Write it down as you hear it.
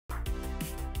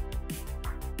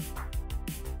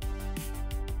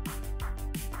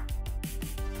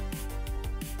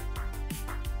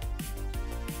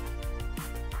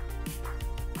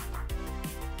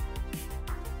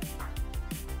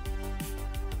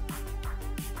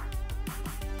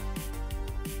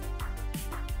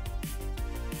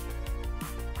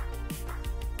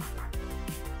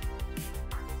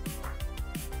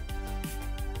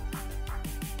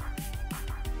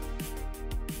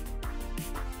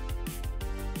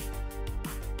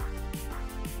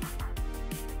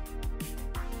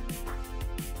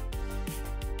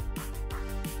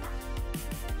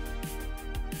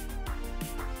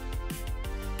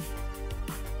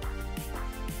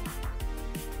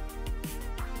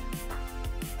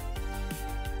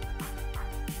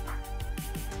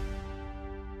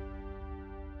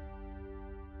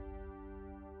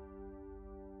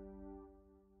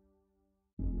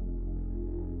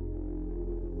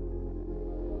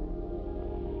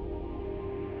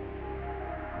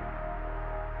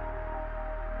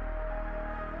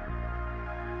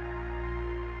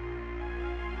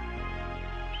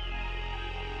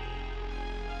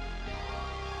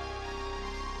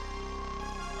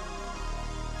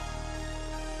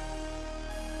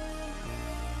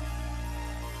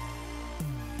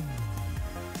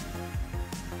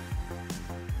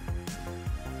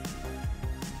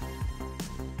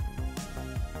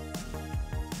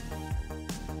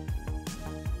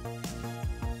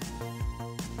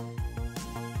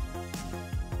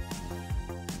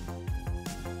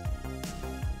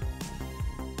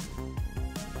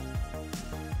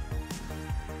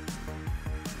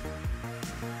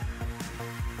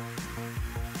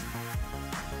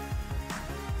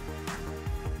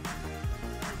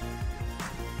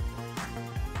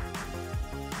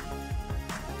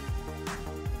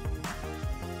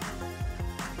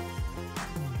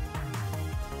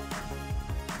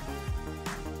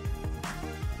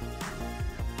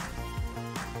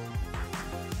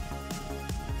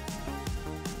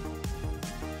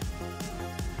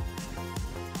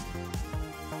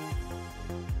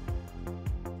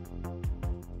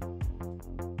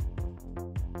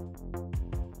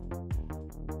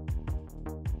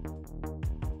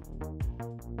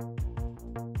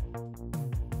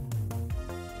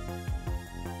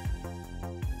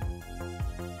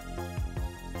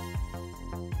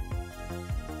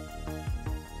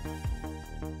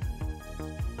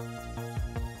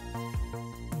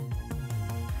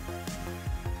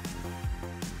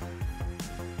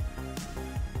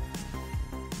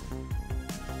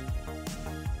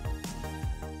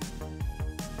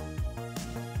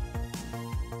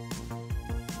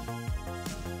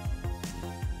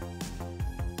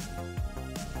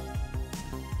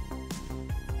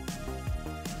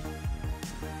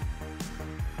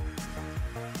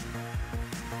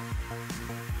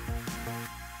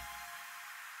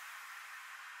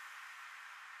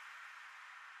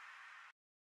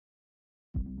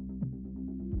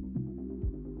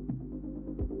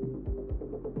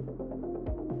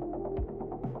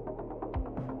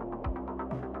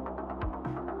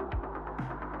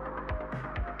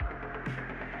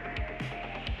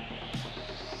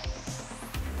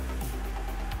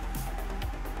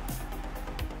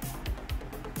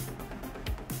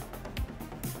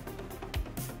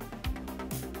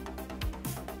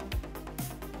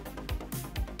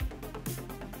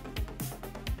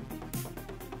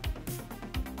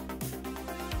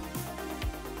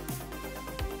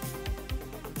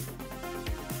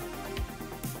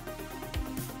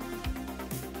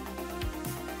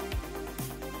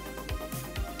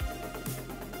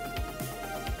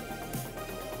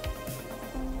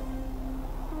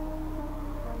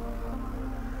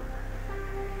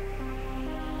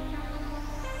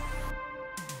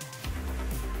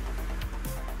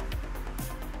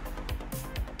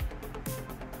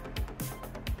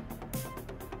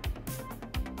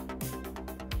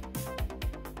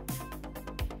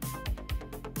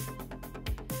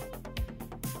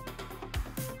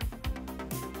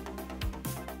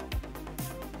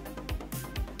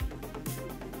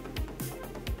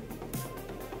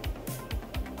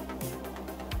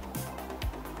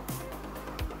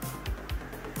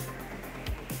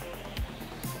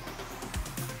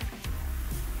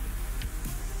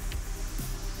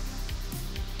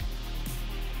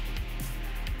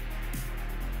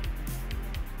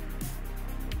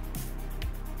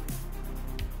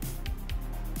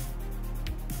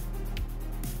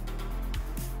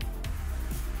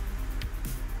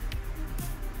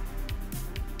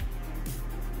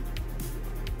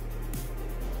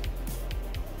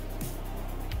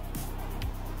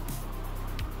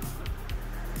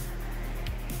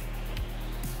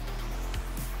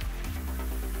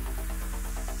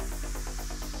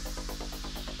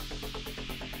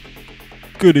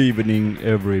Good evening,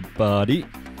 everybody.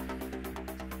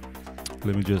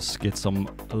 Let me just get some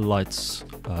lights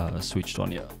switched on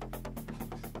here.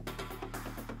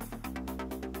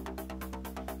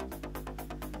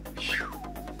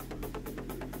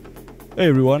 Hey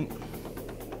everyone.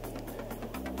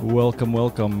 Welcome,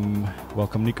 welcome.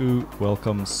 Welcome Niku.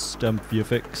 Welcome Stamp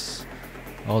VFX.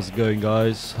 How's it going,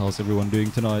 guys? How's everyone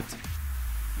doing tonight?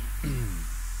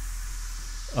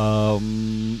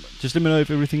 Just let me know if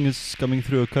everything is coming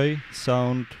through okay.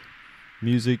 Sound,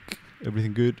 music,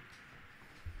 everything good.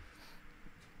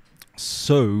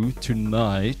 So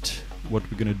tonight what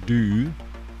we're gonna do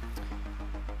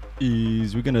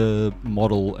is we're gonna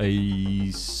model a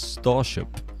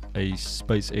Starship, a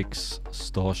SpaceX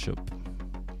Starship.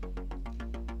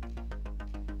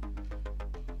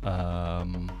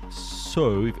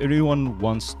 So if everyone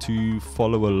wants to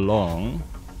follow along,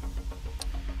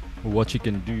 what you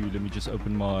can do, let me just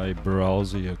open my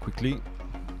browser here quickly.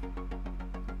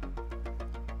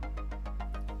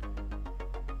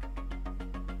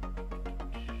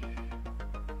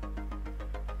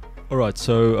 Alright,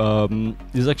 so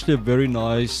there's actually a very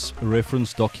nice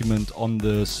reference document on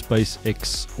the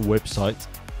SpaceX website.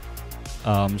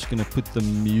 I'm just going to put the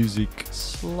music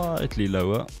slightly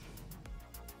lower.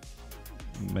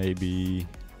 Maybe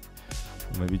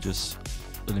just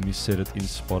let me set it in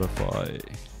Spotify.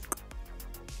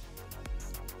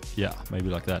 Yeah, maybe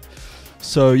like that.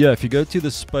 So yeah, if you go to the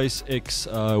SpaceX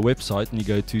website and you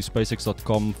go to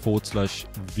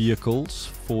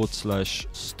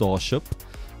spacex.com/vehicles/Starship,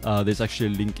 there's actually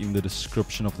a link in the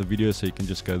description of the video, so you can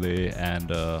just go there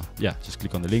and yeah, just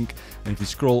click on the link. And if you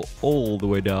scroll all the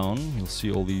way down, you'll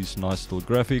see all these nice little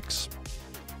graphics,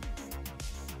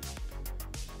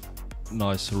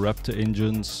 nice Raptor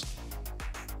engines.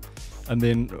 And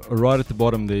then right at the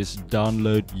bottom there's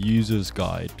download user's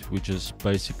guide, which is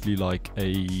basically like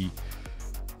a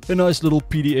nice little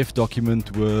PDF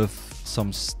document with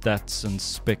some stats and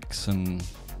specs and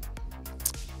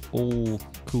all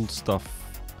cool stuff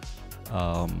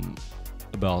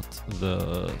about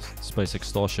the SpaceX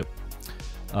Starship.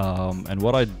 And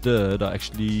what I did, I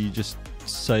actually just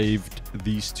saved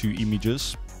these two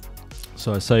images.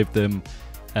 So I saved them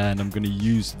and I'm going to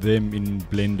use them in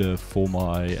Blender for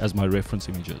as my reference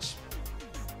images.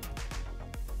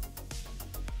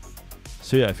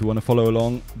 So yeah, if you want to follow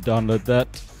along, download that.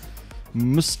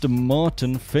 Mr.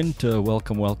 Martin Fenter,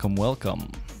 welcome, welcome, welcome.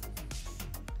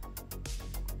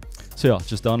 So yeah,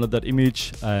 just download that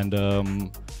image and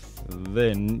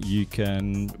then you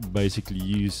can basically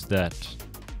use that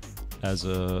as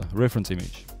a reference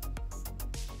image.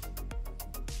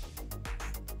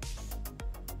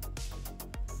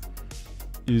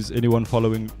 Is anyone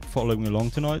following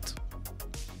along tonight?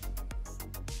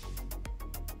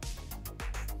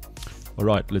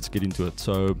 Alright, let's get into it.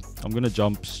 So I'm gonna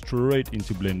jump straight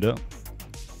into Blender.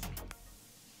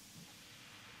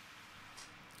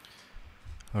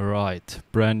 Alright,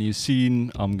 brand new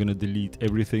scene. I'm gonna delete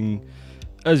everything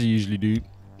as you usually do.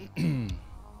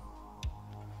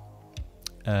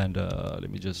 And let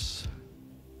me just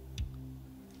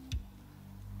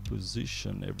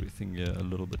position everything here a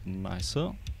little bit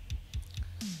nicer.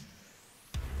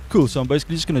 Cool, so I'm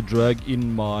basically just going to drag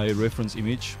in my reference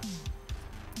image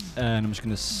and I'm just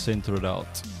going to center it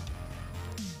out.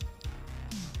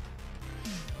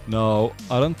 Now,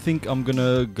 I don't think I'm going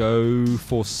to go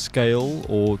for scale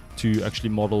or to actually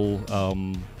model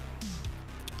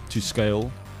to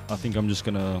scale. I think I'm just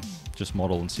going to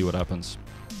model and see what happens.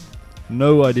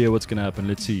 No idea what's going to happen.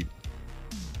 Let's see.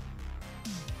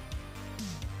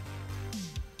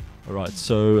 Alright,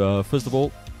 so first of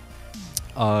all,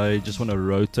 I just want to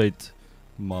rotate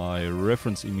my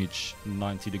reference image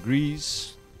 90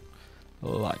 degrees,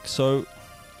 like so.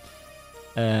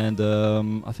 And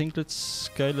I think let's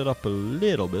scale it up a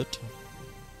little bit.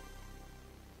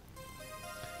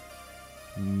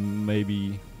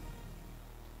 Maybe,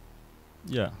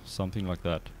 yeah, something like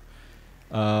that.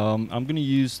 I'm going to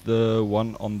use the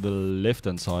one on the left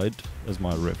hand side as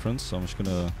my reference, so I'm just going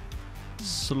to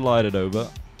slide it over.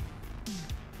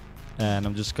 And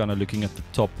I'm just kind of looking at the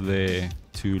top there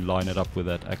to line it up with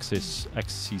that axis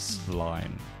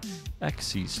line.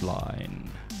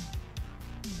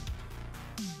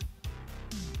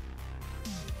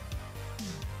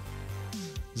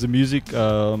 Is the music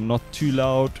not too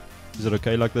loud? Is it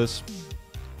okay like this?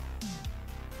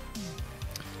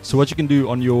 So what you can do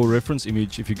on your reference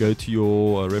image, if you go to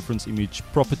your reference image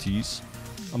properties,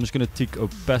 I'm just going to tick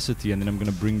opacity and then I'm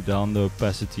going to bring down the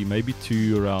opacity maybe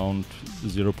to around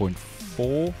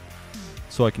 0.4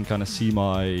 so I can kind of see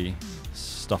my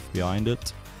stuff behind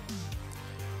it.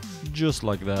 Just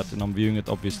like that, and I'm viewing it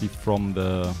obviously from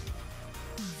the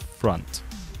front.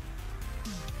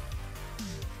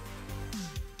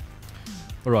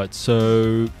 Alright,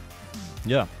 so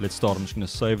yeah, let's start. I'm just going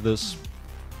to save this.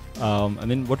 And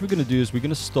then what we're going to do is we're going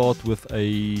to start with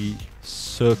a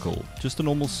circle. Just a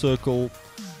normal circle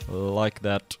like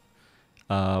that.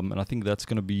 And I think that's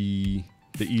going to be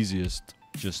the easiest,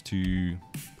 just to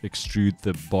extrude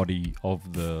the body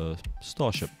of the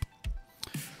Starship.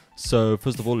 So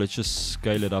first of all, let's just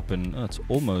scale it up, and it's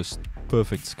almost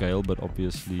perfect scale, but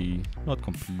obviously not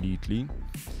completely.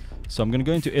 So I'm going to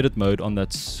go into edit mode on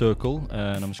that circle,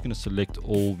 and I'm just going to select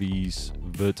all these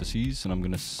vertices, and I'm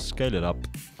going to scale it up.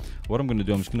 What I'm going to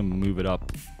do, I'm just going to move it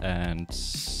up and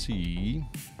see,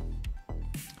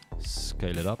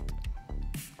 scale it up,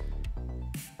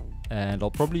 and I'll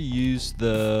probably use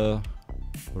the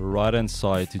right hand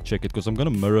side to check it, because I'm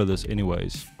going to mirror this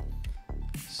anyways.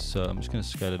 So I'm just going to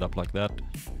scale it up like that,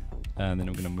 and then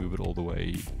I'm going to move it all the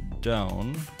way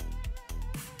down,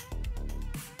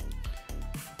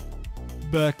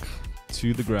 back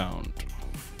to the ground.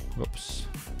 Whoops.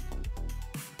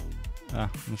 I'm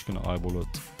just going to eyeball it.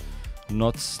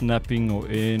 Not snapping or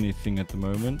anything at the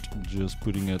moment, just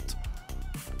putting it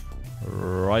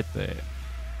right there.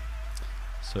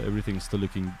 So everything's still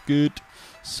looking good.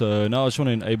 So now I just want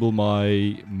to enable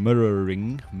my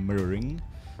mirroring.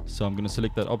 So I'm going to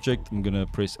select that object, I'm going to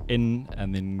press N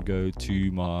and then go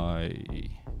to my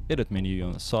edit menu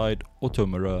on the side, auto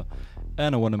mirror,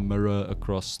 and I want to mirror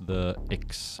across the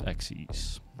X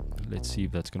axis. Let's see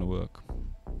if that's going to work.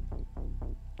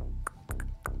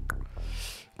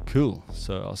 Cool,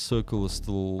 so our circle is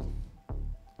still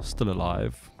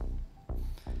alive.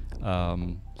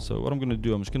 So what I'm going to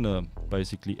do, I'm just going to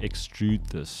basically extrude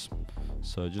this.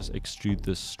 So just extrude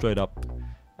this straight up,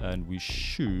 and we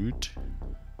should...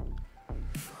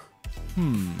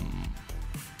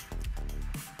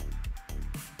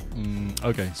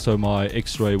 okay, so my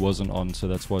X-ray wasn't on, so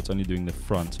that's why it's only doing the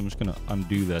front. So I'm just going to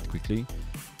undo that quickly.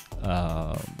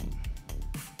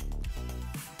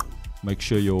 Make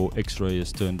sure your X-ray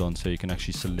is turned on so you can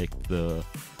actually select the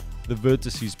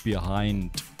vertices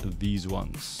behind these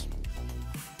ones.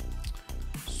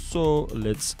 So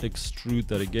let's extrude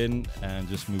that again and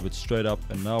just move it straight up,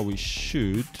 and now we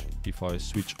should, if I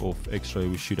switch off X-ray,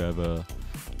 we should have a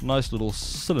nice little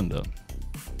cylinder.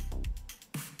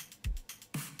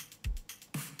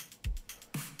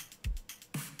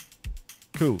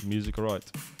 Cool, music alright.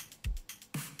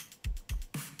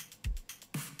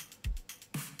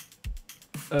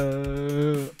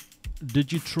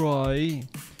 Did you try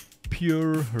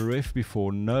Pure Ref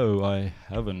before? No, I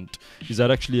haven't. Is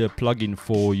that actually a plugin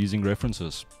for using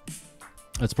references?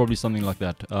 It's probably something like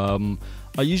that.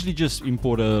 I usually just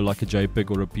import like a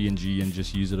JPEG or a PNG and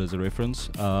just use it as a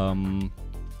reference.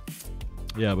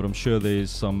 Yeah, but I'm sure there's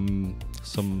some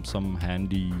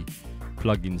handy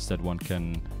plugins that one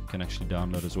can actually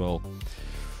download as well.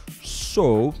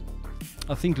 So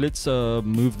I think let's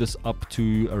move this up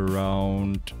to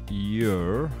around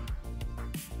here,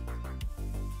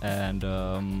 and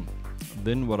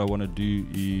then what I want to do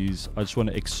is I just want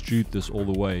to extrude this all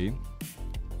the way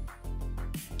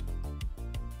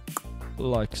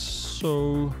like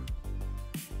so,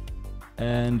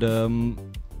 and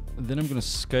then I'm going to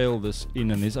scale this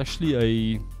in, and there's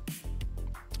actually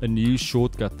a new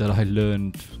shortcut that I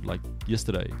learned like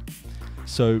yesterday.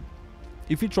 So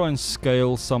if you try and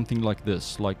scale something like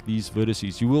this, like these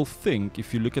vertices, you will think,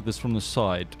 if you look at this from the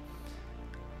side,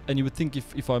 and you would think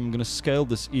if I'm going to scale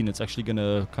this in, it's actually going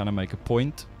to kind of make a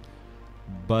point,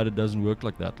 but it doesn't work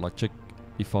like that. Like check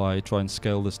if I try and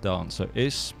scale this down, so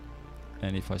S,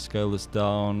 and if I scale this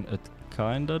down, it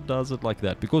kind of does it like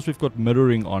that. Because we've got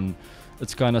mirroring on,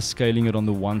 it's kind of scaling it on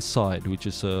the one side, which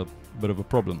is a bit of a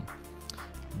problem.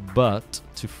 But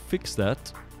to fix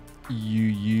that, you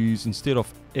use, instead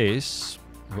of S,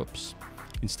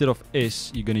 instead of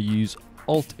S, you're going to use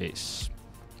Alt S.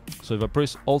 So if I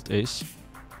press Alt S,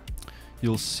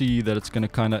 you'll see that it's going to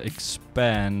kind of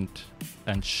expand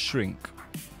and shrink.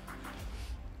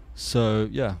 So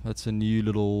yeah, that's a new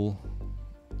little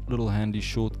handy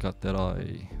shortcut that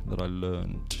I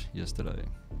learned yesterday.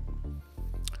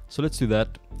 So let's do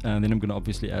that, and then I'm going to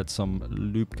obviously add some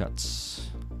loop cuts.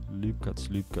 Loop cuts.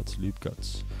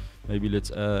 Maybe let's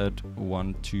add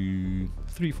 1, 2,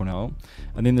 3 for now,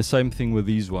 and then the same thing with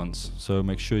these ones. So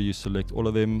make sure you select all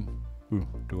of them. Ooh,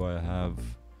 do I have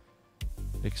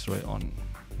X-ray on?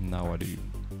 Now I do.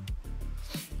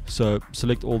 So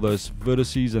select all those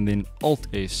vertices and then Alt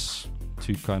S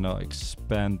to kind of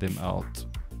expand them out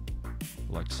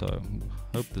like so.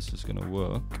 Hope this is gonna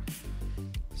work.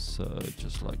 So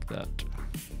just like that.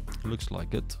 Looks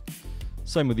like it.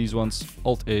 Same with these ones,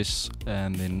 Alt S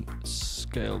and then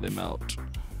scale them out.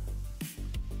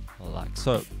 like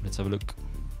so. Let's have a look.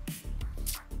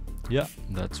 Yeah,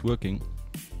 that's working.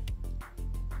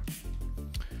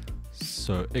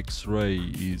 So X-ray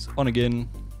is on again.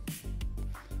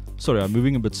 Sorry, I'm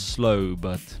moving a bit slow,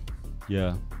 but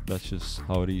yeah, that's just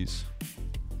how it is.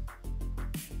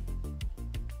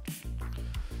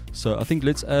 So I think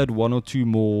let's add 1 or 2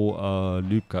 more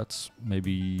loop cuts.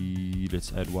 Maybe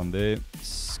let's add one there,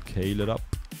 scale it up,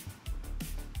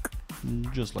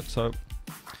 just like so.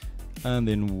 And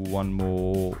then one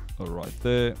more right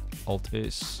there, Alt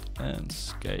S, and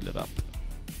scale it up.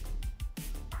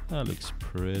 That looks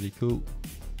pretty cool.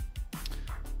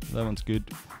 That one's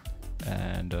good.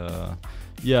 And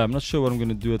yeah, I'm not sure what I'm going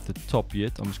to do at the top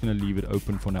yet. I'm just going to leave it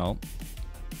open for now.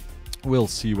 We'll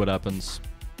see what happens.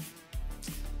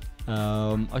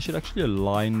 I should actually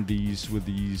align these with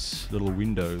these little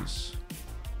windows.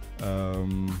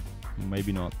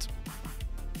 Maybe not.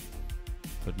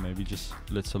 But maybe just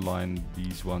let's align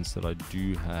these ones that I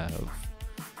do have.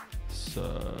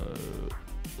 So,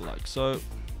 like so.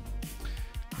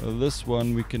 This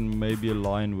one we can maybe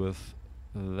align with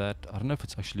that. I don't know if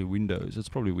it's actually Windows. It's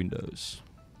probably Windows.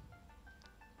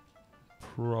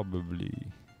 Probably.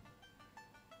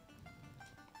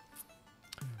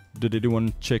 Did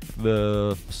anyone check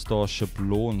the Starship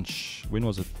launch? When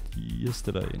was it?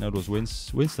 Yesterday? No, it was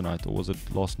Wednesday night, or was it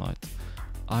last night?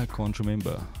 I can't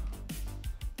remember.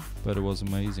 But it was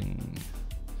amazing.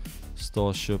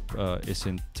 Starship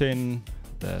SN10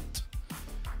 that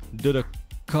did a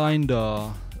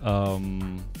kinda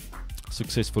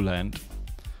successful land.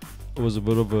 It was a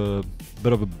bit of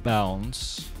a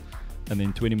bounce, and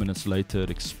then 20 minutes later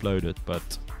it exploded.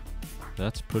 But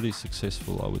that's pretty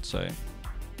successful, I would say,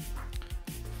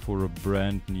 for a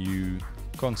brand new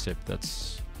concept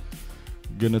that's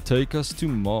gonna take us to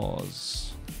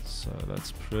Mars. So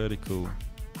that's pretty cool.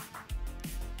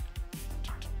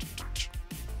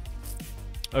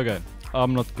 Okay,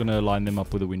 I'm not gonna line them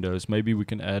up with the windows. Maybe we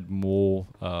can add more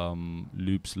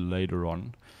loops later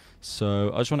on.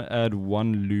 So I just want to add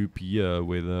one loop here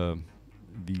where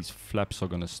these flaps are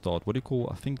gonna start. What do you call?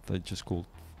 I think they're just called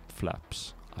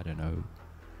flaps. I don't know.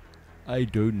 I'm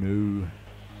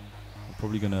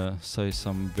probably gonna say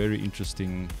some very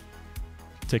interesting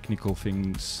technical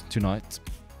things tonight.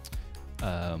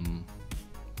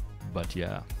 But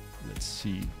yeah, let's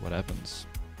see what happens.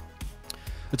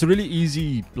 It's a really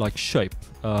easy like shape.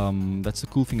 That's the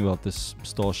cool thing about this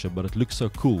Starship, but it looks so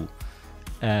cool.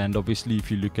 And obviously, if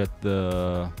you look at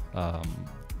the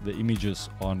images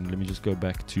on, let me just go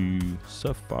back to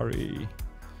Safari.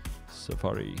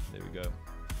 There we go.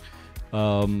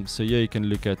 So yeah, you can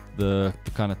look at the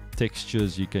kind of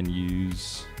textures you can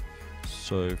use.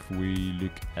 So if we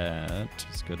look at,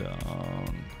 let's go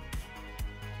down.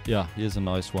 Yeah, here's a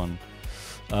nice one.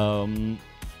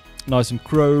 Nice in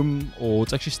chrome, or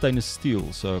it's actually stainless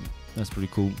steel, so that's pretty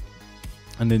cool.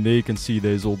 And then there you can see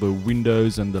there's all the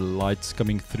windows and the lights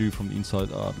coming through from the inside.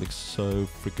 Oh, it looks so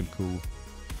freaking cool.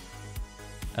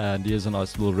 And here's a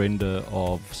nice little render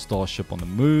of Starship on the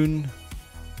moon.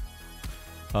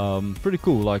 Pretty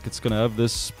cool. Like, it's gonna have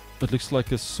this, it looks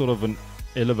like a sort of an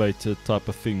elevator type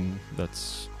of thing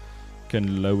that's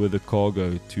can lower the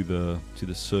cargo to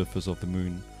the surface of the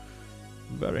moon.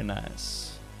 Very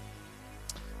nice.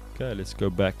 Okay, let's go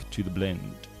back to the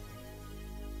blend.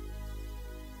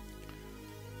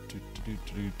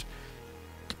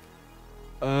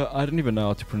 I don't even know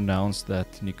how to pronounce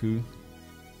that, Niku.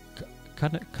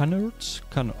 Canards?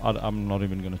 I'm not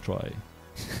even gonna try.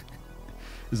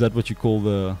 Is that what you call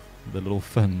the little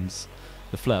fins?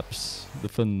 The flaps? The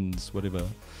fins, whatever.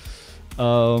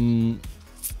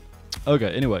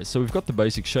 Okay, anyway, so we've got the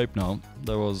basic shape now.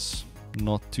 That was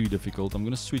not too difficult. I'm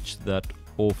gonna switch that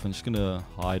off. I'm just gonna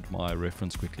hide my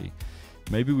reference quickly.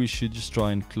 Maybe we should just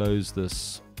try and close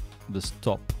this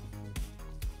top.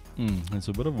 It's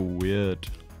a bit of a weird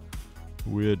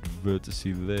vertex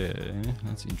there.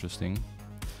 That's interesting.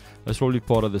 That's probably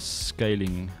part of the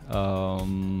scaling.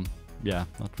 Yeah,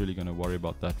 not really gonna worry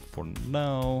about that for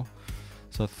now.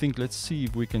 So I think let's see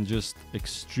if we can just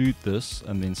extrude this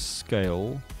and then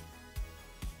scale.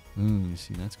 You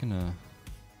see, it's gonna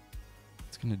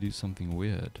do something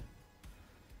weird.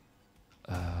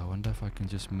 I wonder if I can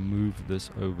just move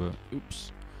this over.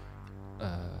 Oops.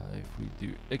 If we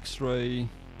do X-ray,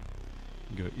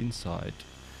 go inside.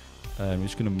 I'm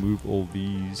just going to move all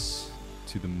these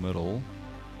to the middle.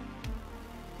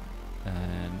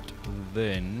 And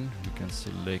then we can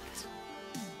select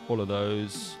all of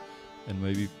those and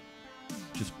maybe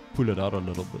just pull it out a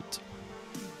little bit.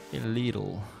 A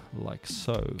little, like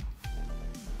so.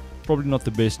 Probably not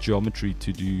the best geometry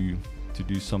to do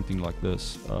something like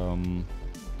this.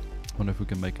 Wonder if we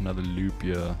can make another loop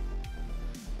here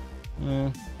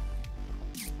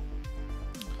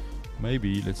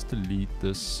Maybe let's delete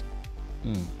this.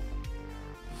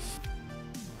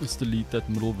 Let's delete that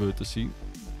middle vertex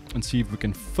and see if we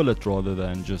can fill it rather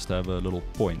than just have a little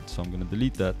point. So I'm going to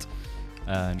delete that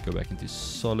and go back into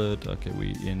solid. Okay,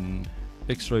 we're in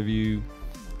X-ray view.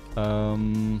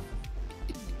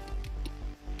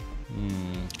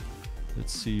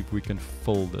 Let's see if we can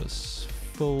fill this.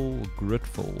 Fill, grid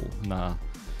fill. Nah,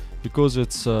 because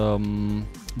it's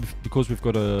because we've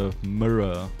got a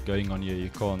mirror going on here. You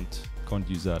can't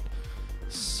use that.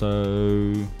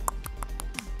 So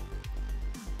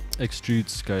extrude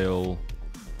scale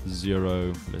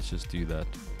 0. Let's just do that.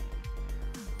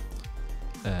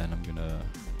 And I'm gonna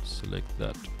select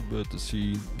that vertex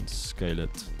and scale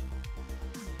it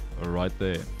right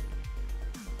there.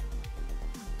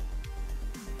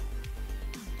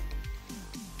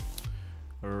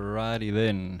 Alrighty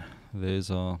then,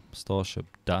 there's our Starship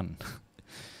done.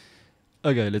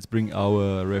 Okay, let's bring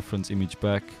our reference image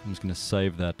back. I'm just gonna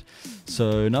save that.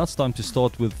 So now it's time to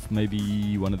start with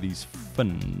maybe one of these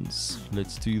fins.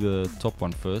 Let's do the top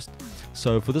one first.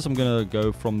 So for this I'm gonna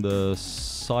go from the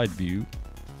side view,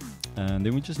 and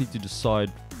then we just need to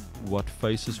decide what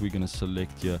faces we're gonna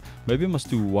select here. Maybe I must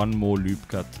do one more loop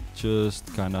cut,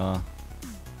 just kinda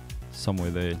somewhere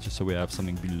there, just so we have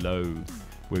something below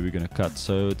where we're gonna cut.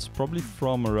 So it's probably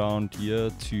from around here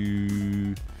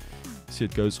to, see,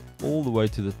 it goes all the way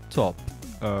to the top.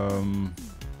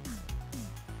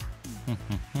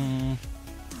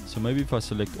 So maybe if I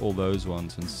select all those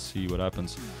ones and see what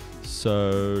happens.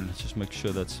 So let's just make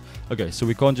sure that's okay. So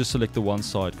we can't just select the one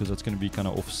side because that's going to be kind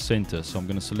of off center. So I'm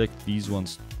going to select these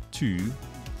ones too.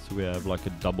 So we have like a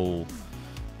double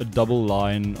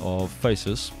line of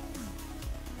faces.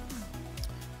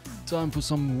 Time for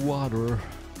some water.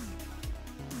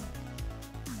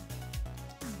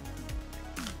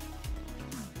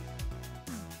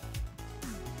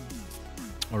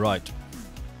 Alright,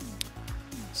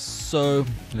 so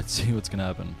let's see what's gonna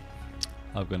happen.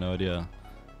 I've got no idea.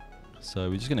 So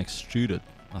we're just gonna extrude it.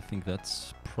 I think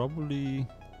that's probably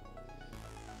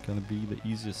gonna be the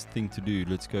easiest thing to do.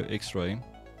 Let's go X-ray.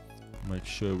 Make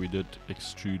sure we did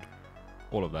extrude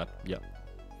all of that. Yeah.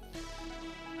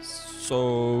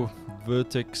 So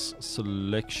vertex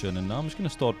selection, and now I'm just gonna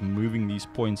start moving these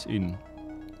points in.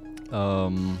 I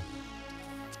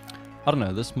don't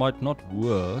know, this might not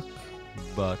work,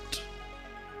 but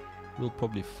we'll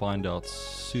probably find out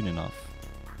soon enough.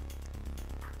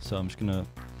 So I'm just gonna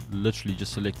literally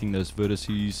just selecting those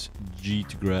vertices, G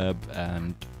to grab,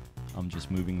 and I'm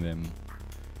just moving them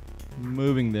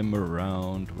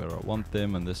around where I want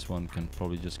them, and this one can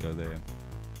probably just go there.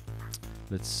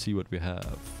 Let's see what we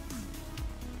have.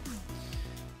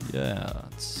 Yeah,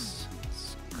 it's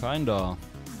kinda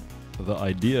the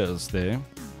idea is there.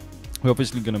 We're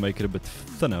obviously gonna make it a bit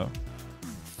thinner,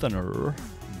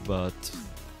 but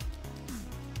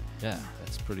yeah,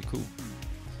 that's pretty cool.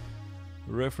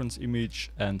 Reference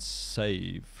image and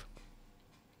save.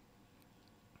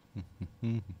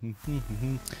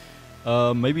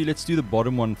 Maybe let's do the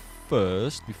bottom one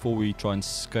first before we try and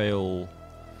scale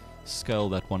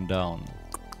that one down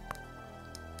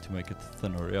to make it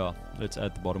thinner. Yeah, let's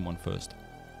add the bottom one first.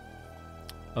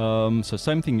 So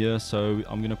same thing here. So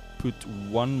I'm gonna put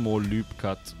one more loop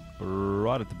cut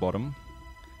right at the bottom.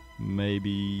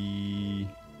 Maybe,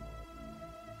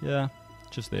 yeah,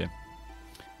 just there.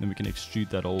 Then we can extrude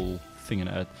that whole thing and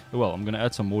add, well, I'm going to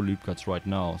add some more loop cuts right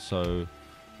now. So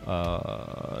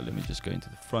let me just go into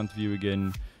the front view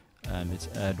again, and let's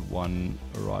add one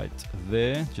right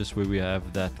there, just where we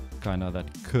have that kind of that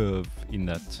curve in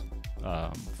that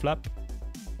flap.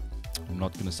 I'm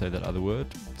not going to say that other word,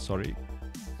 sorry.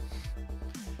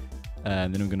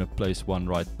 And then I'm going to place one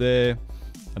right there,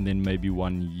 and then maybe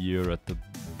one here at the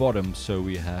bottom, so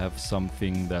we have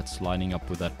something that's lining up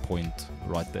with that point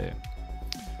right there.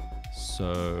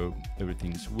 So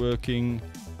everything's working,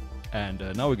 and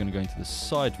now we're going to go into the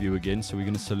side view again. So we're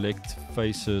going to select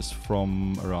faces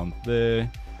from around there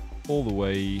all the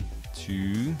way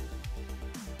to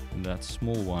that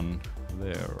small one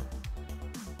there.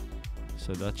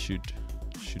 So that should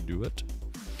do it.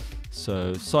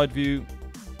 So side view,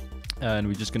 and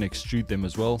we're just going to extrude them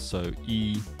as well. So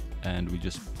E, and we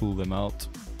just pull them out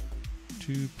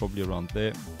to probably around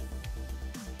there.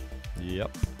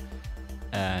 Yep.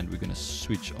 And we're going to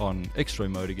switch on X-ray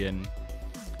mode again,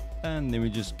 and then we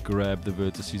just grab the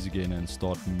vertices again and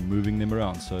start moving them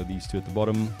around. So these two at the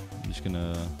bottom, I'm just going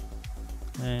to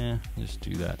just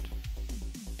do that.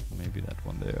 Maybe that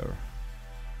one there.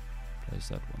 Place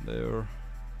that one there.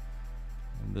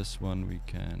 And this one we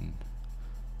can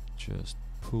just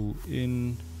pull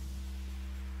in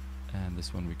and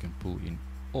this one we can pull in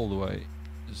all the way.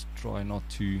 Just try not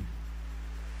to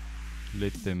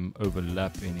let them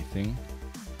overlap anything.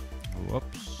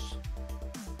 Whoops.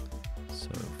 So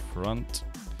front,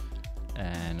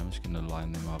 and I'm just gonna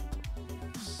line them up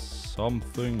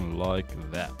something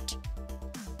like that.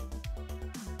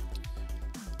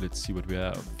 Let's see what we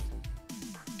have.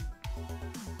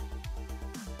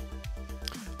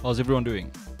 How's everyone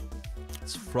doing?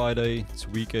 It's Friday, it's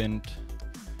weekend.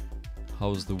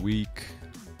 How's the week?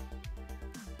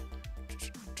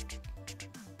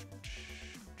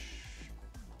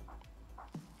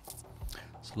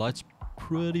 This light's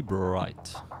pretty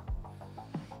bright.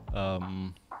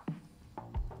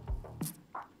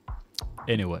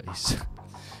 Anyways,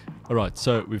 alright,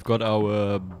 so we've got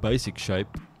our basic shape.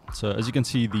 So as you can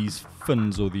see, these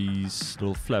fins or these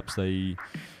little flaps, they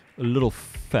a little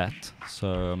fat, so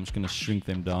I'm just going to shrink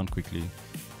them down quickly.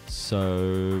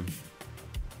 So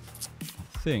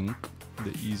I think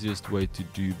the easiest way to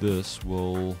do this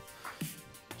will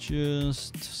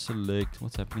just select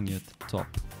what's happening at the top.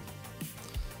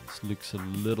 This looks a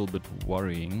little bit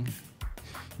worrying.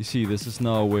 You see, this is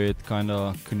now where it kind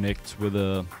of connects with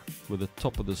the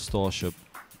top of the Starship.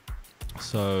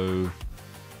 So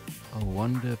I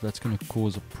wonder if that's going to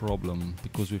cause a problem,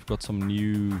 because we've got some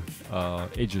new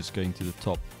edges going to the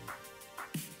top.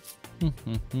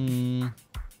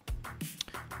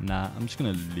 Nah, I'm just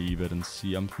going to leave it and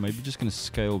see. I'm maybe just going to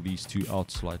scale these two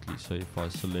out slightly. So if I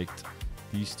select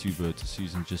these two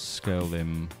vertices and just scale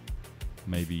them,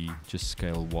 maybe just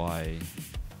scale Y,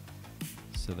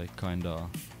 so they kind of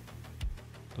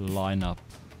line up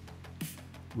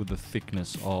with the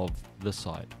thickness of this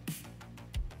side.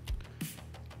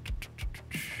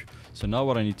 So now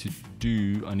what I need to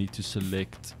do, I need to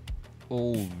select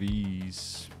all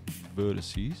these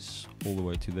vertices all the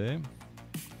way to there,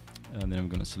 and then I'm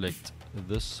going to select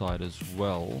this side as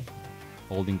well,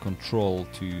 holding control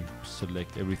to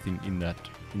select everything in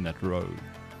that row.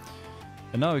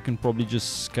 And now we can probably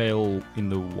just scale in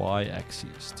the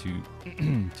Y-axis to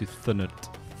thin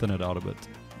it out a bit.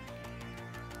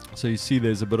 So you see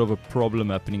there's a bit of a problem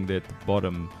happening there at the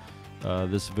bottom.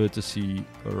 This vertice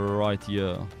right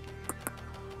here,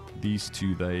 these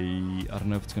two, I don't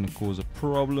know if it's going to cause a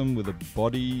problem with the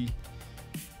body,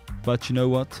 but you know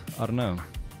what, I don't know,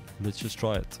 let's just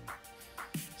try it.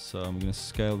 So I'm going to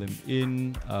scale them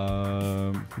in.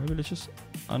 Maybe let's just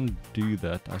undo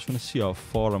that. I just want to see how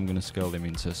far I'm going to scale them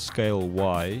in. So scale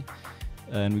Y,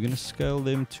 and we're going to scale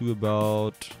them to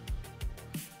about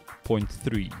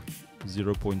 0.3.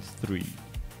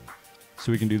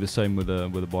 So we can do the same with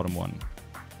the bottom one.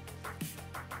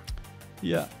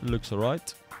 Yeah, looks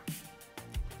alright.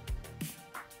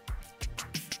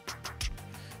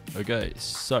 Okay,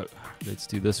 so let's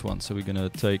do this one. So we're going to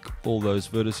take all those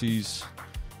vertices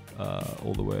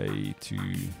all the way to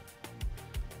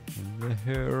the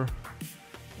hair,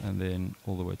 and then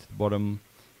all the way to the bottom,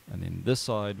 and then this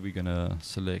side we're going to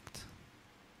select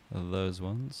those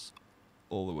ones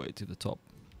all the way to the top,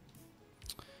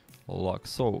 like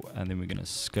so, and then we're going to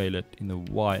scale it in the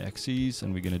Y-axis,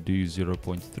 and we're going to do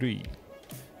 0.3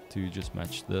 to just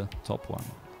match the top one.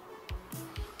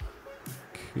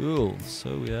 Cool,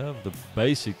 so we have the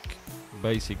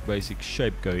basic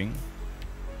shape going.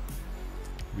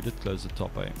 We did close the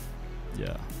top, eh?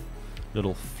 Yeah,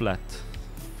 little flat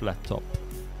top.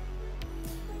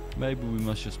 Maybe we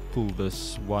must just pull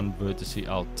this one vertice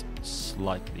out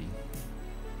slightly.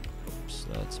 Oops,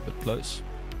 that's a bit close.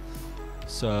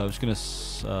 So I'm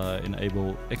just gonna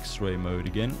enable X-ray mode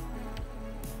again,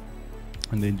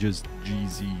 and then just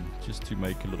GZ, just to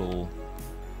make a little,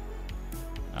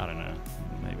 I don't know,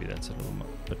 maybe that's a little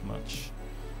bit much.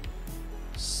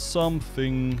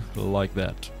 Something like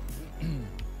that.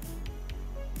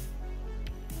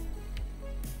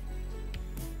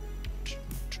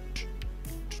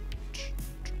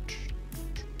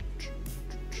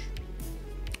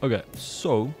 Okay,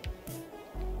 so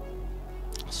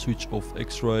switch off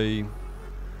X-ray,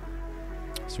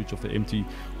 switch off the empty.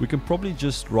 We can probably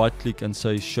just right click and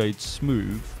say shade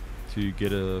smooth to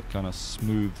get a kind of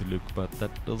smooth look, but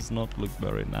that does not look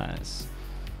very nice.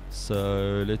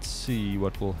 So let's see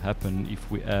what will happen if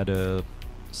we add a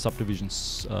subdivision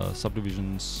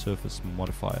surface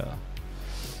modifier.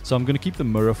 So I'm going to keep the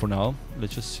mirror for now.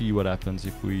 Let's just see what happens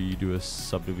if we do a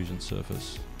subdivision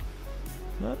surface.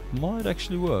 That might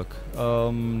actually work.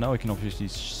 Now we can obviously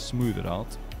smooth it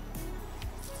out.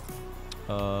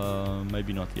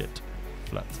 Maybe not yet.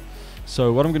 Flat.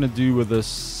 So what I'm going to do with this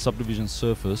subdivision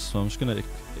surface, so I'm just going to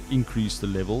increase the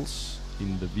levels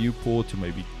in the viewport to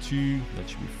maybe 2. That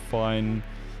should be fine.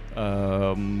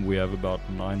 We have about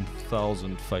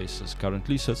 9,000 faces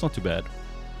currently, so it's not too bad.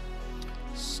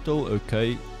 still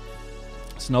okay.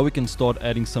 So now we can start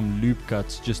adding some loop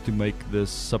cuts just to make this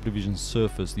subdivision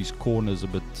surface, these corners, a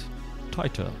bit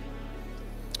tighter.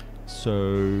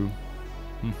 So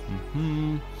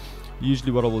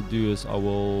usually what I will do is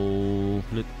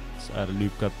let's add a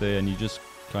loop cut there, and you just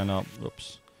kind of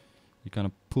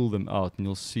pull them out, and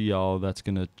you'll see how that's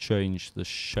going to change the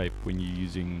shape when you're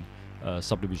using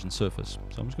subdivision surface.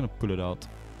 So I'm just going to pull it out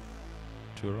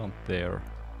to around there,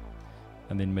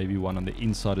 and then maybe one on the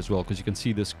inside as well, because you can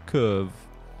see this curve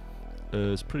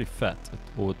is pretty fat,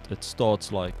 or it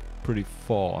starts like pretty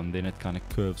far and then it kind of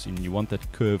curves in. You want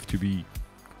that curve to be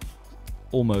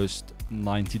almost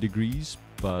 90 degrees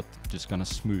but just kind of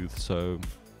smooth. So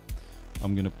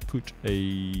I'm gonna put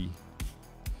a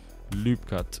loop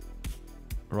cut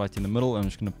right in the middle, and I'm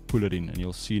just gonna pull it in, and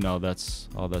you'll see now that's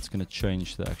how that's gonna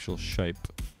change the actual shape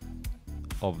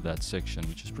of that section,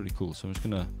 which is pretty cool. So I'm just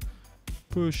gonna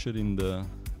push it in the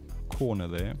corner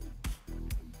there,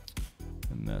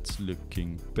 and that's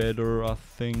looking better, I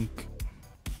think.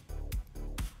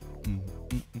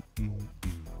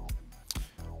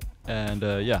 And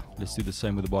yeah, let's do the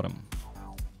same with the bottom.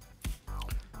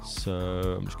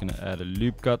 So I'm just gonna add a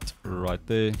loop cut right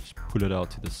there, just pull it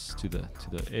out to the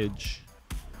edge,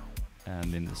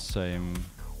 and then the same,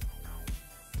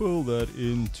 pull that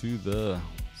into the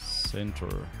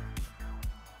center.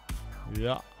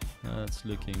 Yeah, that's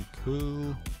looking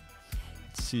cool.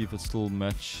 Let's see if it's still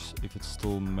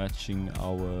matching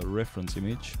our reference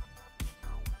image.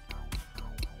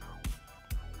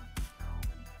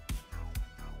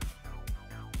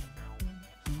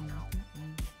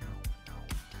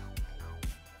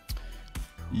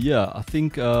 Yeah, I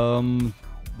think the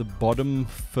bottom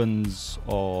fins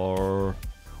are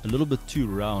a little bit too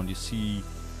round. You see,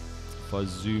 if I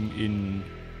zoom in,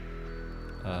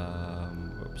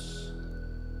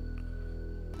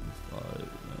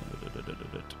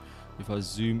 if I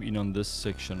zoom in on this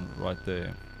section right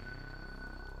there,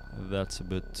 that's a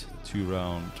bit too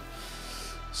round.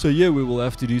 So yeah, we will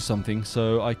have to do something.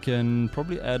 So I can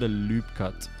probably add a loop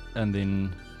cut and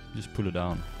then just pull it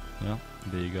down. Yeah,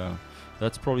 there you go.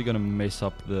 That's probably going to mess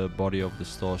up the body of the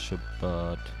Starship,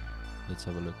 but let's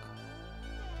have a look.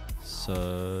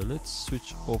 So let's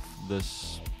switch off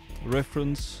this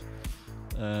reference,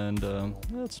 and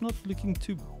it's not looking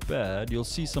too bad. You'll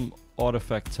see some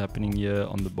artifacts happening here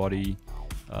on the body,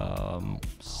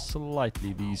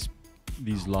 slightly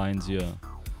these lines here,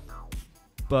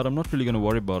 but I'm not really going to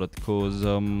worry about it because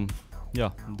yeah,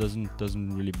 it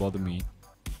doesn't really bother me.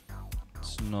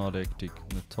 It's not hectic.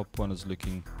 The top one is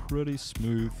looking pretty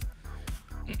smooth.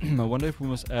 I wonder if we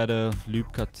must add a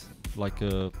loop cut, like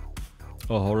a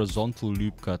horizontal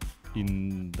loop cut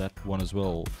in that one as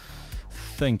well.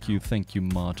 Thank you,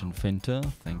 Martin Fenter.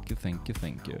 Thank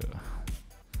you.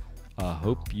 I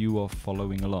hope you are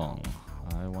following along.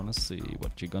 I want to see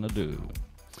what you're gonna do.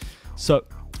 So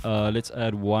let's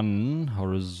add one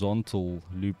horizontal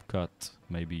loop cut,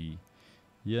 maybe.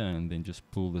 Yeah, and then just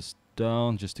pull this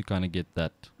down just to kind of get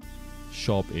that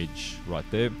sharp edge right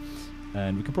there.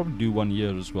 And we can probably do one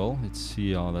here as well. Let's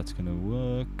see how that's gonna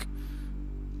work.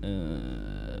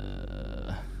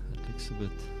 It looks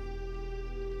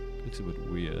a bit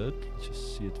weird. Let's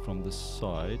just see it from this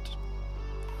side.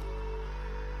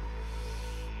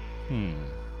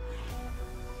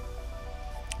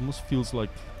 Almost feels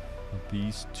like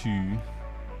these two.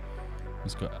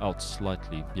 Let's go out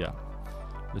slightly. Yeah,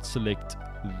 let's select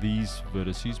these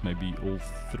vertices, maybe all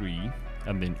three,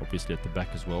 and then obviously at the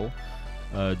back as well.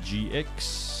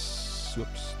 GX,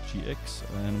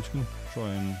 and I'm just going to try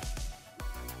and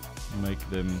make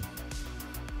them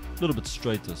a little bit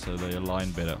straighter so they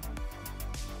align better.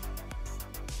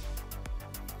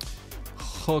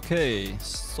 Okay,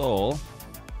 so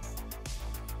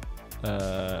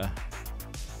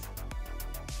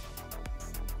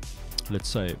let's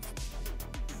save.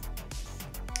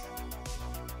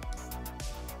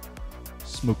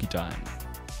 Smoky time.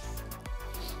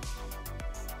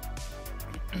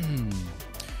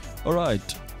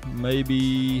 Alright,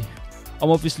 maybe I'm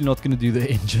obviously not gonna do the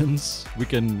engines. We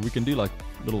can do like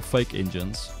little fake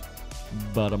engines,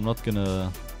 but I'm not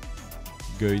gonna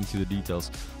go into the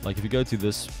details. Like if you go to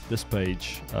this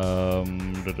page,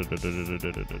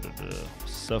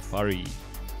 Safari,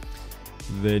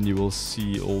 then you will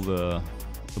see all the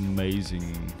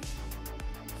amazing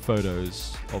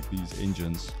photos of these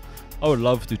engines. I would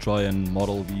love to try and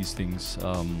model these things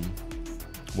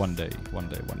one day.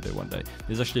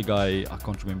 There's actually a guy, I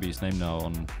can't remember his name now,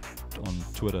 on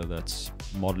Twitter that's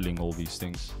modeling all these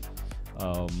things.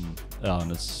 And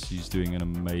he's doing an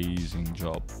amazing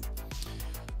job.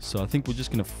 So I think we're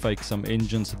just gonna fake some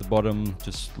engines at the bottom,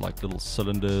 just like little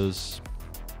cylinders,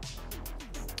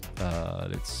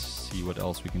 Let's see what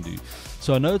else we can do.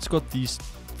 So I know it's got these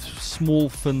small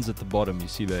fins at the bottom, you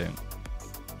see there,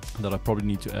 that I probably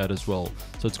need to add as well.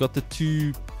 So it's got the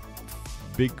two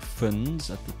big fins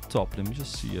at the top. Let me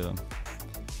just see.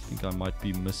 I think I might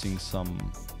be missing some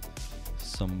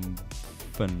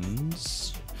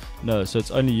fins. No, so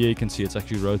it's only here you can see it's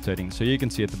actually rotating. So here you can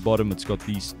see at the bottom it's got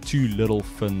these two little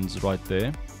fins right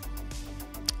there,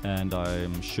 and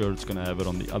I'm sure it's going to have it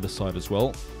on the other side as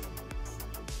well.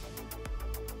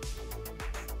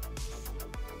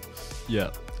 Yeah,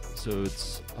 so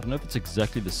it's, I don't know if it's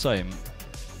exactly the same.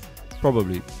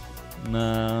 Probably.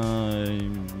 Nah,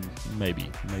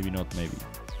 maybe not, maybe.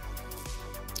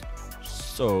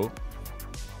 So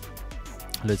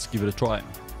let's give it a try.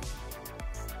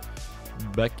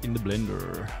 Back in the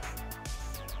blender.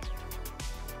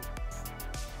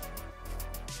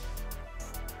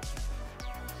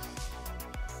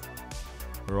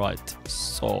 Right,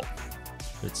 so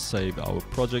let's save our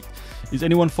project. Is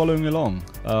anyone following along?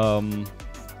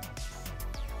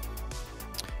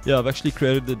 Yeah, I've actually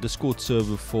created the Discord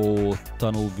server for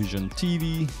Tunnel Vision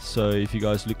TV, so if you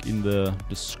guys look in the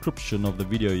description of the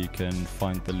video, you can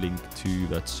find the link to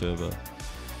that server.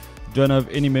 Don't have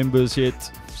any members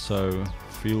yet, so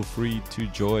feel free to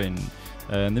join,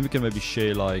 and then we can maybe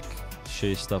share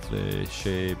stuff there,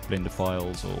 share Blender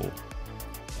files, or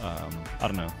I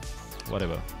don't know,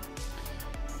 whatever.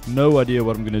 No idea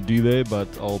what I'm gonna do there, but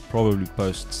I'll probably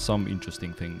post some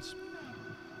interesting things.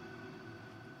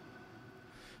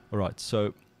 Alright,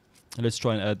 so let's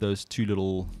try and add those two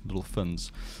little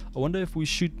fins. I wonder if we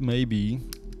should maybe...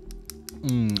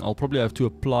 I'll probably have to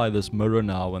apply this mirror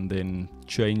now and then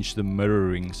change the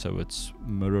mirroring so it's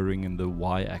mirroring in the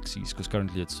y-axis, because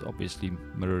currently it's obviously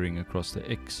mirroring across the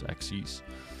x-axis,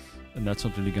 and that's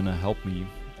not really going to help me.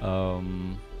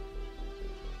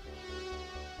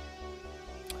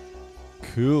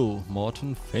 Cool,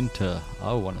 Martin Fenter.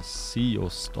 I want to see your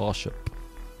Starship.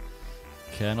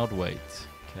 Cannot wait.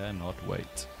 Cannot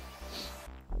wait.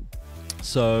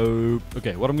 So,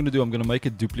 okay, what I'm going to do, I'm going to make a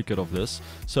duplicate of this.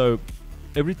 So,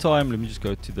 every time, let me just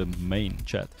go to the main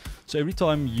chat. So, every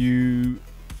time you're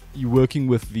working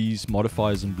with these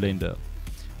modifiers in Blender,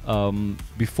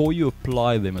 before you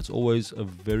apply them, it's always a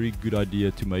very good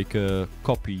idea to make a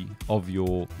copy of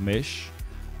your mesh.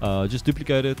 Just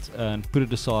duplicate it and put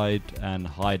it aside and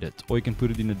hide it. Or you can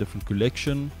put it in a different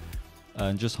collection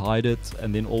and just hide it,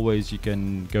 and then always you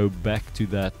can go back to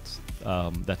that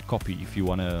that copy if you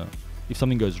want to, if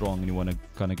something goes wrong and you want to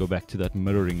kind of go back to that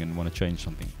mirroring and want to change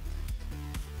something.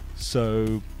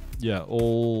 So yeah,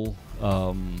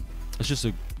 it's just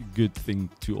a good thing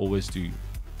to always do.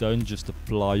 Don't just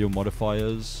apply your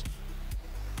modifiers,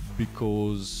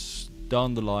 because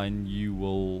down the line you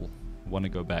will want to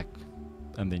go back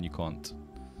and then you can't.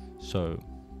 So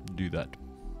do that.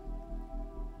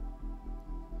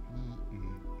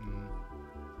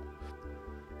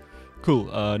 Cool,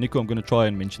 Nico, I'm going to try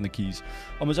and mention the keys.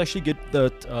 I must actually get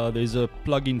that there's a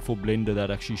plugin for Blender that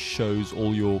actually shows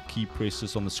all your key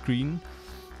presses on the screen.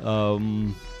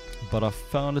 But I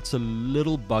found it's a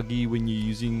little buggy when you're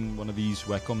using one of these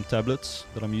Wacom tablets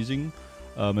that I'm using.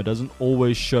 It doesn't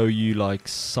always show you like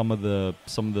some of the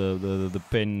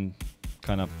pen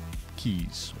kind of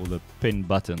keys or the pen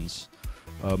buttons.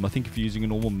 I think if you're using a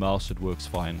normal mouse it works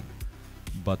fine.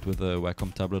 But with a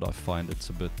Wacom tablet, I find it's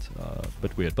a bit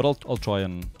weird. But I'll try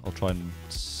and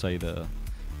say the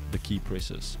key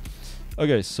presses.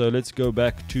 Okay, so let's go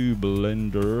back to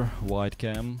Blender wide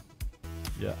cam.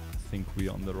 Yeah, I think we're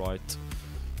on the right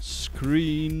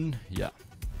screen. Yeah,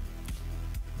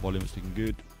 volume is looking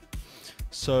good.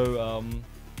 So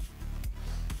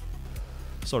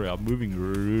sorry, I'm moving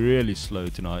really slow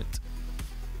tonight.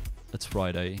 It's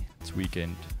Friday. It's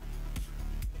weekend.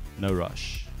 No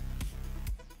rush.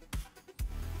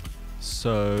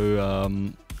 So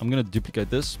I'm gonna duplicate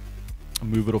this,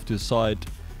 move it off to the side,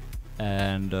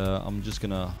 and I'm just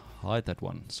gonna hide that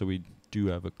one so we do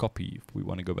have a copy if we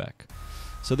want to go back.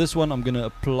 So this one I'm gonna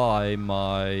apply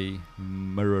my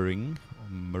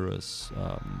mirrors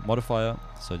modifier.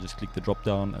 So just click the drop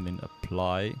down and then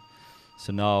apply.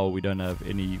 So now we don't have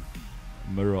any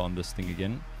mirror on this thing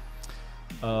again.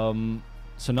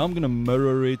 So now I'm gonna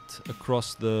mirror it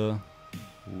across the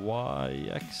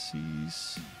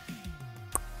y-axis.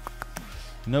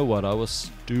 You know what, I was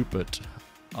stupid.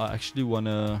 I actually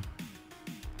wanna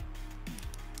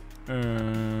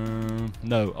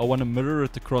no, I wanna mirror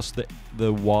it across the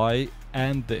y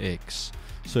and the x.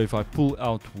 So if I pull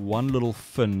out one little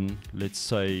fin, let's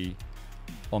say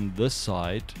on this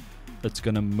side, it's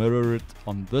gonna mirror it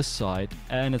on this side,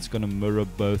 and it's gonna mirror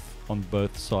both on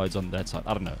both sides on that side.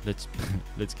 I don't know, let's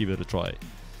let's give it a try.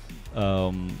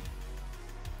 Um,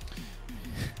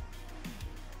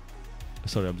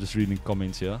 sorry, I'm just reading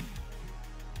comments here.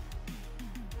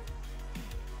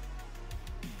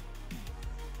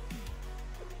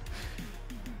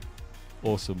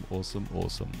 Awesome, awesome,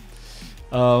 awesome.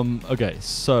 Okay,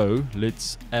 so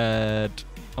let's add.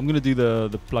 I'm gonna do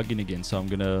the plugin again. So I'm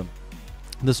gonna.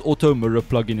 This auto mirror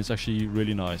plugin is actually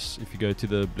really nice. If you go to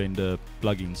the Blender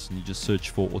plugins and you just search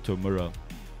for auto mirror,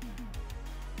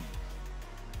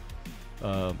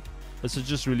 this is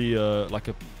just really like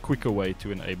a quicker way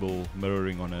to enable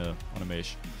mirroring on a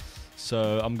mesh.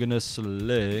 So I'm gonna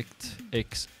select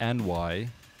X and Y.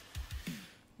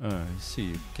 See,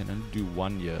 you can only do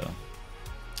one here.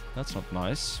 That's not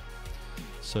nice.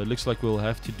 So it looks like we'll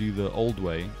have to do the old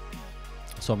way.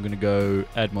 So I'm gonna go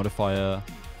add modifier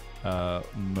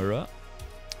mirror,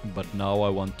 but now I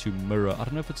want to mirror. I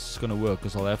don't know if it's gonna work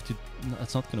because I'll have to. No,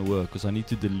 it's not gonna work because I need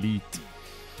to delete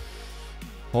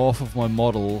half of my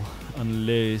model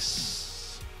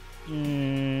unless.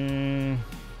 I'm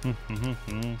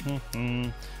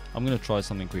gonna try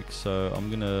something quick. So I'm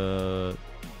gonna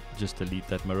just delete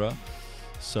that mirror.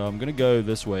 So I'm gonna go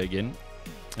this way again,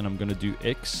 and I'm gonna do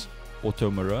X auto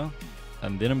mirror,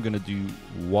 and then I'm gonna do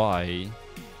Y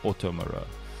auto mirror.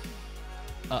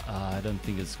 I don't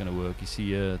think it's gonna work. You see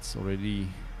here, it's already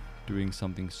doing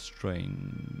something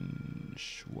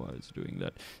strange. Why is it doing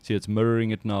that? See, it's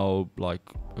mirroring it now like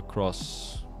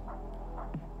across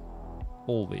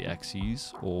all the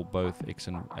axes, or both X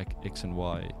and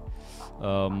Y.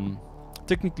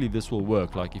 Technically this will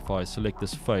work. Like if I select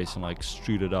this face and I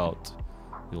extrude it out,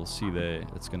 you'll see there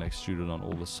it's gonna extrude it on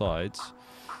all the sides.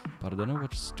 But I don't know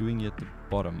what it's doing here at the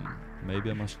bottom.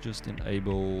 Maybe I must just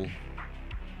enable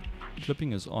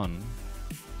clipping is on.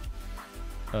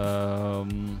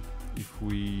 If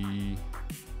we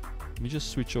let me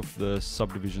just switch off the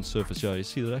subdivision surface. Yeah, you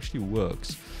see that actually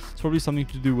works. It's probably something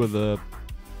to do with the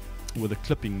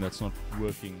clipping that's not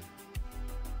working.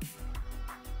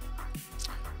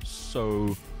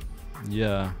 So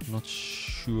yeah, not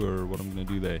sure what I'm gonna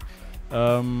do there.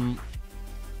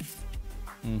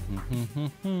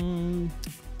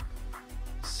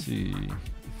 See,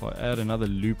 if I add another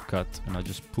loop cut and I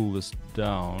just pull this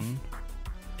down,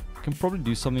 I can probably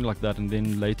do something like that, and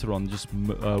then later on just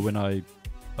when I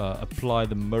apply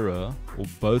the mirror, or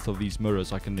both of these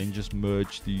mirrors, I can then just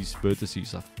merge these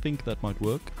vertices. I think that might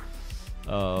work.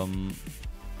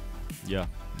 Yeah,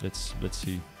 let's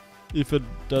see. If it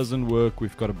doesn't work,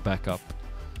 we've got a backup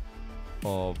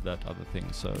of that other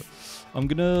thing. So I'm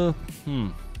gonna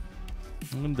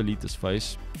delete this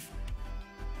face.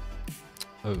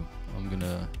 Oh, I'm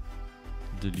gonna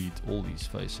delete all these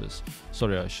faces.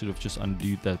 Sorry, I should have just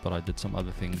undid that, but I did some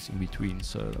other things in between,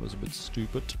 so that was a bit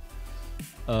stupid.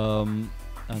 And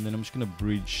then I'm just gonna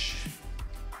bridge,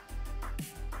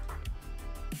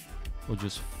 or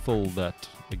just fill that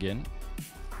again.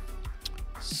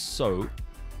 So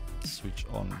switch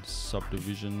on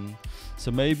subdivision.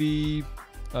 So maybe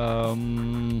so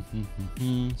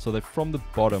they're from the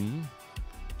bottom,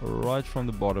 right from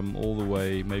the bottom all the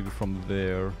way, maybe from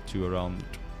there to around,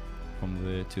 from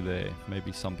there to there,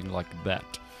 maybe something like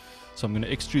that. So I'm going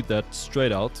to extrude that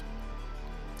straight out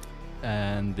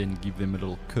and then give them a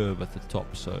little curve at the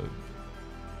top. So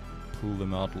pull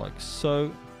them out like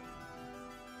so,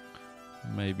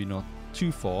 maybe not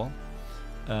too far.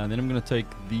 And then I'm going to take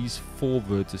these 4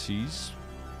 vertices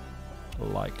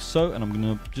like so, and I'm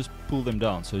going to just pull them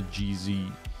down. So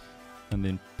GZ, and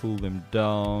then pull them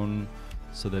down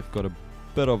so they've got a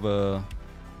bit of a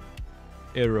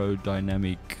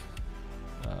aerodynamic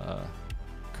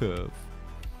curve.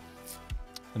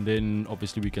 And then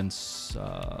obviously we can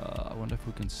I wonder if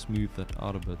we can smooth that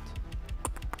out a bit.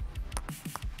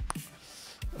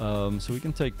 So we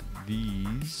can take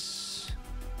these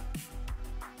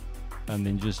and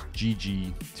then just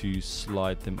GG to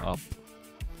slide them up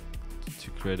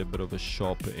to create a bit of a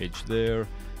sharper edge there,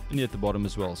 and at the bottom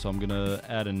as well. So I'm gonna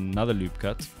add another loop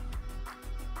cut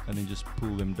and then just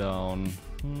pull them down.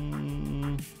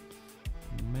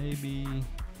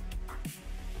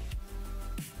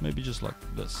 Maybe just like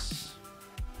this.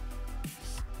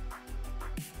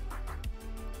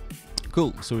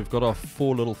 Cool, so we've got our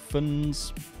 4 little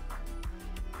fins.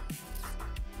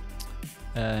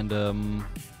 And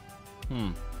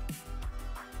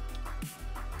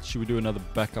should we do another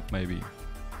backup maybe?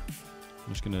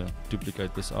 I'm just gonna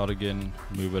duplicate this out again,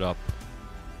 move it up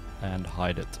and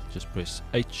hide it. Just press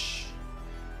H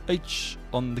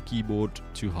on the keyboard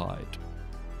to hide.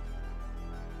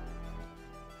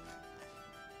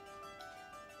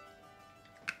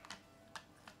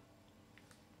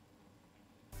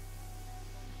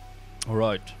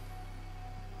 Alright,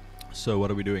 So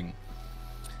what are we doing?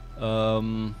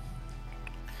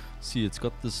 See, it's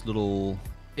got this little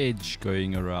edge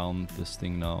going around this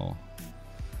thing now,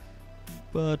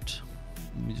 but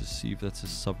let me just see if that's a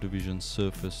subdivision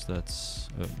surface. That's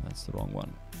the wrong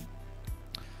one.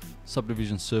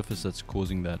 Subdivision surface that's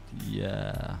causing that.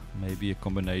 Yeah, maybe a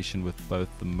combination with both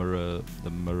the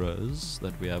mirrors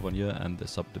that we have on here and the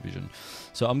subdivision.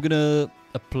 So I'm gonna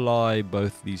apply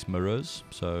both these mirrors.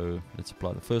 So let's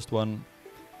apply the first one,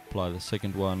 apply the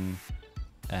second one,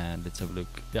 and let's have a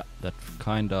look. Yeah, that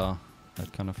kind of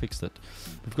fixed it.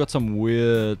 We've got some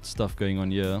weird stuff going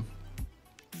on here,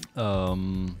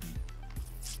 but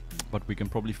we can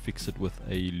probably fix it with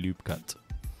a loop cut.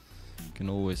 You can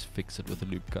always fix it with a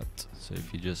loop cut. So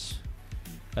if you just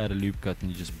add a loop cut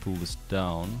and you just pull this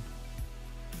down,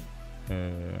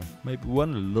 maybe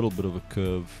one a little bit of a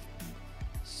curve,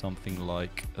 something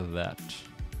like that.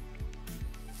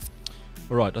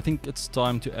 Alright, I think it's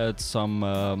time to add some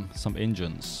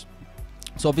engines.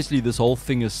 So obviously this whole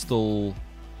thing is still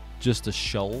just a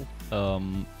shell.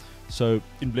 So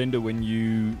in Blender, when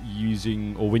you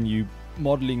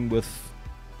modeling with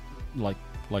like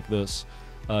this,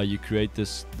 you create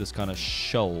this kind of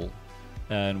shell,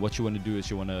 and what you want to do is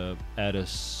you want to add a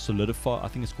solidify. I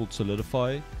think it's called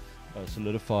solidify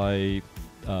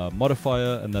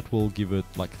modifier, and that will give it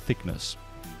like thickness.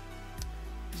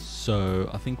 So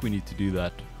I think we need to do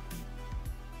that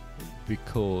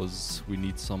because we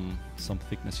need some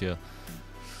thickness here.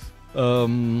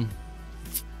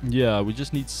 Yeah, we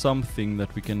just need something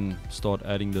that we can start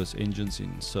adding those engines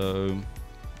in. So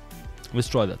let's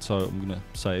try that. So I'm gonna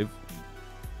save,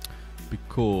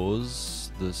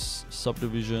 because this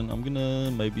subdivision, I'm gonna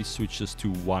maybe switch this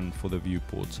to 1 for the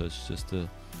viewport, so it's just a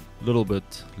little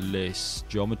bit less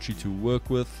geometry to work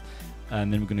with.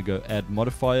 And then we're gonna go add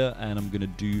modifier, and I'm gonna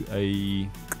do a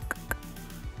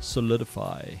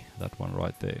solidify, that one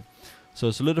right there. So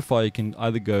solidify, you can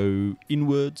either go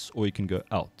inwards or you can go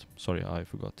out. Sorry, I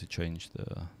forgot to change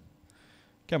the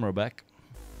camera back.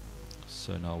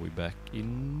 So now we're back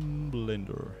in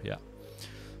Blender. Yeah.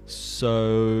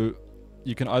 So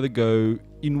you can either go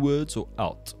inwards or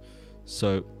out.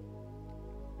 So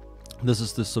this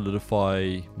is the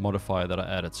solidify modifier that I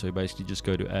added. So you basically just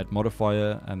go to add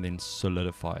modifier and then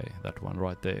solidify, that one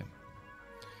right there.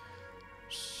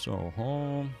 So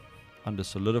under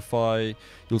solidify,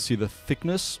 you'll see the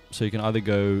thickness. So you can either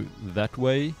go that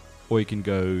way or you can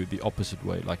go the opposite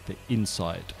way, like the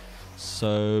inside.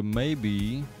 So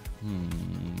maybe,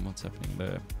 what's happening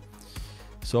there?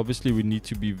 So obviously we need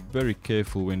to be very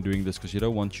careful when doing this, because you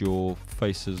don't want your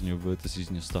faces and your vertices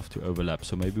and your stuff to overlap.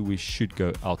 So maybe we should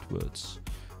go outwards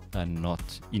and not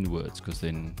inwards, because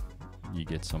then you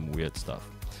get some weird stuff.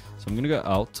 So I'm gonna go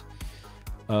out.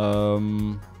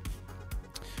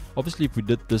 Obviously if we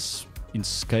did this in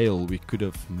scale, we could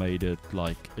have made it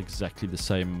like exactly the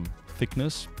same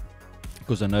thickness,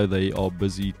 because I know they are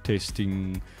busy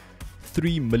testing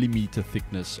 3mm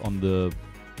thickness on the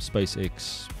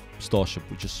SpaceX Starship,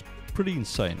 which is pretty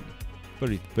insane.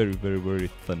 Very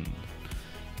thin.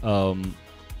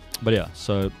 But yeah,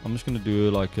 so I'm just gonna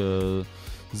do like a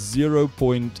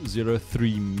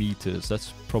 0.03 meters.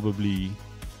 That's probably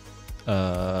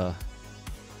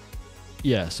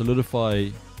yeah, solidify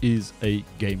is a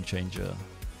game changer.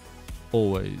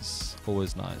 Always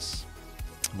nice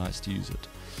to use it.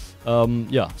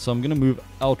 Yeah, so I'm gonna move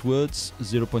outwards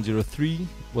 0.03.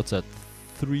 What's that?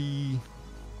 3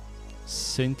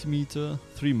 centimeter,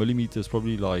 3 millimeters,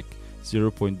 probably like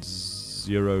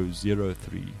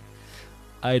 0.003.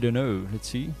 I don't know. Let's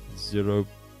see.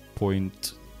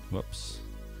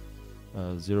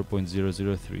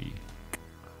 0.003.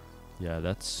 Yeah,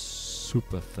 that's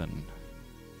super thin.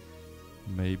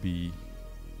 Maybe,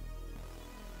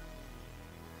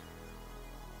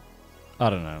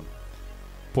 I don't know,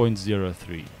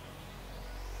 0.03.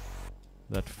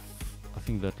 That I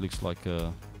think that looks like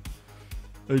a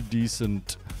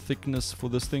decent thickness for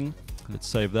this thing. Let's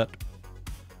save that.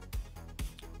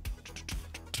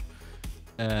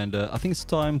 And I think it's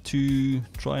time to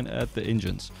try and add the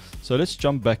engines. So let's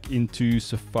jump back into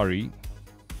Safari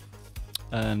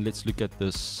and let's look at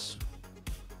this.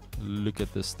 Look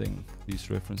at this thing,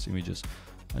 these reference images.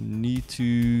 I need to,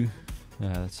 yeah,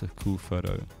 that's a cool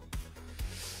photo.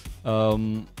 So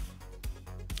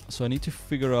I need to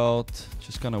figure out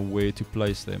just kind of where to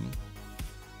place them.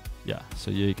 Yeah,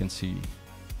 so here you can see.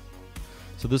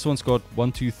 So this one's got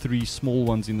 1, 2, 3 small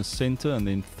ones in the center and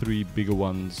then 3 bigger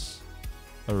ones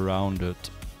around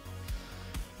it.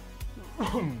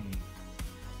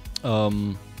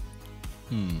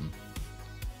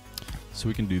 So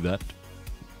we can do that.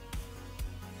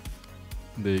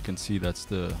 There you can see that's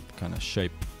the kind of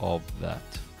shape of that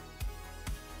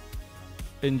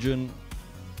engine.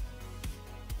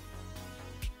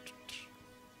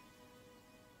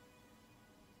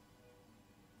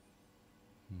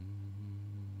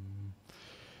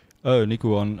 Oh,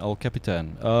 Nico on El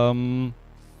Capitan.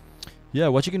 Yeah,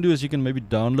 what you can do is you can maybe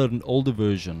download an older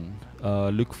version.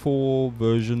 Look for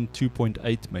version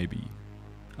 2.8 maybe.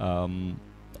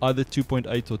 Either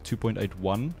 2.8 or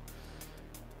 2.81.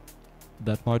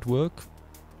 That might work.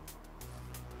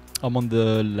 I'm on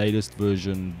the latest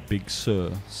version, Big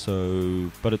Sur,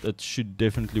 so but it should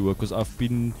definitely work because I've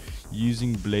been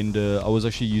using Blender. I was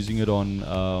actually using it on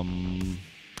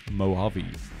Mojave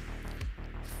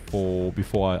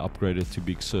before I upgraded to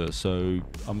Big Sur, so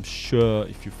I'm sure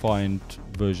if you find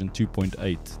version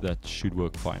 2.8 that should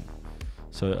work fine.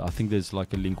 So I think there's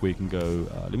like a link where you can go.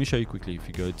 Let me show you quickly. If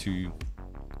you go to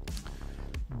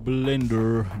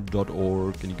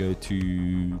blender.org and you go to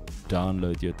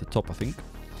download here at the top, I think,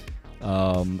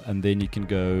 and then you can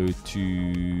go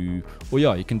to, oh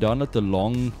yeah, you can download the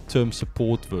long-term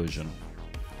support version.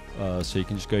 So you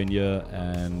can just go in here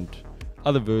and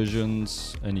other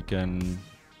versions, and you can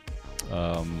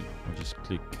I'll just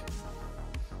click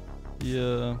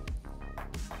here.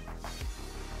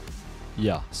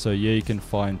 Yeah, so here you can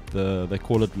find they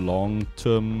call it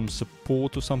long-term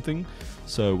support or something.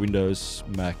 So Windows,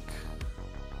 Mac,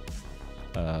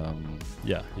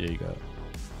 yeah, here you go.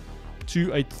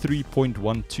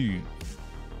 283.12.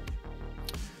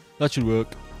 That should work.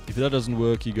 If that doesn't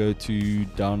work, you go to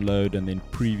download and then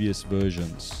previous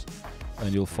versions,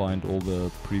 and you'll find all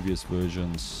the previous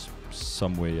versions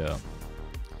somewhere here.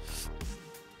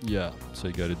 Yeah, so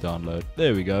you go to download.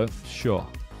 There we go. Sure.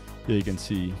 Here you can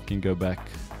see, you can go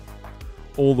back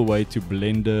all the way to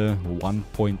Blender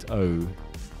 1.0.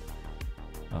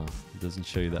 It doesn't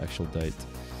show you the actual date.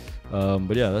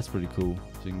 But yeah, that's pretty cool.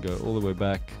 So you can go all the way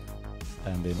back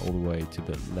and then all the way to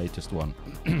the latest one.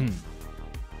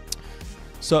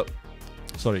 So,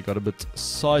 sorry, got a bit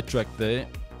sidetracked there.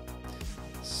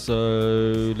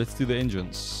 So let's do the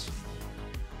engines.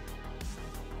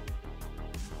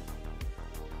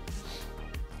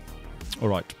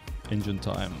 Alright, engine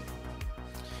time.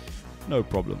 No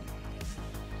problem.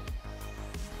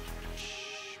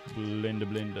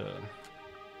 Blender.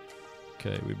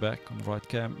 Okay, we're back on right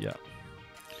cam. Yeah.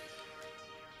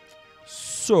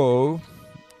 So,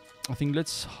 I think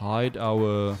let's hide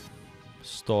our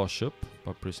Starship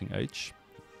by pressing H.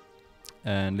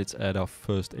 And let's add our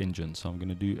first engine. So I'm going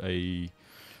to do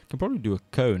can probably do a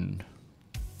cone.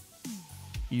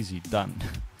 Easy, done.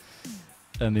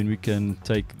 And then we can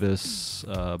take this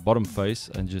bottom face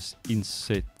and just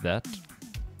inset that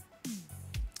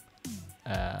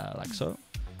like so.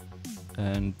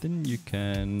 And then you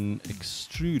can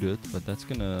extrude it, but that's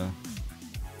gonna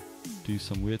do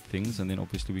some weird things. And then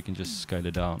obviously we can just scale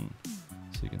it down.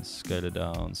 So you can scale it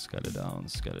down, scale it down,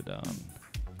 scale it down.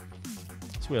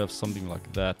 So we have something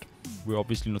like that. We're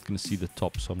obviously not going to see the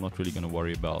top, so I'm not really going to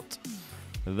worry about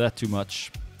that too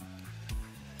much.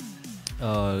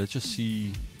 Let's just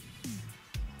see.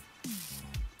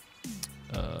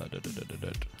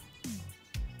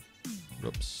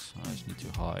 Oops, I just need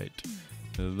to hide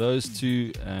those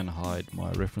two and hide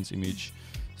my reference image.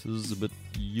 So this is a bit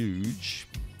huge,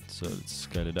 so let's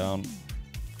scale it down.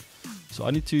 So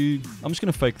I'm just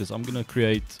going to fake this. I'm going to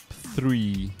create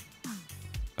 3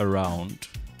 around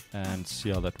and see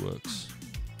how that works.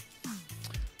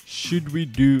 Should we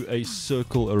do a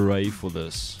circle array for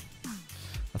this?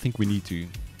 I think we need to.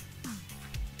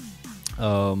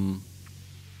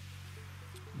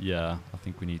 Yeah, I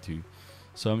think we need to.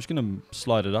 So I'm just going to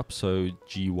slide it up, so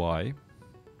GY,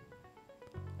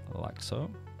 like so.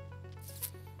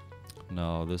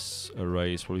 Now this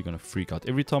array is probably going to freak out.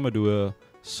 Every time I do a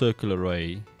circle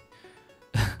array,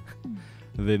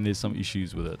 then there's some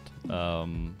issues with it.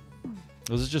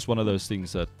 This is just one of those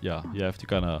things that, yeah, you have to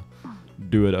kind of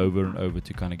do it over and over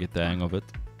to kind of get the hang of it.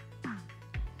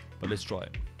 But let's try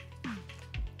it.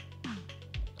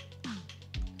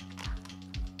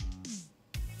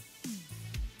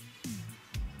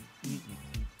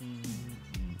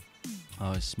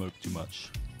 I smoked too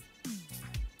much.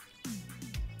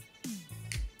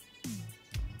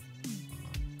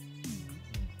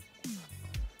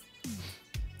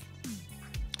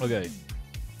 Okay.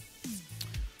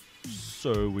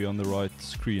 So we're on the right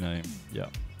screen, eh? Yeah.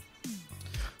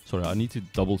 Sorry, I need to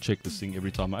double check this thing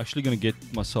every time. I'm actually going to get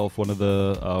myself one of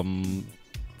the,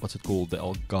 what's it called? The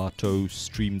Elgato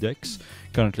Stream Decks.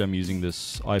 Currently I'm using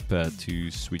this iPad to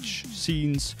switch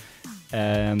scenes.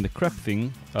 And the crap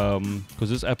thing, because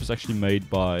this app is actually made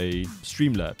by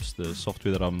Streamlabs, the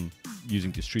software that I'm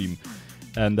using to stream,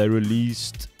 and they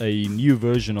released a new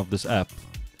version of this app,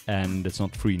 and it's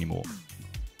not free anymore.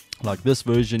 Like this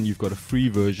version, you've got a free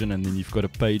version, and then you've got a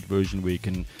paid version where you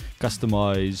can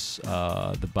customize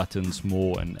the buttons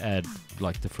more and add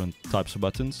like different types of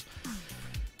buttons.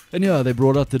 And yeah, they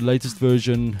brought out the latest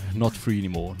version, not free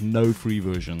anymore, no free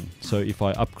version. So if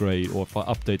I upgrade or if I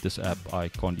update this app, I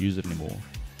can't use it anymore,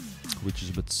 which is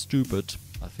a bit stupid.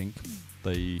 I think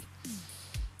they're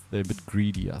a bit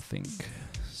greedy, I think.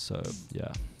 So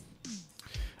yeah.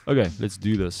 Okay, let's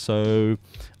do this. So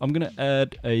I'm gonna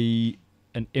add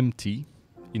an empty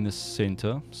in the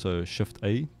center. So Shift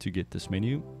A to get this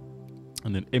menu,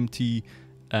 and then empty,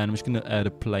 and I'm just gonna add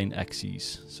a plain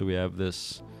axis. So we have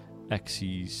this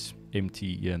axis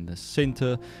empty here in the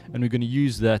center, and we're going to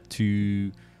use that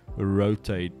to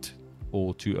rotate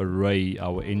or to array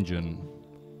our engine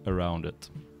around it.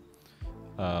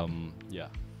 Yeah,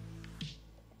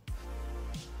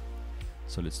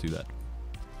 so let's do that.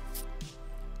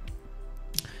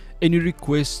 Any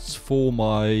requests for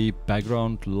my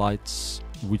background lights,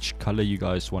 which color you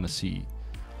guys want to see?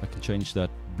 I can change that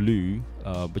blue,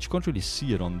 but you can't really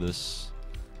see it on this.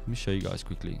 Let me show you guys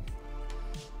quickly.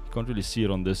 Can't really see it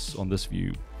on this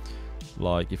view.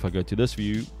 Like if I go to this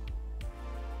view,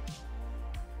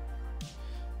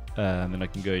 and then I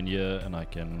can go in here and I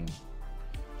can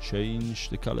change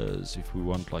the colors if we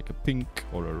want like a pink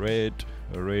or a red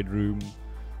room,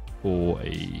 or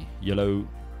a yellow,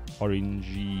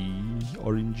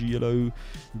 orangey yellow,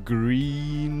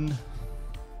 green.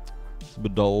 It's a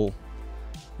bit dull,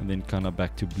 and then kind of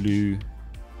back to blue,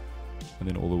 and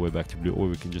then all the way back to blue, or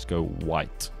we can just go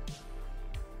white.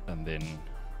 And then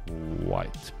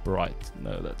white, bright.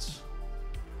 No, that's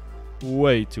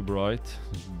way too bright.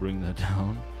 Let's bring that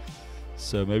down.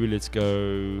 So maybe let's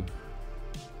go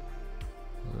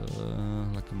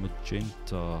like a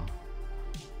magenta.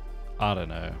 I don't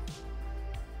know.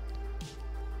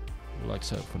 Like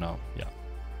so for now. Yeah,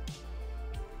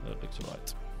 that looks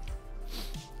alright.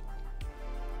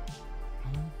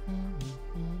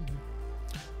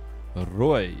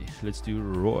 Roy. Let's do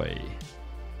Roy.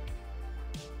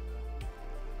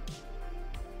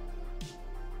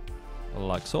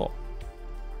 Like so.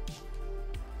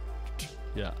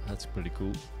 Yeah, that's pretty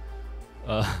cool.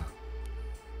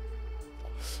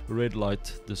 Red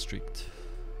light district.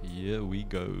 Here we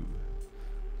go.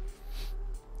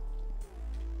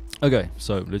 Okay,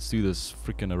 so let's do this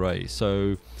freaking array.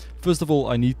 So first of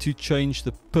all, I need to change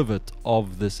the pivot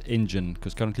of this engine,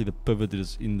 because currently the pivot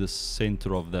is in the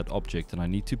center of that object, and I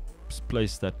need to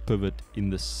place that pivot in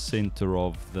the center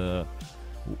of the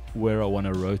where I want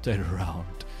to rotate around.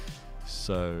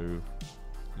 So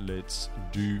let's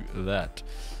do that.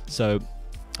 So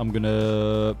I'm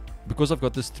gonna, because I've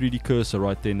got this 3D cursor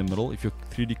right there in the middle, if your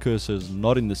 3D cursor is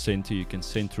not in the center, you can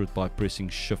center it by pressing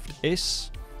Shift S,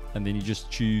 and then you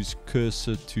just choose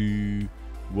cursor to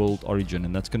world origin,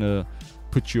 and that's gonna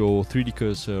put your 3D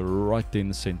cursor right there in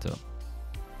the center.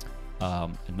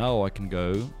 And now I can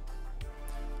go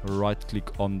right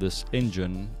click on this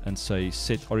engine and say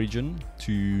set origin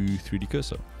to 3D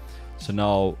cursor. So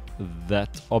now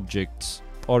that object's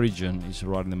origin is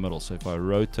right in the middle. So if I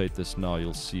rotate this now,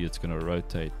 you'll see it's going to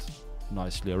rotate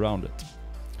nicely around it,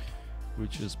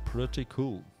 which is pretty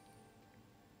cool.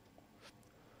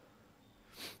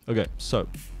 Okay, so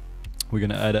we're going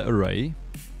to add an array,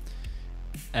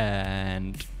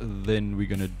 and then we're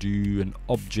going to do an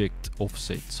object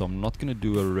offset. So I'm not going to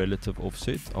do a relative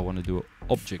offset. I want to do an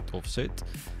object offset,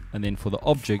 and then for the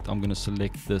object I'm going to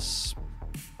select this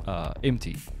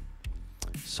empty.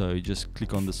 So you just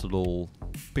click on this little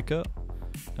picker,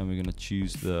 and we're going to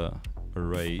choose the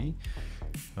array.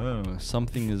 Oh,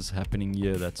 something is happening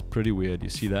here that's pretty weird. You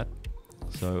see that?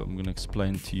 So I'm going to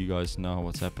explain to you guys now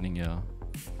what's happening here.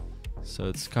 So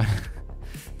it's kind of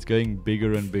it's going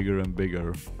bigger and bigger and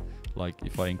bigger, like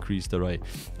if I increase the array.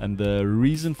 And the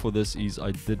reason for this is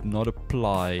I did not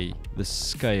apply the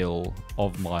scale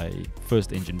of my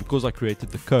first engine, because I created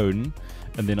the cone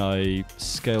and then I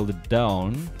scaled it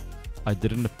down. I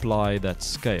didn't apply that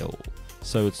scale,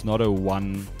 so it's not a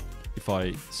 1. If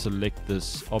I select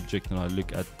this object and I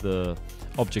look at the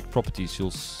object properties,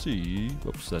 you'll see,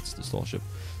 oops, that's the Starship,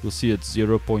 you'll see it's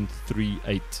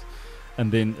 0.38,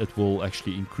 and then it will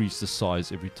actually increase the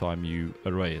size every time you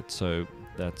array it. So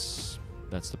that's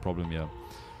the problem here.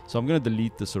 So I'm going to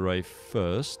delete this array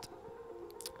first,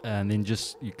 and then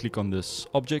just you click on this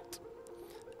object,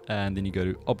 and then you go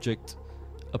to object,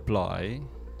 apply,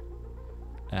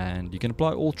 and you can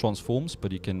apply all transforms, but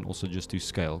you can also just do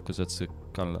scale, because that's the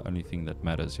kind of the only thing that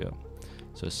matters here.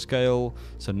 So scale.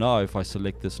 So now if I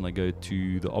select this and I go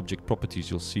to the object properties,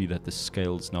 you'll see that the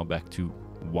scale is now back to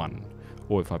 1,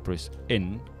 or if I press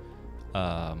N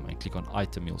and click on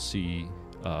item, you'll see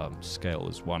scale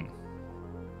is 1.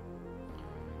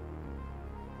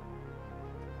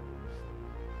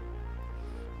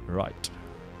 Right,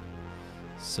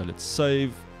 so let's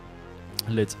save.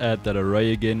 Let's add that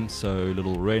array again. So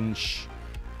little wrench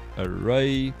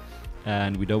array,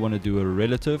 and we don't want to do a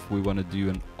relative, we want to do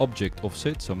an object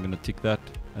offset. So I'm going to tick that,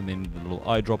 and then the little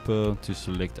eyedropper to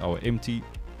select our empty,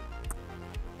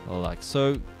 like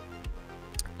so.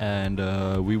 And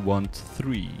we want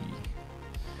 3.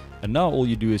 And now all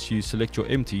you do is you select your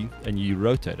empty and you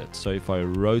rotate it. So if I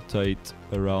rotate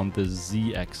around the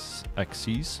Z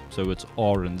axis, so it's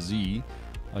R and Z,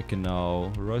 I can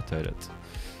now rotate it.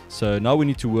 So now we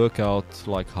need to work out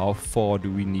like how far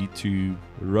do we need to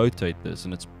rotate this,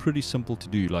 and it's pretty simple to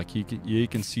do. Like you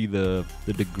can see the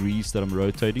degrees that I'm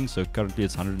rotating. So currently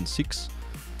it's 106.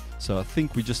 So I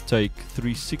think we just take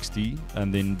 360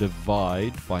 and then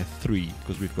divide by 3,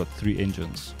 because we've got 3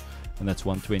 engines, and that's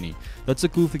 120. That's the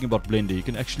cool thing about Blender. You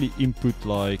can actually input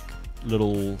like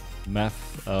little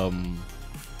math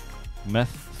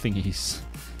thingies.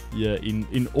 Yeah,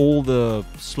 in all the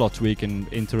slots where you can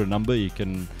enter a number, you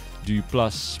can do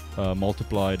plus,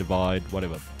 multiply, divide,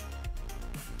 whatever.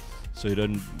 So you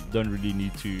don't really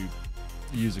need to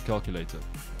use a calculator,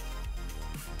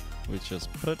 which is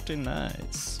pretty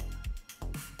nice.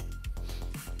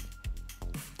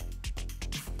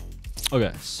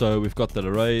 Okay, so we've got that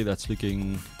array. That's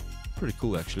looking pretty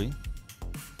cool actually.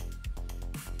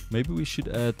 Maybe we should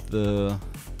add the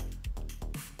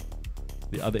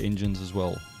other engines as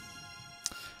well.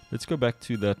 Let's go back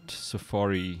to that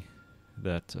Safari,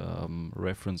 that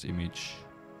reference image,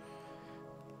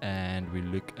 and we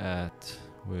look at,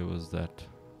 where was that?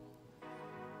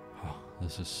 Oh,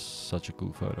 this is such a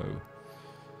cool photo.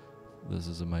 This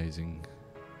is amazing.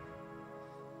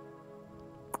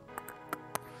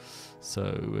 So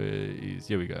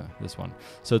here we go, this one.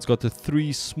 So it's got the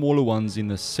 3 smaller ones in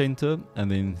the center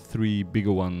and then 3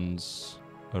 bigger ones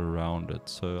around it.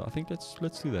 So I think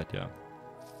let's do that, yeah.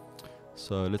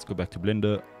 So let's go back to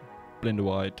Blender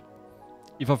wide.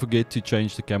 If I forget to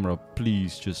change the camera,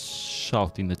 please just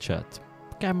shout in the chat,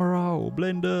 camera or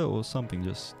Blender or something.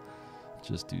 Just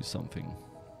do something.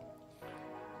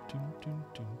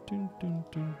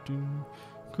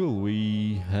 Cool,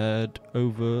 we had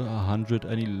over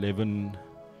 111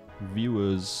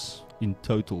 viewers in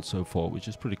total so far, which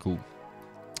is pretty cool.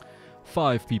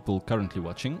 5 people currently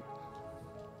watching.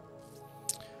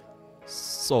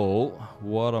 So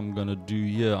what I'm gonna do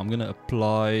here, I'm gonna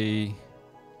apply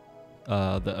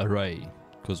the array,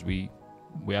 because we're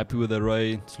happy with the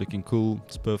array. It's looking cool,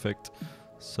 it's perfect.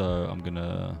 So I'm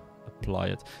gonna apply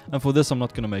it, and for this I'm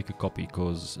not gonna make a copy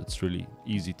because it's really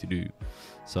easy to do.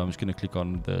 So I'm just gonna click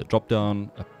on the drop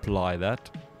down, apply that,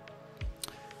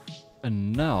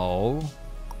 and now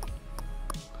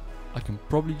I can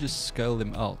probably just scale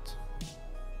them out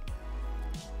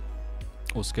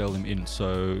or scale them in.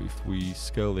 So if we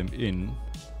scale them in,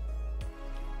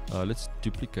 let's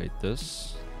duplicate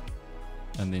this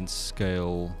and then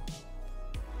scale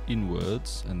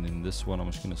inwards, and then this one I'm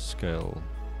just going to scale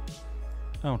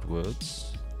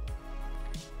outwards,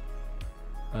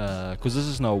 because this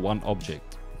is now one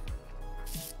object.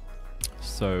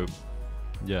 So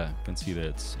yeah, you can see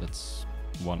that it's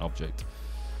one object.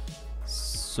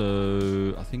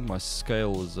 So I think my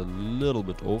scale is a little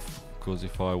bit off, because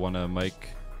if I want to make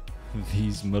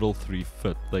these middle 3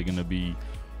 fit, they're going to be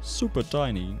super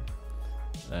tiny,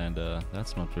 and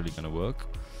that's not really going to work.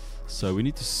 So we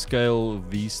need to scale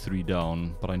these 3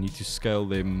 down, but I need to scale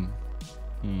them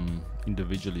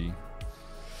individually.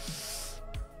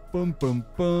 Boom, boom,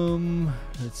 boom.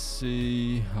 Let's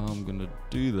see how I'm going to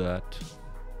do that.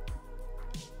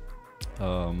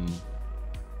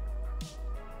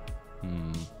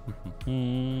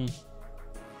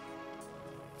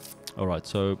 Alright,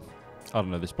 so I don't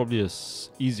know, there's probably an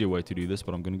easier way to do this,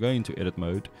 but I'm going to go into edit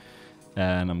mode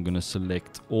and I'm going to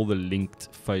select all the linked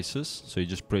faces. So you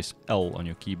just press L on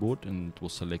your keyboard and it will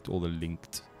select all the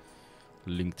linked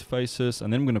faces,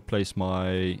 and then I'm going to place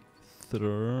my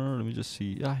let me just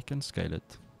see, yeah, I can scale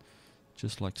it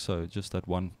just like so, just that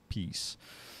one piece.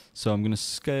 So I'm going to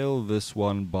scale this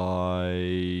one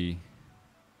by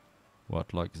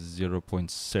what, like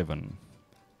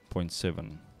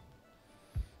 0.7.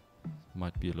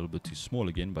 Might be a little bit too small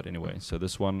again, but anyway. So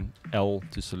this one, L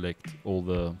to select all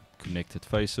the connected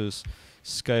faces,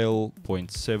 scale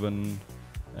 0.7,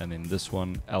 and then this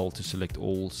one, L to select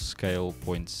all, scale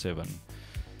 0.7.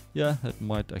 Yeah, that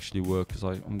might actually work, because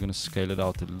I'm going to scale it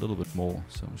out a little bit more.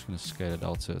 So I'm just going to scale it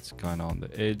out so it's kind of on the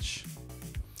edge,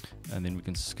 and then we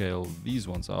can scale these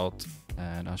ones out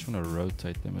and I just want to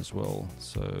rotate them as well.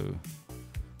 So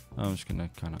I'm just gonna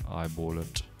kind of eyeball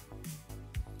it.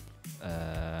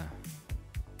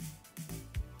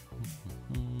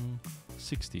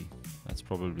 60. That's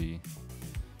probably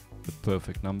the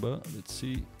perfect number. Let's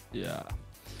see. Yeah.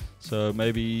 So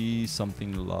maybe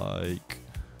something like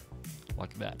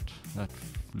that. That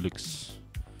looks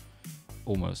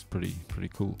almost pretty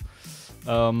cool.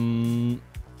 I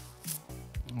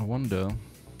wonder.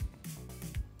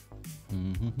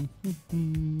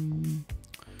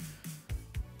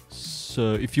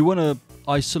 So if you want to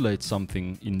isolate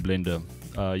something in Blender,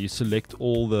 you select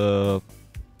all the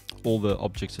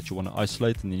objects that you want to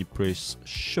isolate, and then you press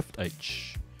Shift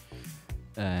H.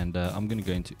 And I'm going to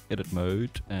go into edit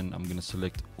mode, and I'm going to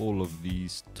select all of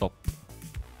these top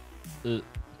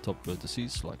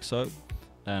vertices like so,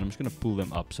 and I'm just going to pull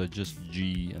them up, so just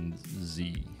G and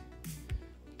Z,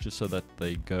 just so that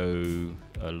they go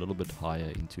a little bit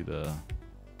higher into the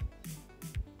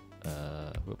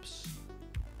whoops,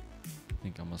 I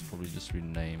think I must probably just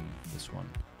rename this one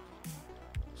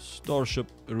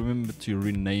Starship. Remember to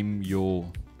rename your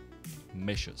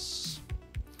meshes,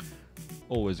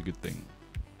 always a good thing.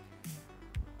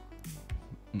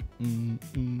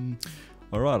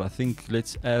 Alright, I think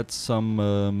let's add some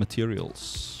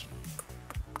materials.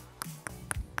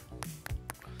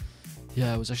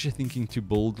 Yeah, I was actually thinking to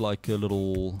build like a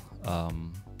little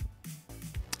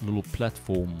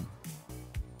platform,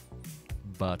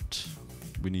 but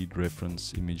we need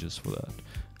reference images for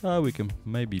that. We can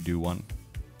maybe do one.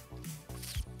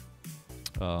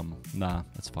 Nah,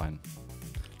 that's fine.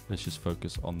 Let's just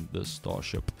focus on the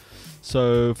Starship.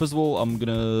 So first of all, I'm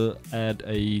gonna add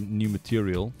a new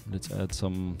material. Let's add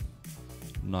some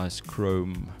nice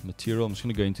chrome material. I'm just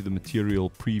gonna go into the material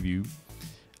preview.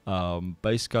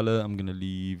 Base color, I'm gonna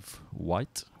leave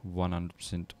white,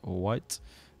 100% white,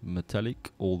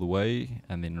 metallic all the way,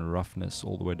 and then roughness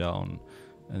all the way down.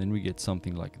 And then we get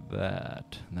something like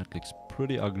that. And that looks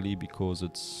pretty ugly because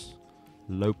it's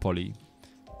low poly.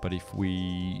 But if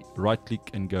we right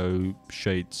click and go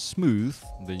shade smooth,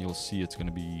 then you'll see it's going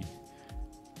to be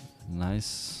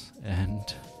nice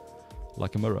and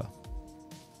like a mirror.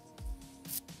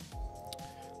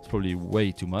 It's probably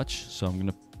way too much, so I'm going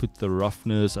to put the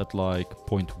roughness at like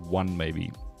 0.1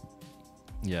 maybe.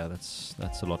 Yeah, that's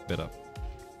a lot better.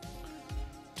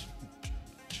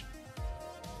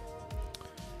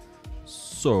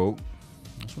 So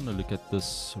I just want to look at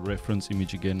this reference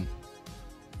image again.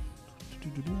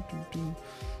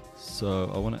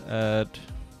 So I want to add,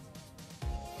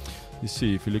 you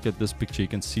see, if you look at this picture, you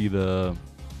can see the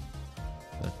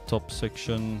top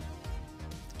section.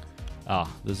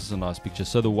 This is a nice picture.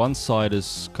 So the one side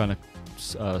is kind of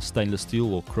stainless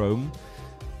steel or chrome,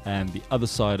 and the other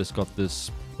side has got this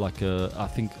like a, I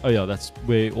think, oh yeah, that's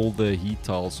where all the heat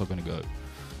tiles are going to go.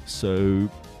 So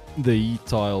the heat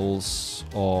tiles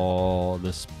are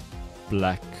this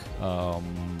black,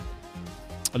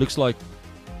 it looks like,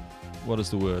 what is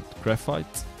the word? Graphite?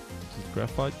 Is it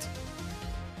graphite?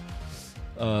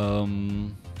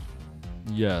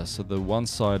 Yeah, so the one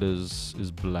side is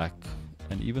black,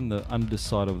 and even the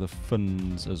underside of the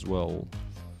fins as well.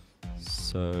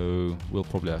 So we'll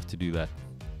probably have to do that.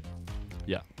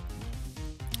 Yeah,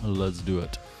 let's do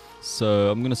it. So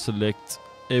I'm gonna select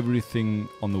everything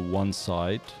on the one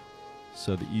side.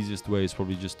 So the easiest way is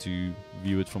probably just to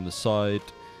view it from the side,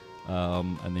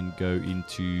 and then go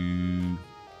into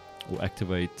or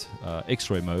activate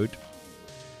X-ray mode,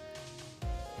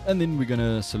 and then we're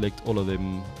gonna select all of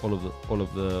them, all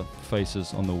of the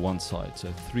faces on the one side.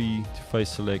 So 3 to face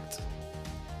select,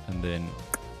 and then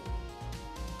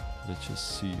let's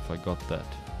just see if I got that.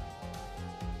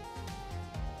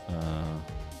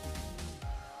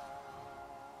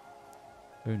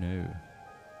 Oh no.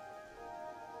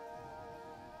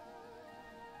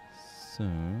 So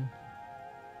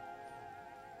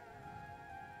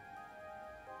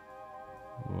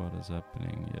what is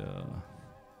happening here?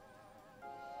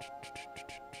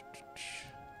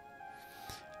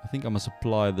 I think I must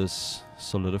apply this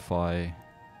solidify.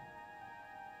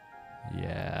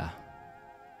 Yeah.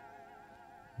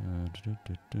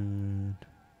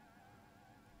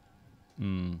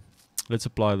 Let's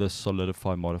apply this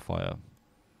solidify modifier.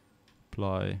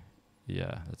 Apply.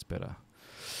 Yeah, that's better.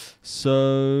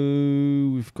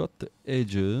 So we've got the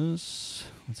edges.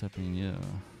 What's happening here?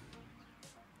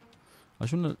 I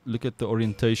just want to look at the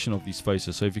orientation of these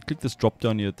faces. So if you click this drop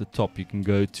down here at the top, you can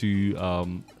go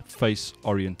to face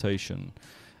orientation,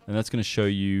 and that's going to show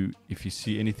you, if you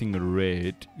see anything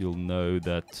red, you'll know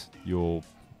that your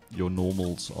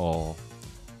normals are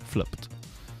flipped.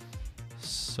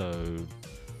 So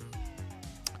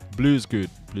blue is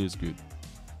good. Blue is good.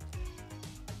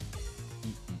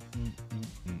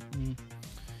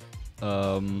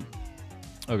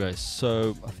 Okay,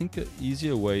 so I think an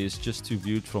easier way is just to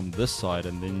view it from this side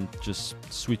and then just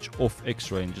switch off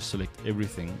X-ray and just select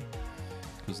everything,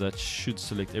 because that should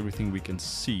select everything we can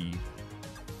see.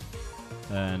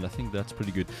 And I think that's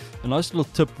pretty good. A nice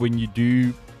little tip: when you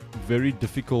do very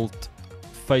difficult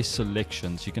face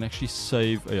selections, you can actually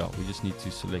save. Oh yeah, we just need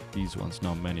to select these ones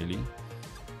now manually.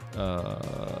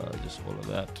 Just all of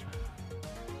that.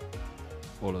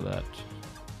 All of that.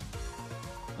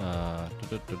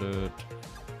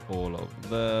 All of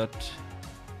that.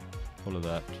 All of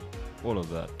that. All of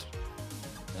that.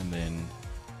 And then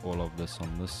all of this on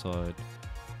this side.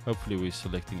 Hopefully we're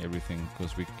selecting everything,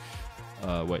 because we...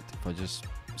 wait, if I just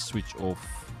switch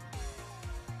off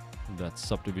that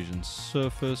subdivision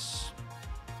surface.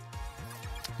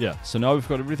 Yeah, so now we've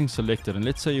got everything selected, and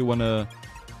let's say you want to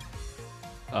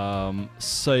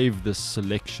save this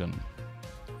selection,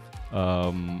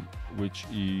 which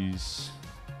is...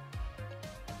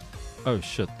 Oh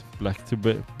shit, black to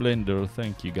blender,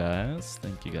 thank you guys,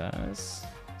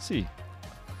 See,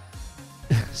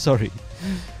 sorry,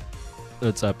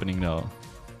 that's happening now.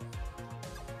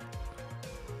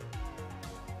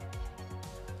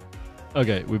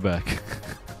 Okay, we're back.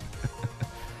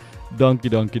 Donkey.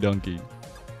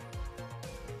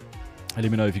 And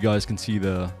let me know if you guys can see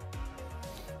the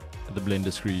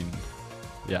blender screen.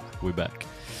 Yeah, we're back.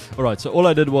 Alright, so all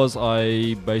I did was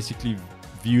I basically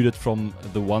viewed it from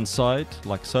the one side,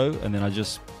 like so, and then I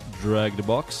just dragged the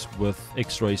box with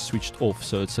X-ray switched off,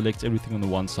 so it selects everything on the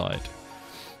one side.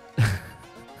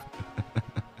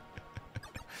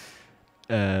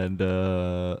 And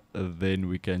then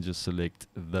we can just select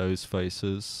those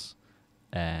faces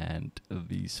and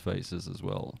these faces as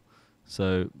well.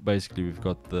 So basically we've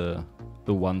got the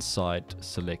one side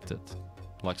selected,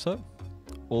 like so.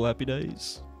 All happy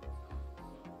days.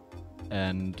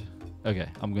 And okay,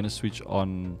 I'm gonna switch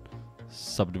on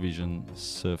subdivision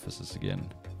surfaces again.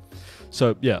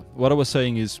 So yeah, what I was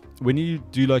saying is, when you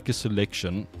do like a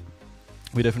selection,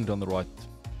 we're definitely on the right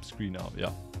screen now,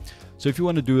 yeah. So if you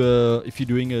want to do if you're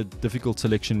doing a difficult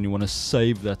selection, you want to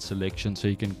save that selection so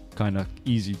you can kind of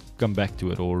easy come back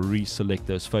to it or reselect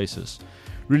those faces.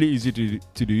 Really easy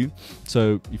to do.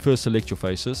 So you first select your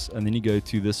faces, and then you go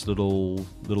to this little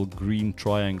green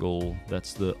triangle.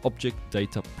 That's the object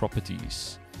data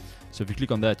properties. So if you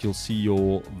click on that, you'll see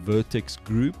your vertex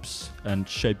groups and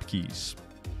shape keys.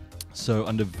 So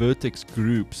under vertex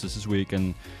groups, this is where you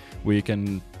can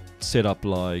set up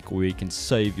where you can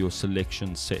save your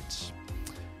selection sets.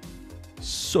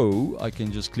 So I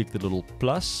can just click the little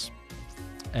plus,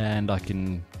 and I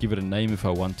can give it a name if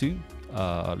I want to.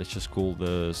 Let's just call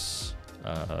this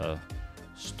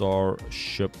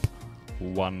Starship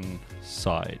one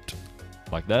side,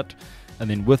 like that. And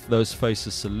then with those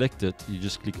faces selected, you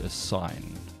just click assign.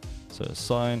 So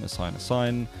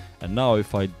assign, and now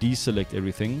if I deselect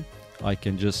everything, I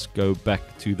can just go back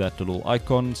to that little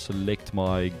icon, select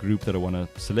my group that I want to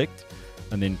select,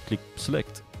 and then click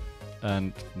select,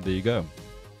 and there you go.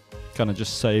 Kind of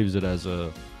just saves it as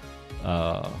a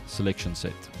selection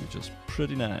set, which is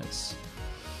pretty nice.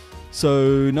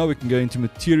 So now we can go into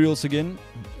materials again,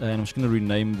 and I'm just going to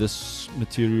rename this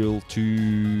material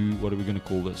to, what are we going to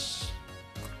call this?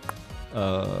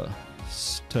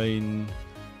 Stainless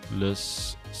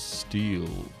steel.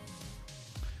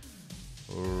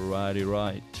 Righty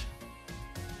right.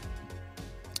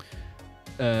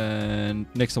 And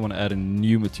next I want to add a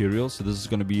new material. So this is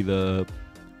going to be the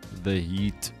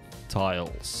heat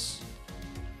tiles.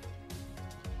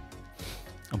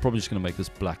 I'm probably just going to make this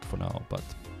black for now, but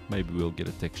maybe we'll get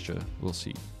a texture. We'll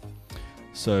see.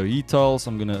 So heat tiles,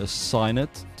 I'm going to assign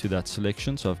it to that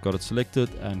selection. So I've got it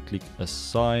selected and click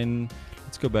assign.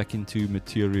 Let's go back into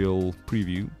material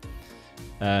preview,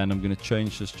 and I'm going to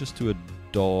change this just to a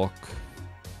dark,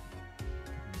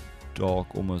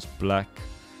 almost black,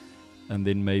 and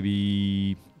then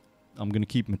maybe I'm going to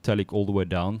keep metallic all the way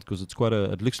down, because it's quite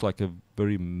it looks like a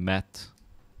very matte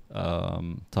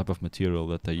type of material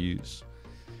that they use.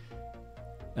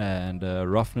 And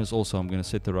roughness also, I'm going to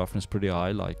set the roughness pretty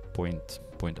high, like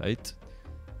 0.8.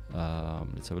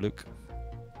 Let's have a look.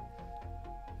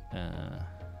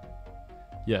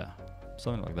 Yeah,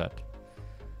 something like that.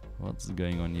 What's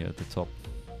going on here at the top?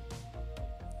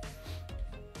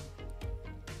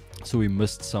 So we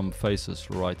missed some faces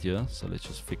right here, so let's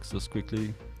just fix this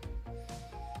quickly.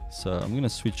 So I'm going to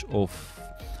switch off.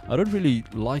 I don't really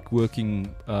like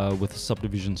working with the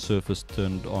subdivision surface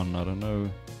turned on. I don't know.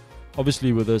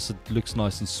 Obviously with this it looks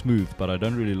nice and smooth, but I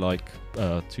don't really like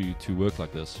to work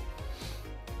like this.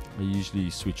 I usually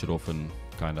switch it off and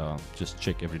kind of just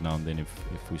check every now and then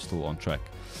if we're still on track.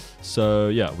 So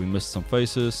yeah, we missed some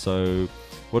faces, so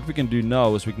what we can do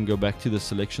now is we can go back to the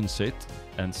selection set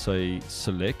and say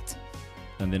select,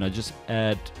 and then I just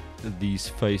add these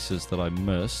faces that I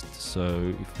missed.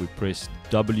 So if we press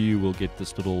W, we'll get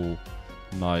this little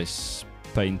nice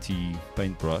painty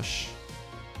paintbrush.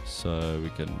 So we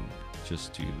can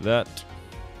just do that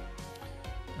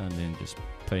and then just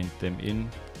paint them in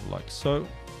like so.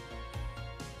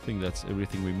 I think that's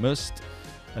everything we missed.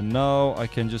 And now I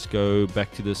can just go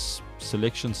back to this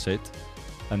selection set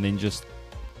and then just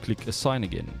click assign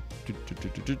again.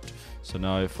 So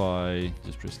now if I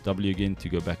just press W again to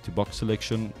go back to box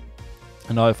selection,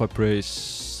 and now if I press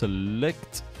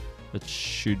select, it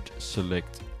should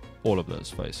select all of those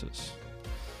faces.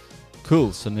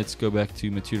 Cool, so let's go back to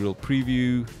material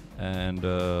preview and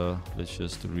let's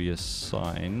just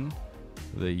reassign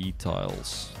the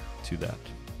tiles to that.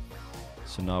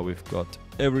 So now we've got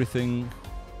everything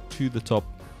to the top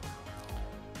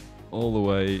all the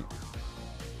way.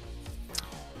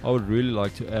 I would really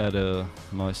like to add a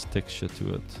nice texture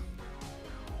to it,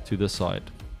 to the side,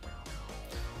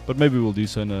 but maybe we'll do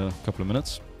so in a couple of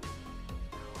minutes.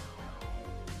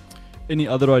 Any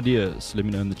other ideas? Let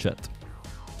me know in the chat.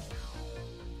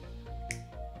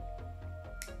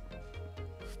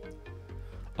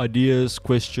 Ideas,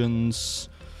 questions,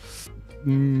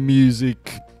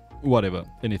 music, whatever,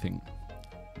 anything.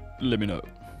 Let me know.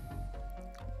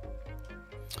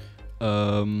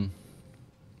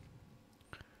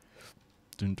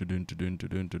 Dun, dun, dun, dun,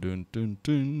 dun, dun, dun, dun,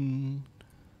 dun.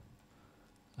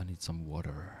 I need some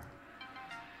water.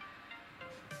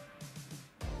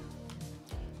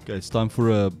 Okay, it's time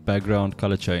for a background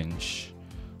color change.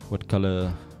 What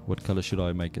color should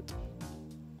I make it?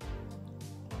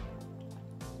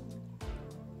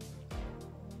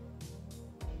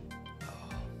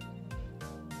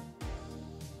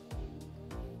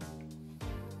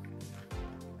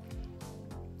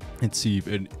 Let's see if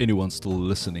anyone's still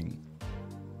listening.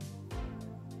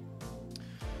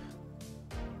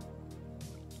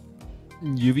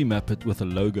 UV map it with a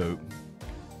logo.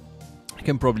 I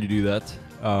can probably do that.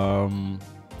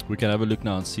 We can have a look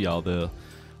now and see how the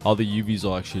UVs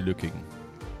are actually looking.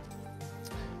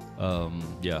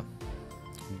 Yeah,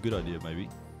 good idea maybe.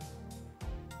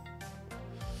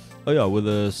 Oh yeah, with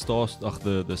the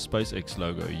the SpaceX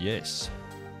logo, yes.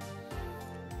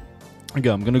 Okay,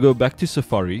 I'm gonna go back to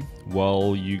Safari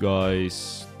while you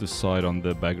guys decide on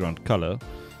the background color.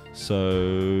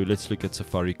 So let's look at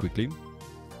Safari quickly.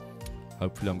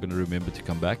 Hopefully I'm gonna remember to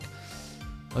come back.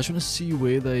 I just wanna see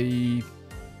where they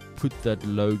put that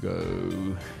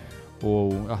logo.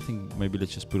 Or I think maybe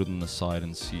let's just put it on the side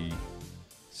and see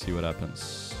what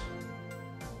happens.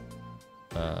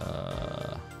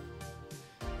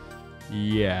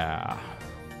 Yeah.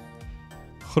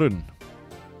 Groen.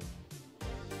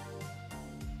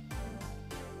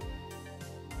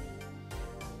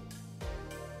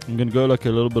 I'm gonna go like a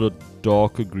little bit of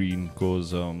darker green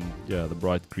because yeah, the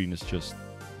bright green is just,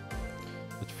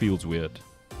 it feels weird.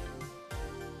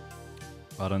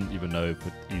 I don't even know if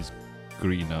it is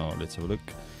green now. Let's have a look.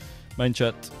 Main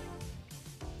chat.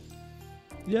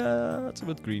 Yeah, it's a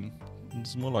bit green.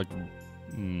 It's more like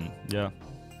yeah,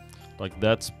 like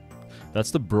that's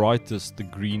the brightest the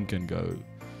green can go.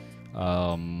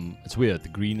 It's weird. The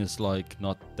green is like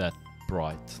not that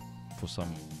bright for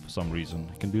some reason.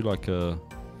 I can do like a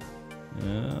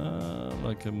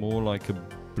more like a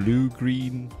blue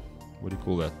green. What do you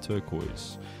call that?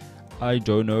 Turquoise. I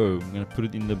don't know. I'm gonna put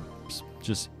it in the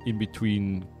just in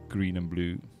between green and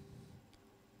blue.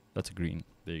 That's a green.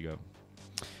 There you go.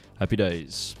 Happy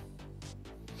days.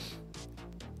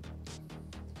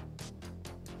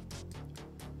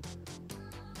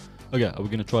 Okay, are we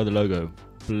gonna try the logo?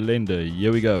 Blender.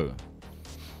 Here we go.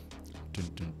 Dun,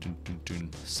 dun, dun, dun, dun.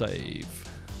 Save.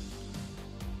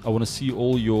 I want to see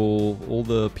all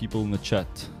the people in the chat,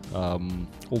 all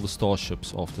the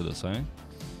starships after this, eh?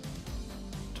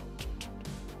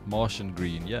 Martian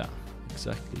green, yeah,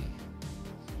 exactly.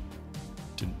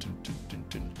 Dun, dun, dun, dun,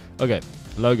 dun. Okay,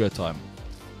 logo time.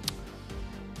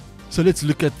 So let's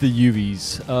look at the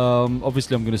UVs.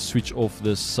 Obviously, I'm going to switch off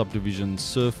the subdivision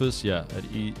surface. Yeah,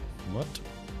 what?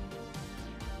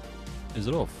 Is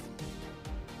it off?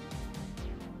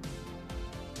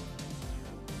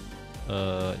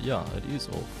 Yeah, it is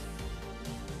off.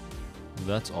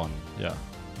 That's on. Yeah,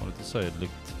 I wanted to say it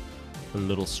looked a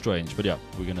little strange, but yeah,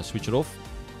 we're gonna switch it off,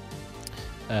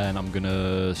 and I'm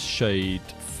gonna shade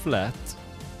flat,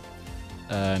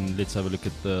 and let's have a look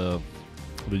at the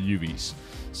UVs.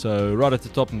 So right at the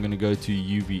top, I'm gonna go to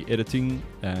UV editing,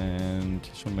 and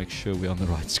just want to make sure we're on the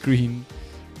right screen.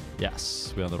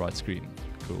 Yes, we're on the right screen.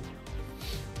 Cool.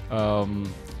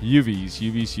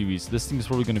 UVs. This thing is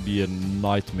probably going to be a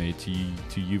nightmare to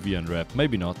UV unwrap.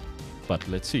 Maybe not, but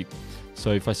let's see.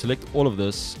 So if I select all of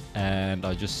this and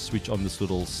I just switch on this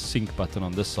little sync button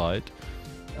on this side,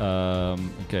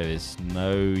 okay, there's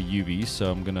no UV,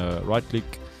 so I'm gonna right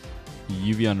click,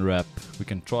 UV unwrap. We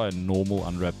can try a normal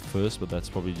unwrap first, but that's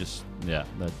probably just, yeah,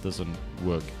 that doesn't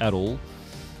work at all.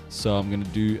 So I'm gonna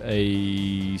do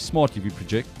a smart UV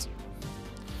project.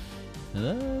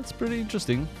 That's pretty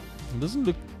interesting. It doesn't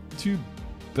look too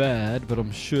bad, but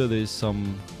I'm sure there's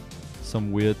some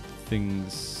weird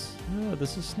things. Yeah,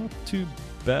 this is not too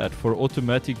bad for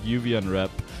automatic UV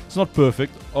unwrap. It's not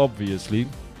perfect, obviously,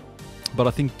 but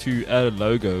I think to add a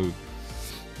logo,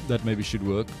 that maybe should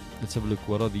work. Let's have a look.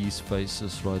 What are these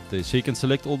faces right there? So you can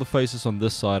select all the faces on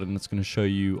this side, and it's going to show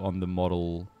you on the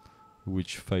model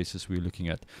which faces we're looking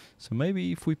at. So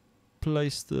maybe if we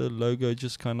place the logo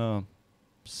just kind of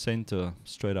center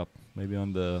straight up, maybe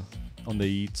on the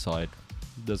each side,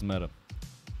 doesn't matter.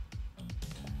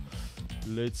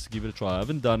 Let's give it a try. I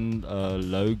haven't done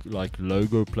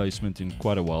logo placement in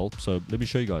quite a while, so let me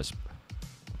show you guys.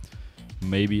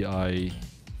 Maybe I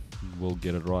will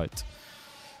get it right.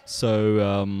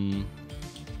 So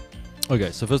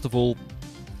okay, so first of all,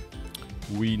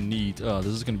 we need this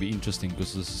is going to be interesting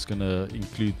because this is going to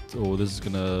include, or this is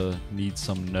going to need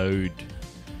some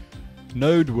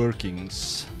node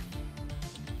workings.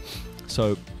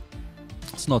 So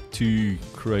it's not too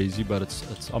crazy, but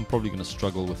I'm probably going to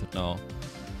struggle with it now.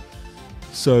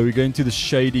 So we go into the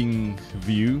shading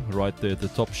view right there at the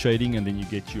top, shading, and then you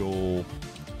get your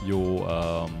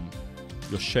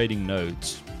shading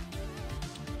nodes.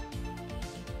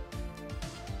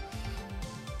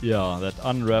 Yeah, that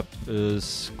unwrap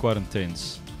is quite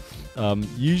intense.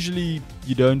 Usually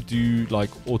you don't do like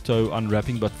auto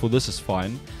unwrapping, but for this is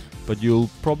fine. But you'll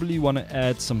probably want to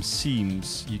add some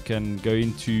seams. You can go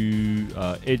into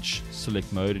edge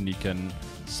select mode, and you can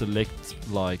select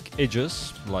like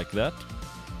edges like that,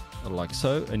 like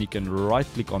so, and you can right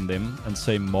click on them and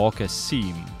say mark as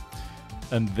seam,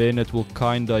 and then it will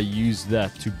kinda use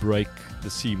that to break the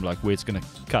seam, like where it's gonna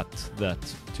cut that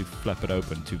to flap it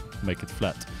open to make it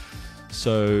flat.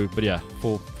 So, but yeah,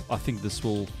 I think this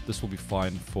will be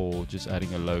fine for just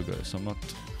adding a logo. So I'm not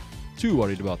too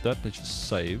worried about that. Let's just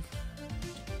save.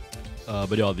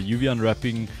 But yeah, the UV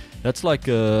unwrapping, that's like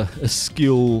a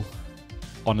skill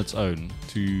on its own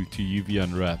to UV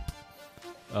unwrap.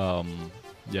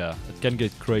 Yeah, it can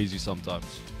get crazy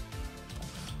sometimes.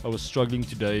 I was struggling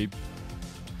today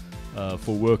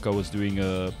for work. I was doing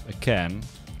a can.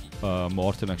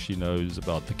 Martin actually knows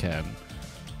about the can,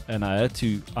 and I had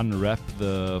to unwrap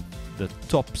the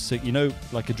top, you know,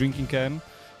 like a drinking can,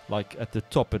 like at the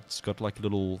top it's got like a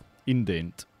little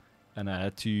indent, and I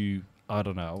had to, I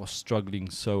don't know, I was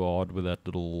struggling so hard with that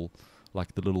little,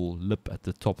 like the little lip at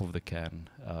the top of the can.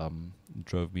 It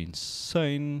drove me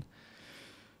insane.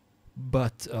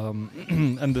 But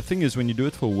and the thing is, when you do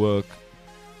it for work,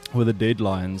 with the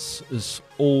deadlines, is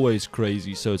always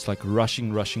crazy. So it's like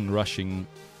rushing,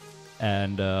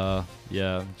 and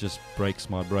yeah, just breaks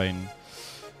my brain.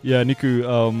 Yeah, Niku,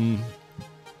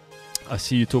 I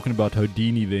see you talking about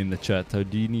Houdini there in the chat.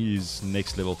 Houdini is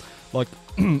next level. Like,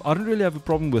 I don't really have a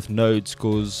problem with nodes,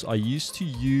 because I used to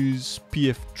use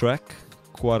PF Track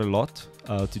quite a lot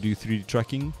to do 3D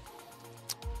tracking.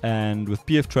 And with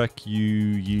PF Track, you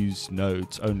use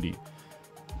nodes only.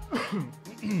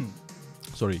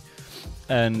 Sorry.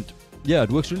 And yeah, it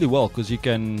works really well, because you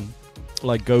can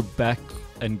like go back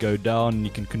and go down, and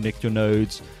you can connect your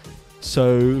nodes.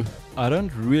 So I don't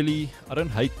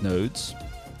hate nodes.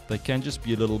 They can just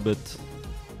be a little bit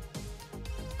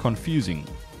confusing.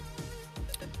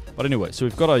 But anyway, so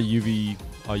we've got our UV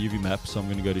map. So I'm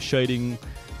going to go to shading,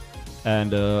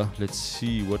 and let's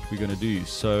see what we're going to do.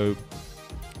 So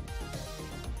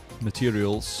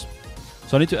materials.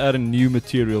 So I need to add a new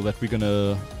material that we're going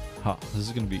to... this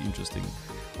is going to be interesting.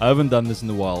 I haven't done this in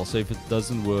a while, so if it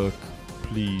doesn't work,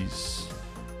 please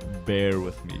bear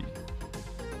with me.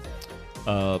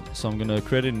 So I'm going to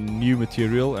create a new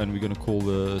material, and we're going to call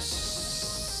the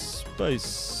SpaceX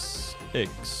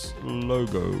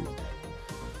logo.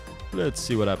 Let's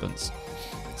see what happens.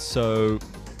 So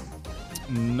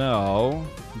now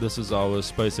this is our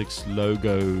SpaceX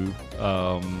logo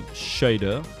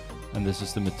shader, and this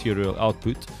is the material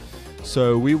output.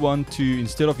 So we want to,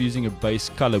 instead of using a base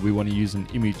color, we want to use an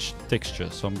image texture.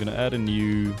 So I'm going to add a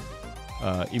new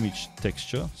image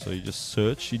texture. So you just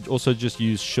search. You also just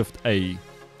use Shift A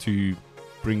to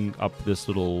bring up this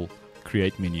little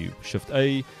create menu. Shift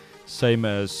A, same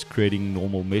as creating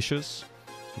normal meshes.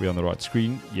 We're on the right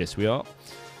screen. Yes, we are.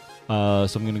 So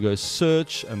I'm going to go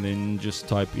search, and then just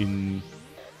type in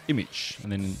image,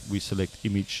 and then we select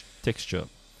image texture.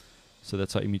 So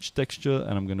that's our image texture,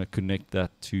 and I'm going to connect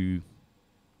that to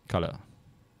color,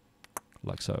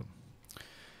 like so.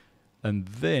 And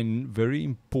then, very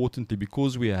importantly,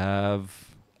 because we have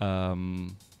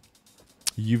UV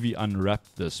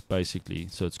unwrapped this basically,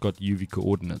 so it's got UV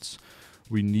coordinates,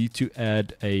 we need to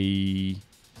add a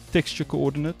texture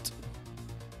coordinate,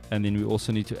 and then we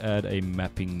also need to add a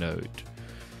mapping node.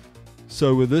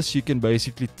 So with this, you can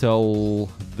basically tell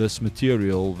this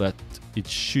material that it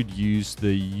should use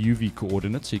the UV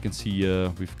coordinates. So you can see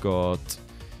we've got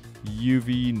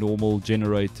UV, normal,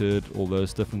 generated, all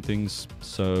those different things.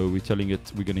 So we're telling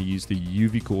it we're going to use the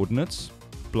UV coordinates,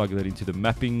 plug that into the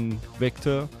mapping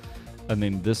vector, and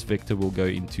then this vector will go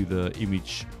into the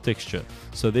image texture.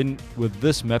 So then with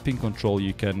this mapping control,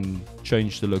 you can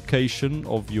change the location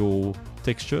of your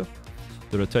texture,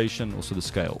 the rotation, also the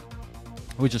scale,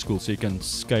 which is cool. So you can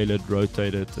scale it,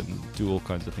 rotate it, and do all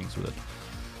kinds of things with it.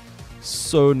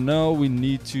 So now we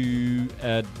need to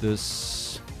add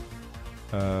this.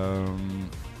 I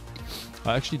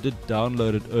actually did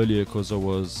download it earlier because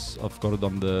I've got it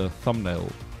on the thumbnail.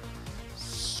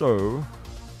 So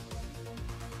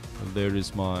there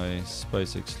is my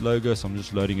SpaceX logo. So I'm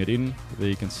just loading it in. There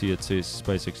you can see it says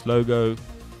SpaceX logo.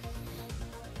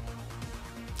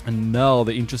 And now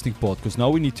the interesting part, because now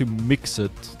we need to mix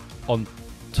it on.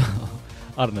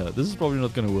 I don't know. This is probably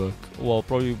not going to work. Well,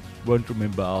 probably won't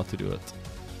remember how to do it.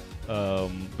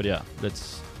 But yeah,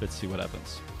 let's see what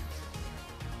happens.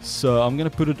 So I'm going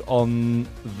to put it on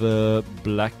the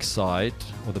black side,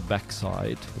 or the back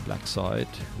side, the black side,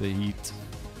 the heat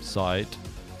side.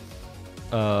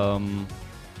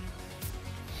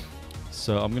 So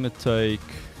I'm going to take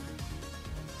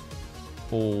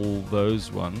all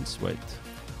those ones. Wait,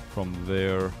 from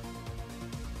there,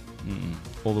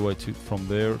 all the way to from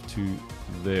there to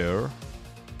there,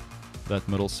 that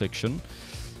middle section.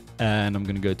 And I'm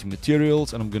going to go to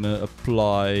materials, and I'm going to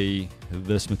apply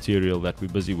this material that we're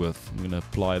busy with. I'm going to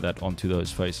apply that onto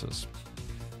those faces.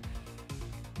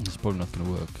 It's probably not going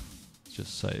to work.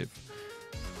 Just save.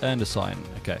 And assign.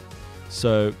 Okay.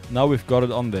 So now we've got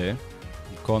it on there.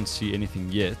 You can't see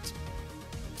anything yet.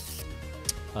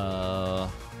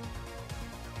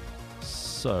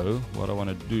 So what I want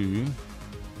to do, I'm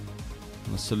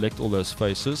going to select all those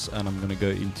faces, and I'm going to go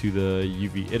into the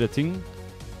UV editing.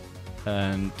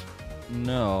 And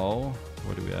now,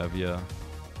 what do we have here?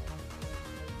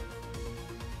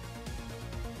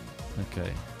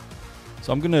 Okay,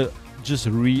 so I'm gonna just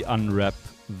re-unwrap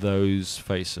those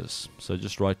faces. So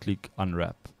just right click,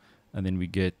 unwrap, and then we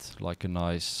get like a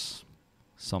nice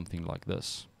something like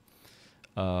this.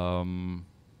 Yeah,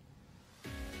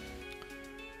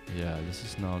 this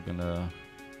is now gonna,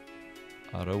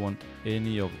 I don't want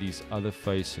any of these other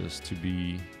faces to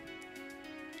be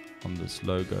on this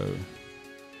logo.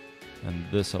 And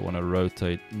this I want to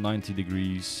rotate 90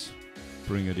 degrees,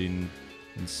 bring it in,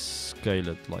 and scale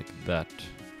it like that.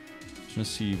 Just want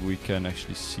to see if we can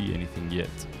actually see anything yet.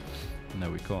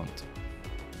 No, we can't.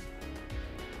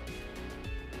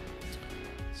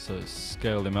 So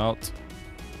scale them out.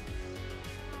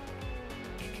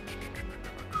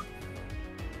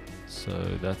 So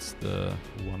that's the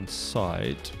one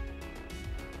side.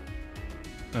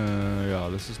 Yeah,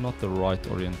 this is not the right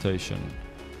orientation.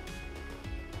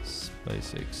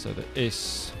 SpaceX. So the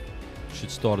S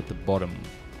should start at the bottom.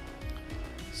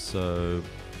 So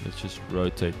let's just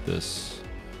rotate this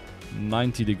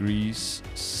 90 degrees,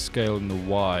 scale in the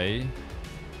Y,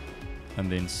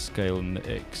 and then scale in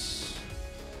the X.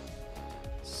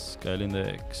 Scale in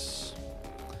the X.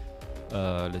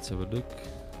 Let's have a look.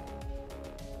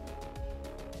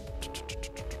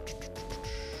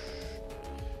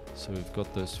 So we've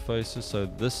got those faces. So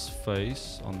this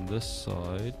face on this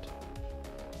side.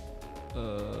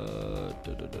 So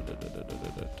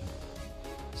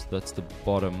that's the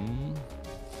bottom.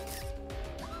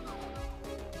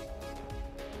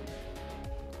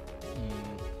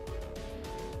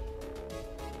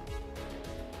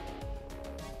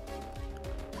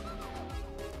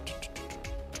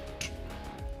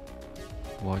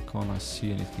 Why can't I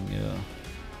see anything here?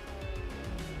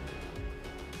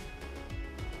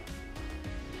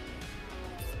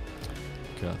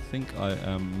 Okay, I think I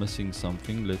am missing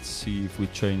something. Let's see if we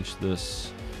change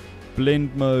this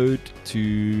blend mode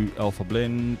to alpha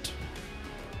blend.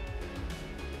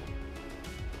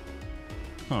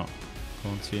 Huh,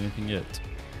 can't see anything yet.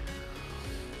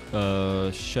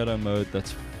 Shadow mode,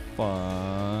 that's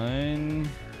fine.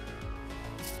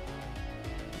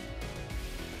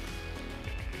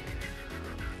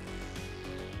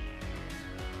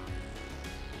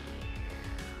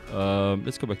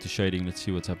 let's go back to shading. Let's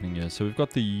see what's happening here. So we've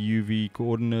got the UV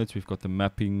coordinates, we've got the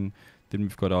mapping, then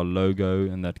we've got our logo,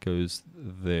 and that goes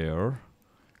there.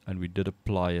 And we did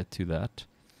apply it to that.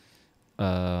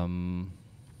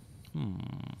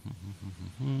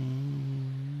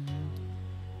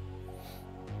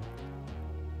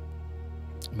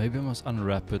 Maybe I must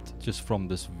unwrap it just from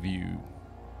this view.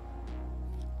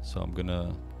 So I'm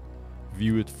gonna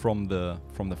view it from the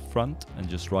front and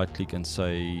just right click and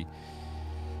say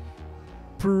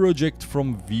project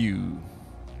from view,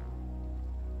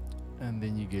 and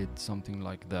then you get something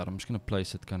like that. I'm just gonna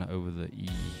place it kind of over the E.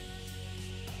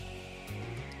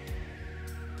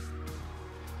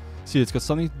 See, it's got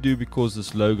something to do because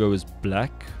this logo is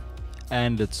black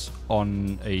and it's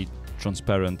on a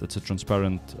transparent, it's a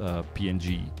transparent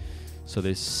PNG. So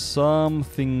there's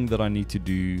something that I need to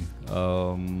do.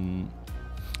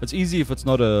 It's easy if it's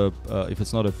not a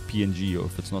PNG, or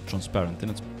if it's not transparent, then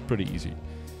it's pretty easy.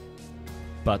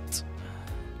 But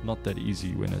not that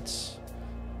easy when I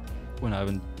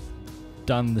haven't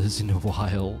done this in a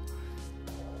while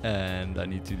and I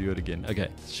need to do it again. Okay,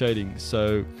 shading.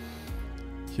 So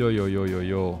we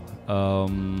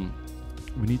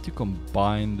need to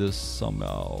combine this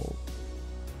somehow.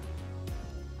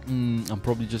 I'm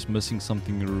probably just missing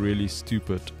something really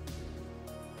stupid.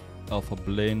 Alpha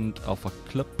blend, alpha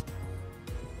clip.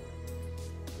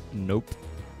 Nope.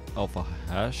 Alpha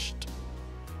hashed.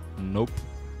 Nope.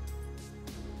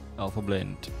 Alpha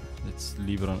blend. Let's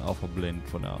leave it on alpha blend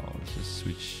for now. Let's just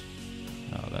switch.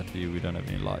 Now that view, we don't have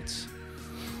any lights.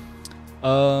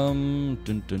 So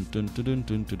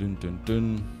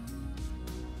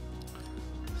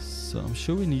I'm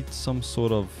sure we need some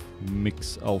sort of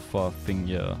mix alpha thing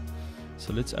here.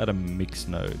 So let's add a mix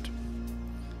node.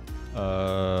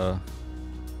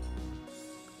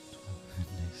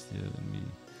 Next year,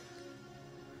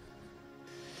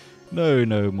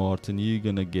 No, Martin, you're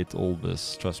gonna get all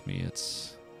this. Trust me,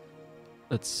 it's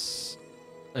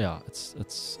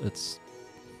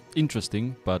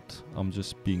interesting, but I'm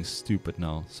just being stupid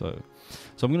now. So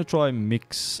I'm gonna try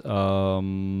mix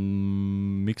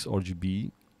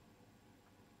RGB.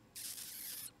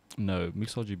 No,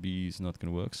 mix RGB is not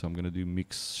gonna work. So I'm gonna do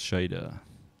mix shader.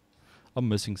 I'm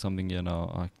missing something here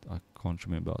now. I can't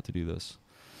remember how to do this.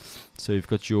 So you've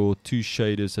got your two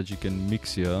shaders that you can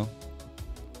mix here.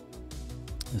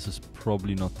 This is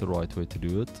probably not the right way to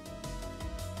do it,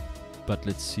 but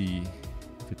let's see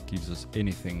if it gives us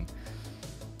anything.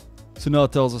 So now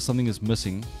it tells us something is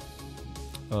missing.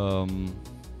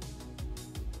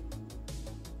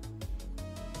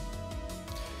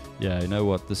 Yeah, you know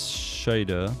what? This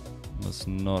shader must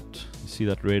not... You see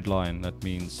that red line? That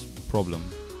means problem.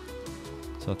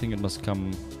 So I think it must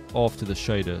come after the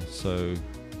shader. So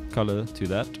color to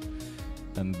that.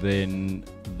 And then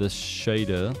this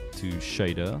shader to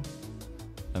shader.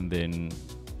 And then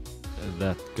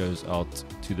that goes out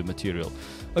to the material.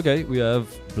 Okay, we have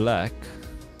black.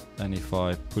 And if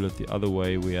I pull it the other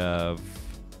way, we have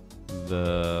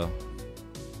the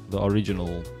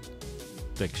original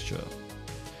texture,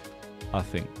 I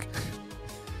think.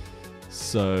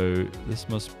 So this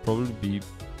must probably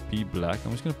be black.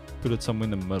 I'm just going to put it somewhere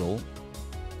in the middle.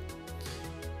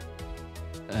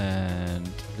 And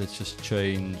let's just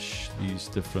change these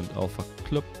different alpha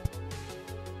clip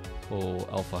or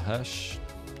alpha hash.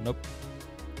 Nope.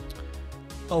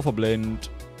 Alpha blend.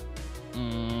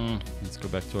 Let's go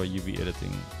back to our UV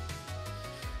editing.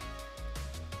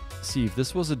 See, if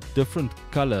this was a different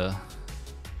color,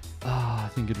 I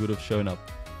think it would have shown up.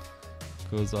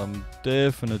 Because I'm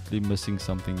definitely missing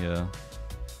something here.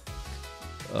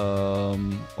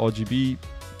 RGB,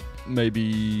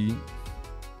 maybe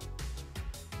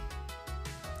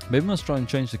I must try and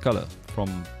change the color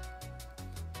from.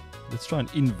 Let's try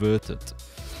and invert it.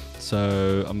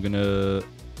 So I'm gonna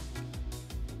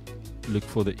look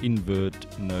for the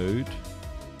invert node.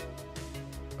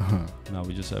 Now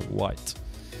we just have white.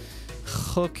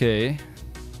 Okay.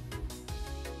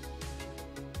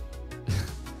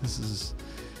 This is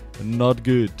not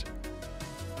good.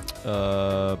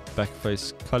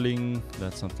 Backface culling,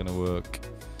 that's not gonna work.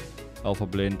 Alpha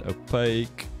blend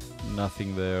opaque,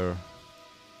 nothing there.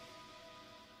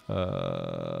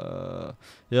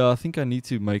 Yeah, I think I need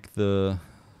to make the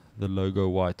logo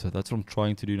white. That's what I'm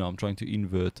trying to do now. I'm trying to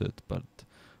invert it, but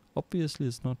obviously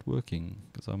it's not working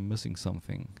because I'm missing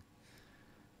something.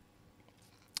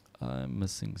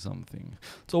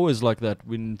 It's always like that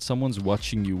when someone's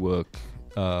watching you work.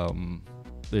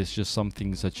 There's just some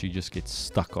things that you just get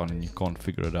stuck on and you can't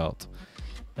figure it out.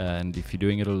 And if you're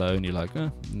doing it alone, you're like,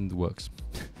 it works.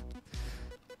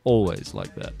 Always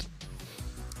like that.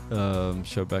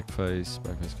 Show backface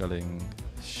culling.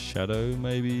 shadow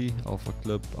maybe, alpha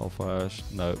clip, alpha hash,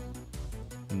 no,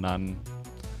 none,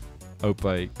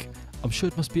 opaque. I'm sure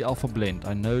it must be alpha blend.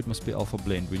 I know it must be alpha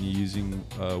blend when you're using,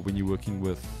 when you're working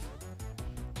with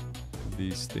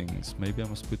these things. Maybe I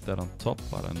must put that on top.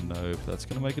 I don't know if that's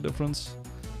gonna make a difference.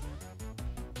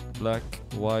 Black,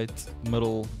 white,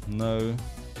 middle, no.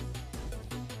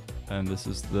 And this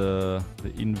is the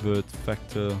invert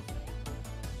factor.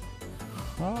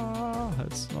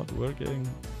 It's not working.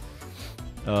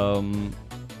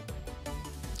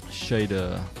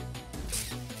 Shader.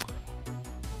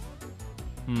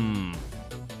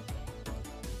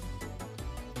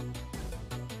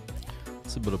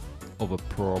 It's a bit of a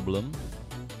problem.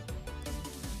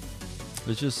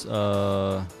 Let's just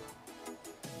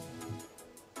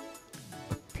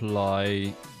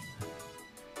apply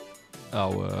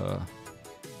our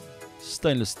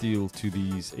stainless steel to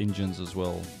these engines as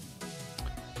well.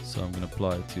 So I'm going to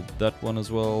apply it to that one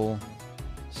as well.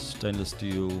 Stainless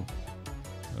steel.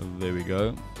 There we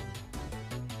go.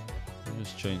 I'll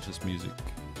just change this music.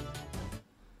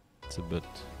 It's a bit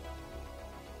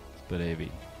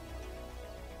heavy.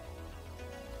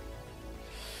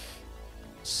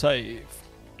 Save.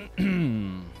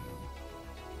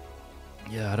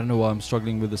 Yeah, I don't know why I'm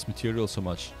struggling with this material so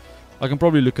much. I can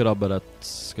probably look it up, but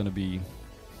that's gonna be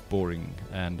boring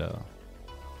and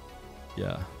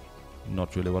yeah,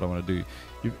 not really what I want to do.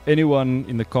 If anyone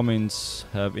in the comments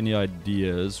have any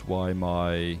ideas why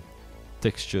my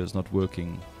texture is not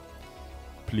working,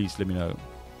 please let me know.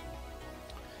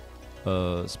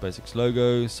 SpaceX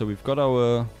logo. So we've got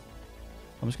our,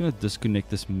 I'm just going to disconnect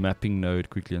this mapping node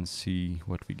quickly and see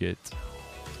what we get.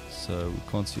 So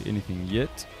we can't see anything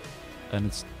yet, and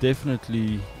it's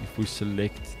definitely, if we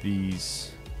select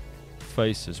these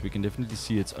faces, we can definitely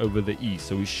see it's over the E,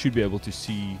 so we should be able to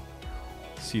see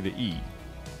the E,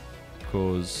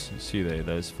 because you see there,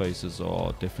 those faces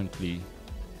are definitely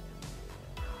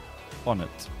on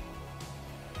it.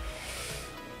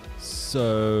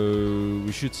 So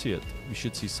we should see it. We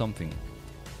should see something.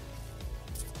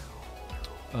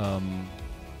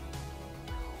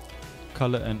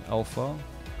 Color and alpha.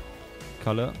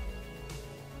 Color.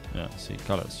 Yeah, see,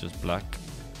 color is just black.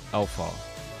 Alpha.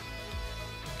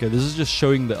 Okay, this is just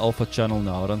showing the alpha channel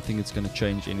now. I don't think it's going to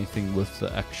change anything with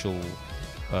the actual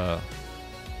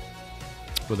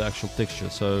texture.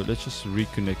 So let's just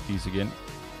reconnect these again.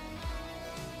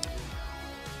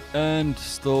 And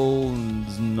still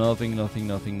nothing there.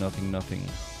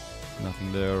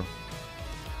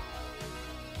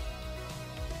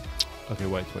 Okay,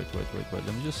 wait. Let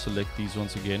me just select these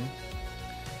once again.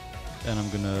 And I'm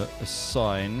gonna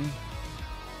assign.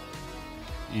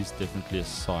 Is definitely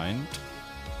assigned.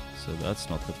 So that's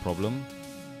not the problem.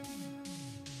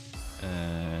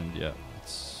 And yeah,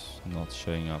 it's not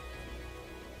showing up.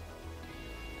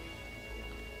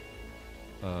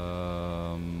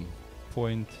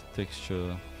 Point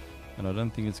texture, and I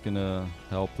don't think it's gonna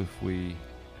help if we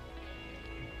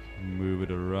move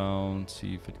it around,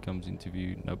 see if it comes into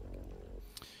view. Nope.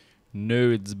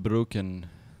 No, it's broken,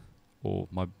 or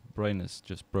my brain is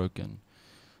just broken.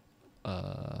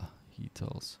 He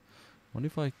tells. Wonder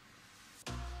if I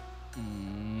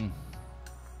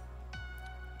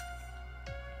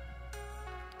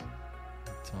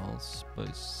tells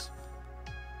space.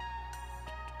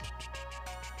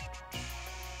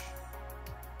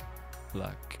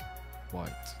 Black,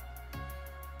 white,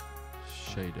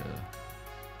 shader.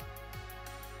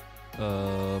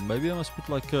 Maybe I must put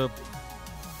like a.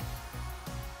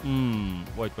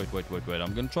 Wait.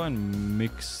 I'm gonna try and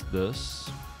mix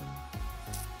this.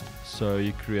 So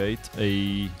you create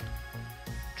a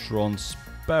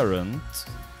transparent.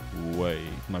 Wait,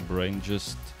 my brain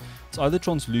just. It's either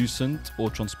translucent or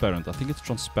transparent. I think it's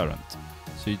transparent.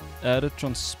 So you add a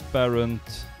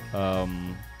transparent.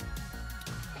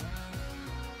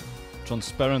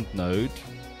 Transparent node.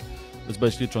 It's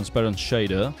basically a transparent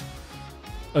shader.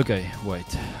 Okay,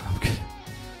 wait. I'm gonna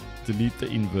delete the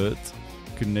invert,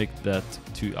 connect that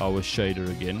to our shader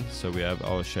again. So we have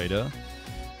our shader,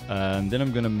 and then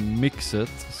I'm gonna mix it.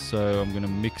 So I'm gonna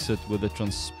mix it with a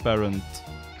transparent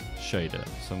shader.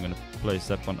 So I'm gonna place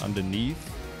that one underneath,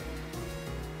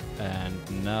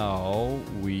 and now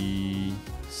we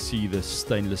see the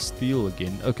stainless steel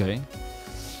again. Okay.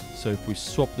 So if we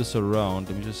swap this around,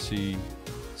 let me just see.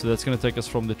 So that's going to take us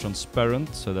from the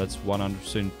transparent. So that's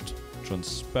 100%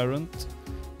 transparent.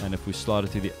 And if we slide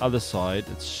it to the other side,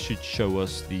 it should show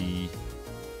us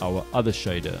our other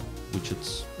shader, which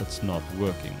it's not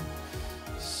working.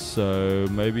 So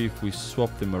maybe if we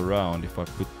swap them around, if I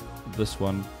put this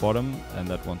one bottom and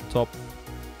that one top,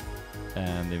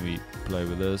 and then we play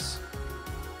with this.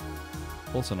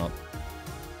 Also not.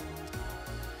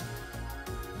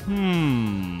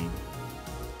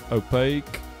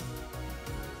 Opaque.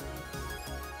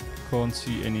 Can't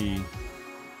see any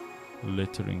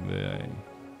lettering there.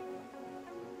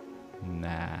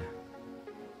 Nah.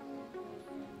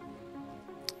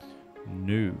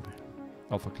 No.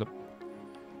 Alpha clip.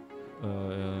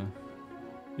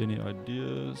 Any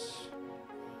ideas?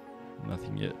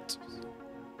 Nothing yet.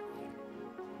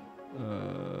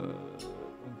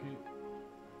 Okay.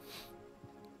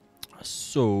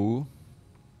 So.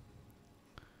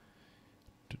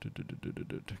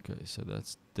 Okay, so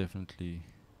that's definitely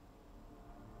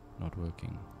not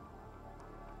working.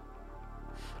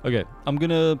 Okay, I'm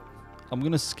gonna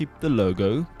skip the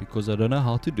logo because I don't know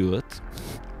how to do it.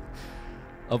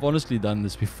 I've honestly done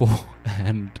this before,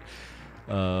 and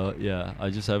yeah, I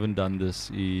just haven't done this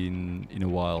in a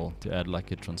while to add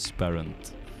like a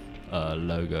transparent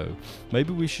logo.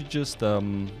 Maybe we should just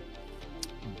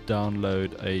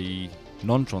download a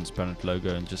non-transparent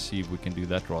logo and just see if we can do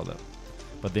that rather.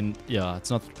 But then, yeah, it's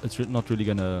not really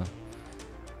gonna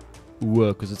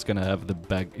work because it's gonna have the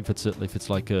if it's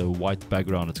like a white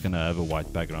background, it's gonna have a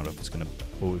white background. If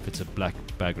it's a black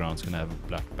background, it's gonna have a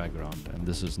black background. And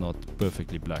this is not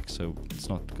perfectly black, so it's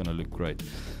not gonna look great.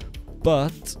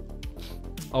 But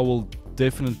I will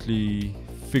definitely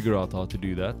figure out how to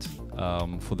do that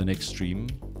for the next stream,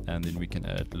 and then we can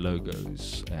add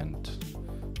logos and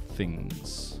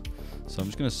things. So I'm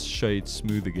just gonna shade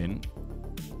smooth again.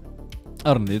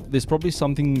 I don't know, there's probably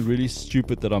something really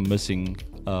stupid that I'm missing,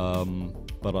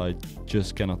 but I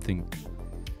just cannot think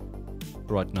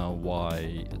right now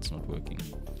why it's not working.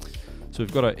 So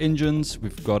we've got our engines,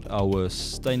 we've got our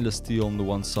stainless steel on the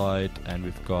one side, and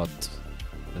we've got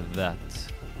that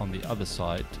on the other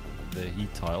side, the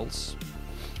heat tiles.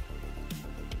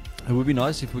 It would be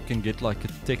nice if we can get like a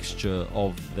texture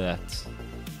of that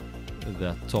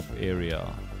top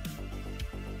area.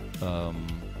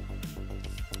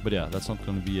 But yeah, that's not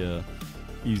going to be a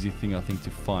easy thing, I think,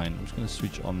 to find. I'm just going to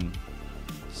switch on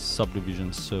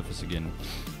subdivision surface again.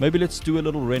 Maybe let's do a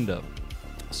little render.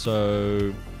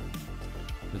 So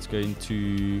let's go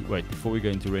into, wait, before we go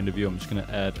into render view, I'm just going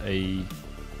to add a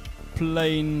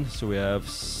plane so we have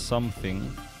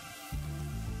something.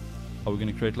 Are we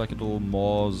going to create like a little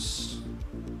Mars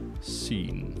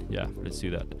scene? Yeah, let's do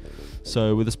that.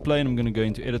 So with this plane, I'm going to go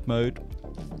into edit mode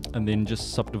and then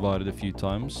just subdivide it a few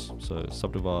times. So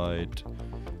subdivide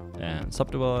and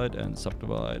subdivide and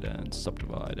subdivide and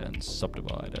subdivide and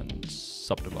subdivide and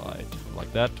subdivide,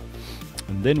 like that.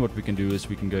 And then what we can do is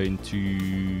we can go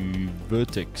into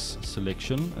vertex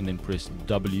selection and then press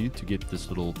W to get this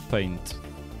little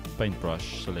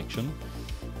paintbrush selection.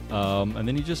 And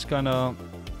then you just kind of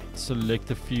select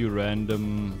a few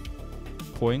random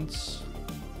points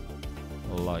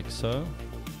like so.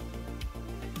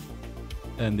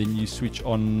 And then you switch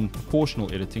on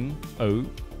proportional editing, O,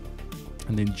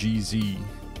 and then GZ,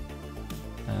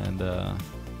 and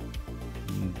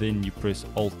then you press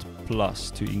Alt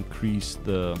plus to increase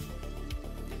the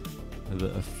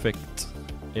effect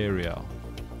area,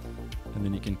 and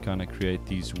then you can kind of create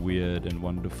these weird and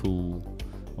wonderful.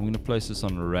 I'm going to place this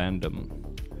on random,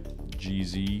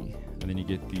 GZ, and then you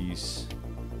get these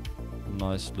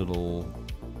nice little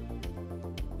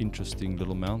interesting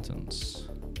little mountains.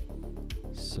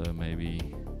 So maybe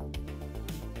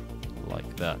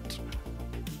like that.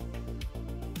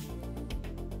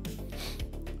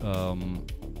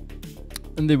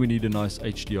 And then we need a nice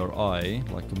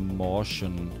HDRI, like a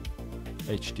Martian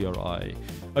HDRI.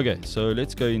 Okay, so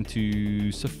let's go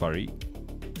into Safari.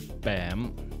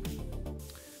 Bam.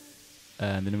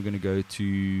 And then we're going to go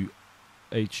to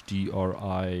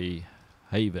HDRI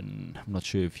Haven. I'm not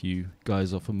sure if you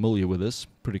guys are familiar with this.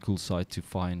 Pretty cool site to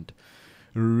find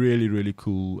really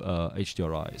cool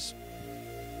HDRIs.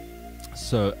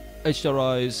 So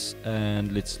HDRIs,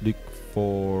 and let's look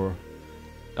for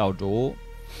outdoor.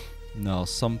 Now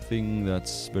something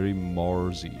that's very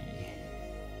Marsy.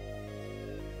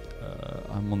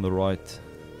 I'm on the right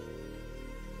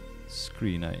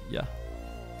screen, yeah.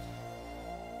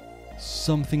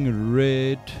 Something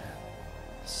red,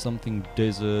 something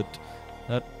desert.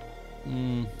 That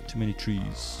too many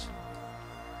trees.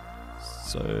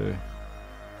 So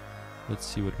let's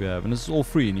see what we have, and this is all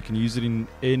free, and you can use it in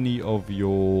any of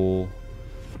your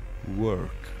work.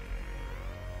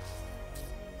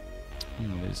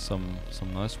 There's some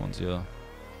nice ones here.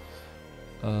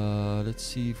 Let's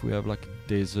see if we have like a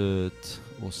desert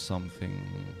or something.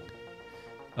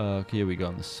 Okay, here we go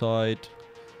on the side.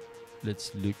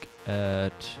 Let's look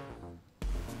at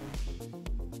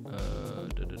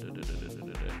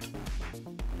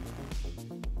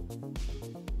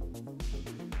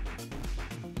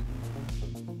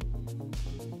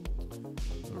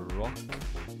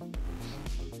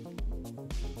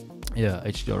Yeah,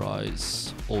 HDRI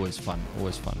is always fun,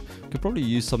 always fun. Could probably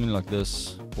use something like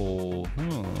this, or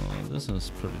this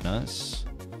is pretty nice.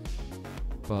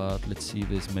 But let's see,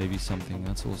 there's maybe something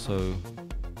that's also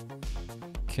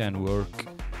can work.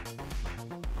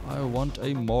 I want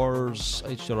a Mars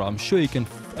HDRI. I'm sure you can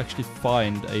actually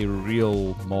find a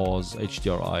real Mars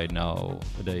HDRI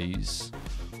nowadays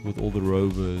with all the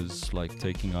rovers like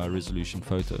taking high resolution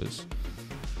photos.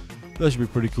 That should be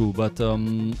pretty cool, but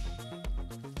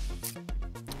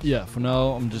yeah, for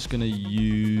now I'm just gonna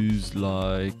use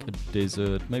like a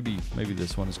desert. Maybe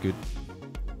this one is good.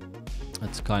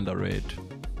 It's kinda red.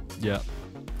 Yeah,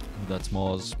 that's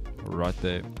Mars right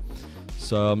there.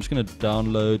 So I'm just gonna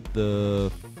download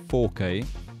the 4K.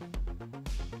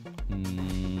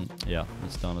 Yeah,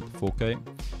 let's download the 4K,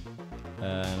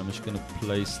 and I'm just gonna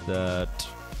place that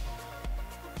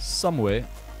somewhere.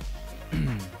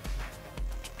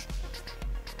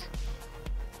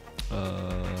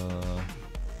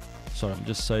 Sorry, I'm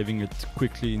just saving it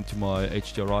quickly into my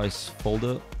HDRIs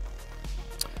folder,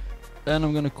 and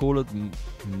I'm gonna call it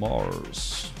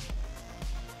Mars.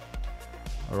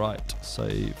 Alright,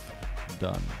 save,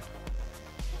 done.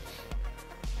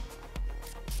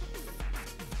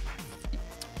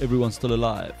 Everyone's still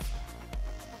alive.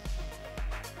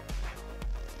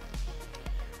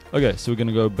 Okay, so we're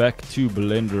gonna go back to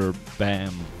Blender.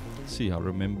 Bam. Let's see, I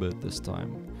remember it this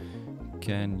time.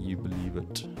 Can you believe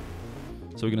it?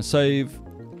 So we're gonna save,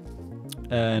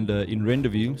 and in render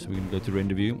view, so we're gonna go to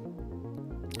render view.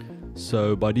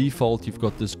 So by default you've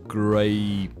got this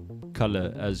gray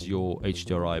color as your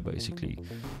HDRI basically.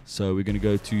 So we're gonna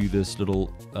go to this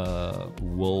little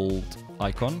world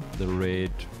icon, the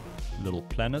red little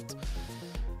planet,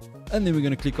 and then we're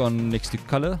gonna click on next to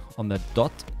color on that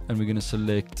dot, and we're gonna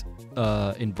select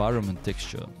environment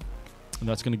texture, and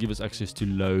that's gonna give us access to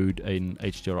load an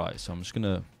HDRI. So I'm just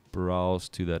gonna browse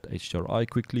to that HDRI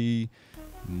quickly.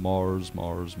 Mars,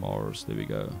 there we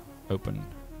go, open.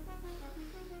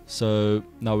 So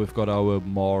now we've got our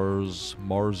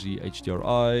Marsy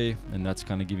HDRI, and that's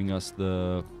kind of giving us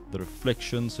the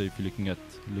reflection. So if you're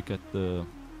look at the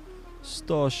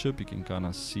Starship, you can kind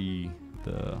of see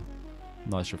the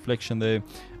nice reflection there.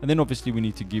 And then obviously we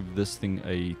need to give this thing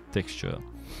a texture.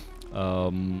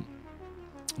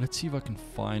 Let's see if I can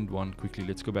find one quickly.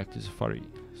 Let's go back to Safari,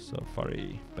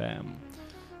 bam.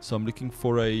 So I'm looking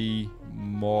for a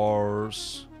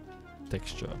Mars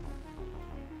texture.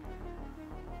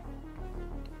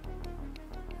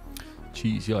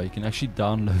 Jeez, yeah, you can actually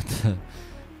download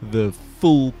the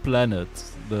full planet,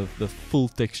 the full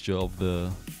texture of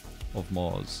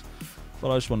Mars.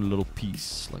 But I just want a little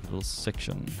piece, like a little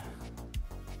section,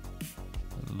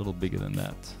 a little bigger than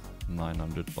that.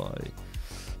 900 by,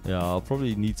 yeah, I'll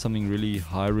probably need something really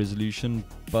high resolution,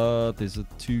 but there's a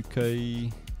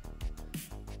 2K.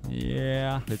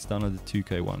 Yeah, let's download the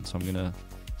 2K one. So I'm gonna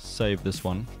save this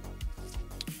one,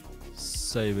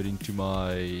 save it into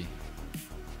my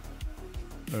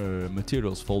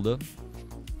materials folder.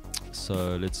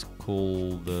 So let's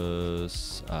call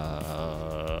this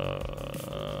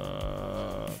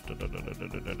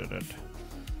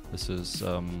this is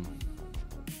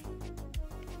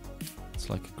it's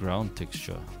like a ground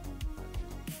texture,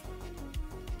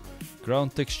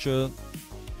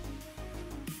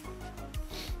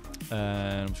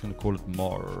 and I'm just gonna call it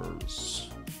Mars.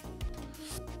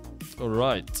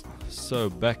 Alright, so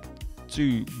back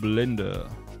to Blender.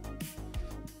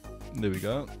 There we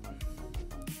go.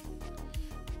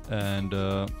 And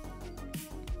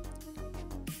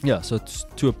yeah, so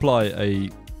to apply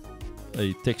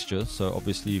a texture, so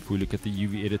obviously if we look at the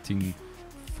UV editing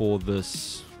for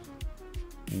this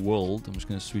world, I'm just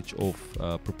going to switch off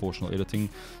proportional editing.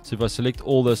 So if I select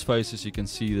all those faces, you can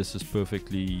see this is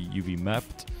perfectly UV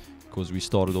mapped, because we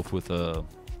started off with a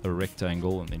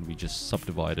rectangle and then we just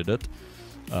subdivided it.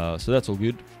 So that's all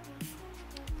good.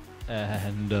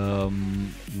 And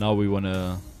now we want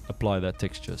to apply that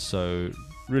texture. So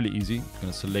really easy. I'm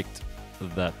going to select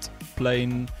that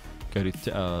plane, go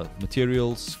to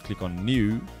materials, click on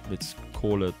new, let's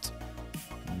call it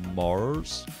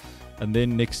Mars, and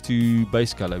then next to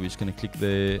base color we're just going to click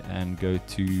there and go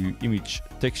to image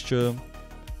texture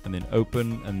and then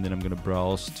open, and then I'm going to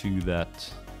browse to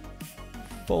that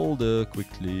folder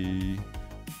quickly.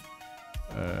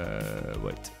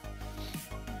 Wait,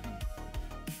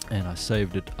 and I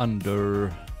saved it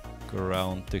under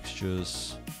ground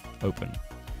textures, open.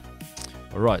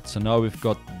 Alright, so now we've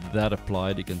got that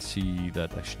applied. You can see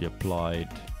that actually applied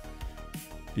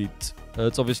it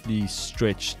It's obviously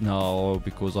stretched now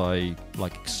because I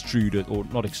like extruded, or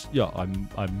not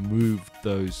I moved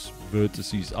those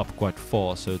vertices up quite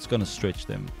far, so it's gonna stretch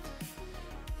them.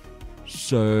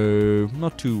 So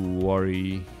not to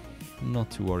worry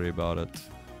about it.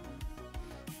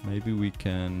 Maybe we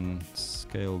can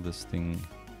scale this thing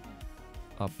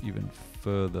up even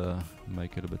further,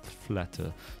 make it a bit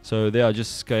flatter. So there I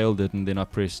just scaled it, and then I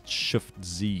pressed Shift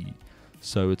Z.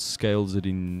 So it scales it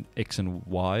in X and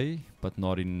Y, but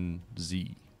not in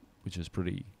Z, which is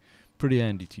pretty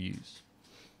handy to use.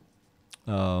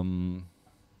 How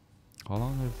long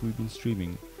have we been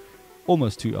streaming?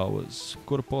 Almost 2 hours.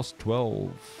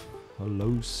 12:15.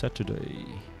 Hello, Saturday.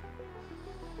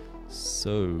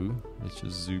 So let's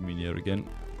just zoom in here again.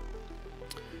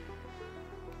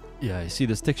 Yeah, you see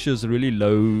this texture is a really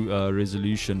low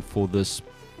resolution for this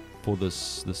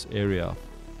area,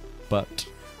 but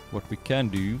what we can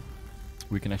do,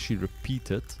 we can actually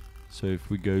repeat it. So if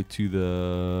we go to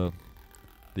the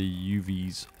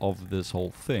UVs of this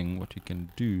whole thing, what you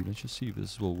can do, let's just see if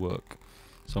this will work.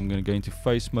 So I'm going to go into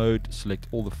face mode, select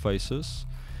all the faces,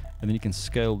 and then you can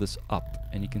scale this up,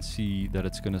 and you can see that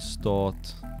it's going to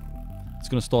start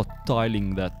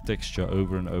tiling that texture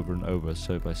over and over and over.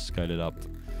 So if I scale it up,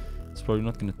 it's probably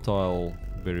not going to tile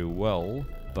very well,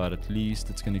 but at least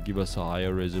it's going to give us a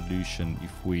higher resolution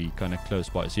if we kind of close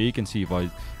by. So you can see if I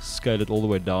scale it all the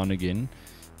way down again,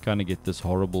 kind of get this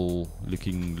horrible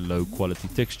looking low quality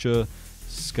texture.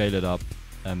 Scale it up,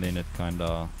 and then it kind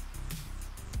of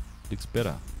looks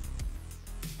better.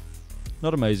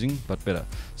 Not amazing, but better.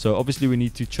 So obviously we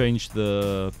need to change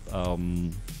the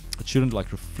it shouldn't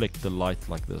like reflect the light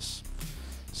like this.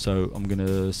 So I'm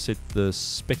gonna set the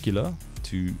specular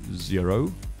to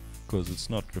 0, because it's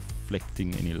not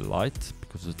reflecting any light,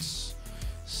 because it's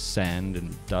sand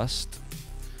and dust.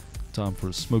 Time for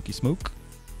a smoky smoke.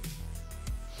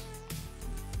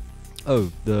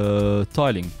 Oh, the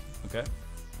tiling. Okay.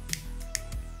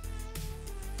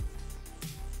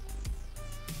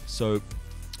 So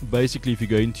basically, if you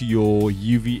go into your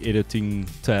UV editing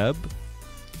tab,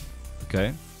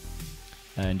 okay,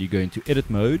 and you go into edit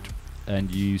mode,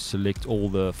 and you select all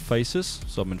the faces.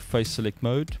 So I'm in face select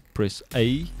mode, press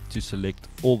A to select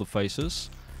all the faces.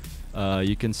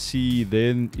 You can see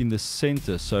then in the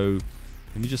center, so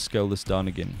let me just scale this down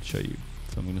again, show you.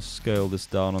 So I'm going to scale this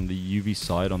down on the UV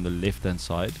side, on the left hand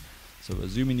side. So if I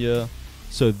zoom in here,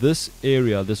 so this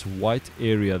area, this white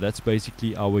area, that's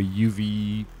basically our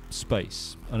UV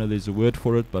space. I know there's a word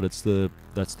for it, but that's the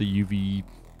UV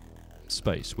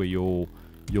space where your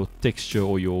texture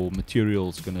or your material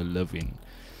is going to live in.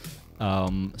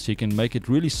 So you can make it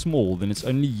really small, then it's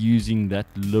only using that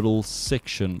little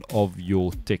section of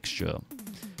your texture.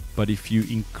 But if you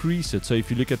increase it, so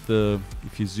if you look at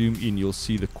if you zoom in, you'll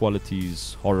see the quality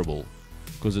is horrible,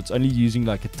 because it's only using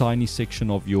like a tiny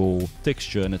section of your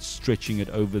texture, and it's stretching it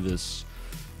over this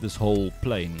whole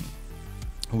plane,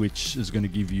 which is going to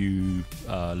give you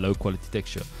low quality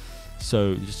texture.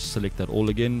 So you just select that all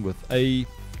again with A,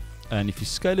 and if you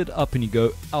scale it up and you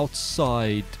go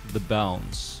outside the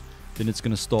bounds, then it's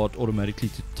going to start automatically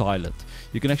to tile it.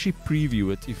 You can actually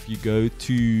preview it if you go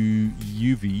to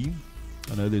UV.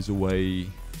 I know there's a way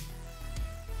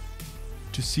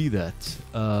to see that.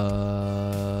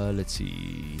 Let's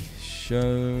see.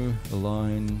 Show,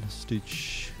 align,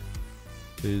 stitch.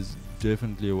 There's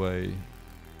definitely a way.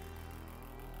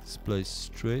 Display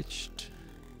stretched.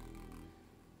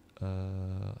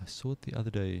 I saw it the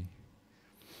other day.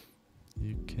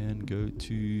 You can go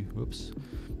to, whoops,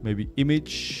 maybe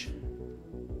image,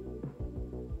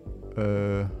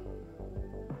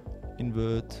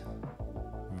 invert,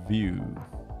 view.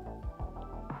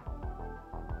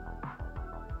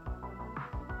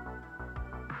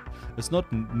 It's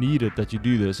not needed that you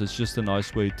do this, it's just a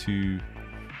nice way to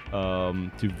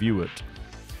view it.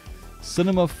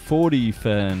 Cinema 4D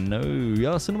fan, no,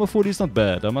 yeah, Cinema 4D is not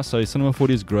bad, I must say. Cinema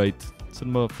 4D is great,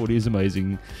 Cinema 4D is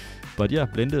amazing, but yeah,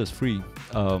 Blender is free.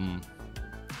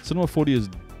 Cinema 4D is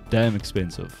damn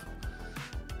expensive,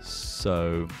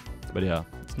 so, but yeah,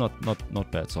 it's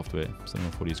not bad software.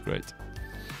 Cinema 4D is great.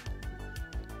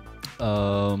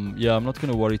 Yeah, I'm not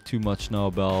going to worry too much now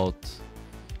about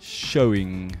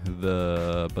showing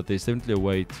but there's definitely a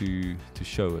way to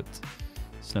show it.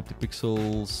 Snap to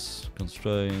pixels,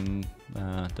 constrain,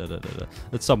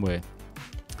 it's somewhere.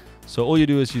 So all you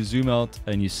do is you zoom out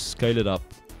and you scale it up,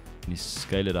 and you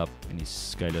scale it up, and you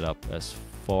scale it up as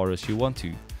far as you want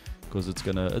to, because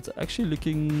it's actually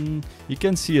looking, you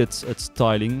can see it's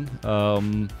tiling,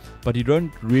 but you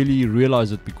don't really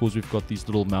realize it because we've got these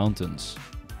little mountains.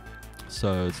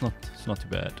 So it's not too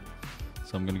bad.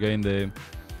 So I'm gonna go in there.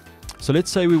 So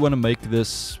let's say we want to make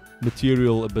this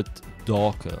material a bit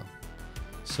darker.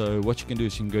 So what you can do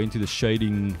is you can go into the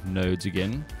shading nodes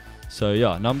again. So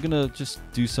yeah, now I'm gonna just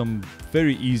do some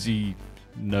very easy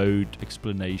node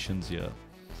explanations here.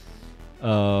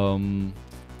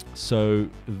 So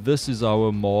this is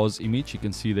our Mars image. You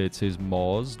can see that it says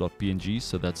mars.png,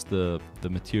 so that's the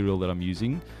material that I'm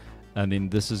using. And then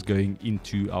this is going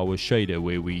into our shader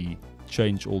where we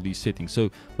change all these settings.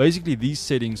 So basically these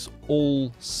settings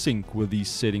all sync with these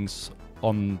settings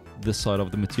on this side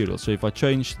of the material. So if I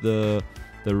change the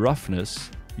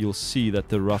roughness, you'll see that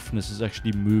the roughness is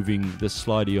actually moving. The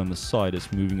slidey on the side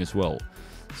is moving as well.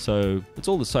 So it's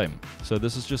all the same. So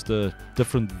this is just a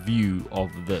different view of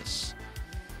this.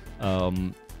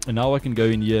 And now I can go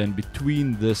in here, and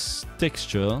between this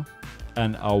texture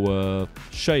and our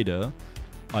shader,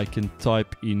 I can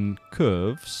type in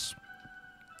curves,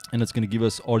 and it's going to give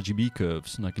us RGB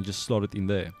curves, and I can just slot it in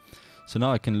there. So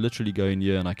now I can literally go in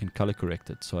here and I can color correct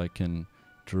it. So I can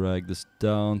drag this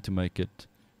down to make it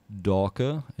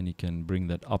darker, and you can bring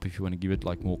that up if you want to give it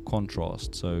like more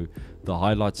contrast. So the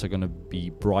highlights are going to be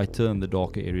brighter and the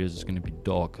darker areas is going to be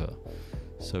darker.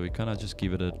 So we kind of just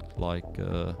give it a like,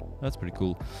 that's pretty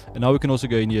cool. And now we can also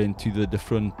go in here into the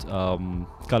different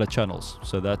color channels.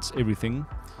 So that's everything.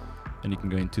 And you can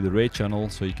go into the red channel,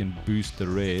 so you can boost the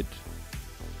red,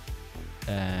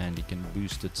 and you can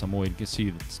boost it some more. You can see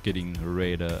it's getting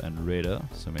redder and redder,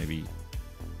 so maybe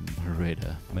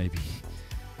redder, maybe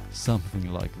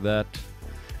something like that.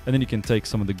 And then you can take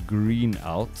some of the green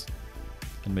out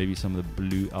and maybe some of the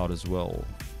blue out as well,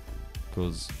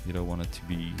 because you don't want it to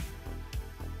be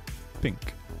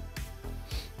pink.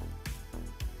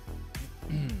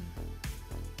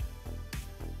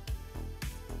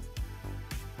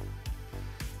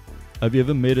 Have you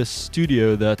ever made a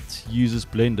studio that uses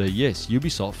Blender? Yes,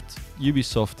 Ubisoft.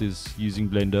 Ubisoft is using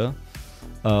Blender.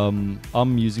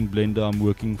 I'm using Blender. I'm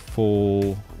working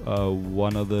for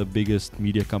one of the biggest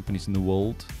media companies in the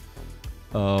world,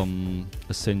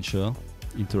 Essentia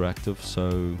Interactive.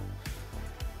 So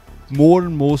more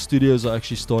and more studios are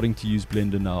actually starting to use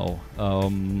Blender now.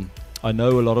 I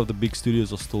know a lot of the big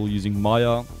studios are still using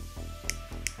Maya.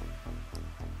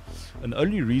 And the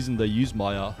only reason they use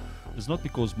Maya is not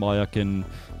because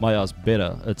Maya's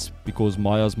better. It's because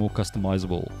Maya's more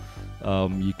customizable.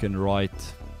 You can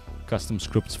write custom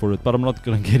scripts for it, but I'm not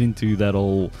going to get into that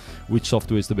all which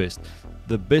software is the best.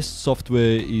 The best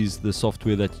software is the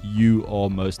software that you are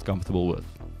most comfortable with.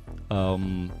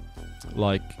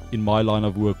 Like in my line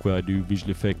of work where I do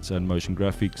visual effects and motion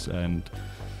graphics and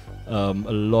a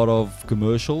lot of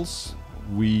commercials,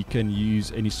 we can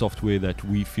use any software that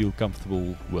we feel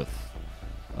comfortable with.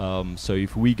 So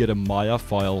if we get a Maya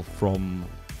file from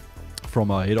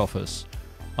our head office,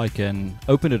 I can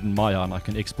open it in Maya and I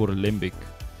can export a Lembic,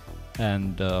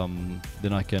 and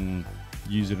then I can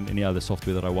use it in any other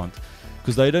software that I want,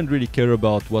 because they don't really care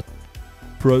about what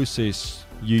process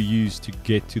you use to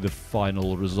get to the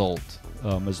final result.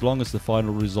 As long as the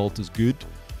final result is good,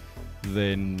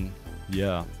 then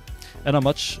yeah. And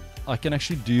I can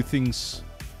actually do things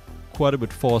quite a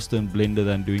bit faster in Blender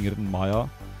than doing it in Maya.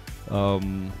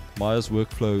 Maya's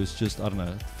workflow is just, I don't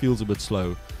know, it feels a bit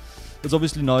slow. It's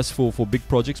obviously nice for big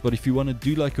projects, but if you want to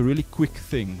do like a really quick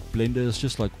thing, Blender is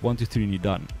just like 1, 2, 3 and you're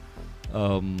done.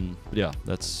 But yeah,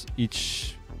 that's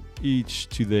each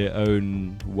to their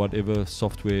own. Whatever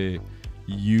software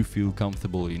you feel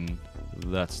comfortable in,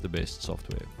 that's the best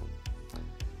software.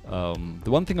 The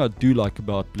one thing I do like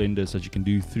about Blender is that you can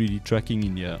do 3D tracking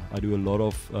in here. I do a lot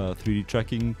of 3D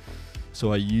tracking,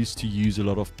 so I used to use a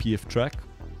lot of PF track.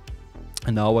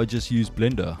 And now I just use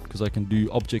Blender because I can do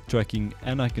object tracking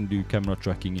and I can do camera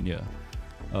tracking in here.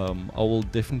 I will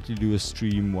definitely do a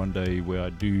stream one day where I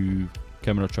do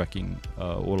camera tracking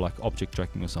or like object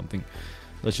tracking or something.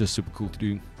 That's just super cool to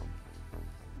do.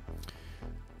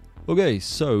 Okay,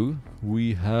 so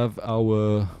we have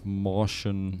our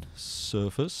Martian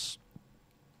surface.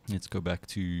 Let's go back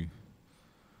to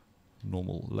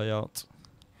normal layout.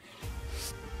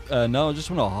 Now I just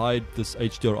want to hide this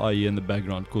HDRI in the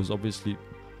background because obviously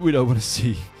we don't want to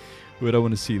see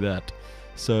that.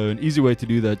 So an easy way to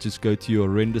do that, just go to your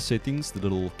render settings, the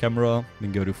little camera,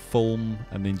 then go to film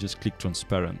and then just click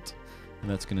transparent,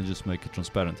 and that's going to just make it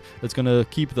transparent. It's going to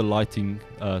keep the lighting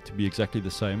to be exactly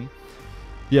the same.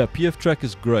 Yeah, PF track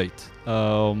is great.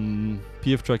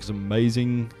 PF track is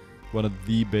amazing, one of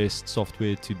the best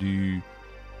software to do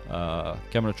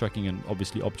camera tracking and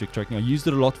obviously object tracking. I used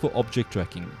it a lot for object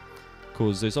tracking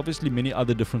because there's obviously many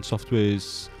other different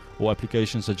softwares or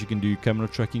applications that you can do camera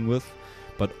tracking with,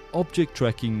 but object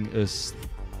tracking is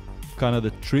kind of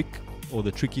the trick or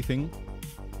the tricky thing,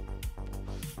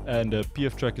 and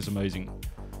PF track is amazing.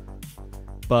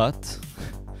 but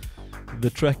the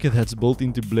tracker that's built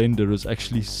into Blender is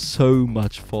actually so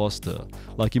much faster.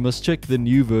 Like, you must check the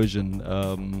new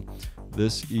version.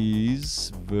 This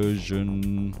is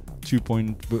version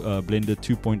Blender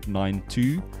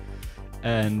 2.92,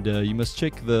 and you must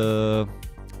check the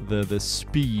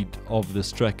speed of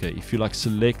this tracker. If you like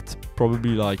select, probably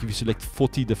like if you select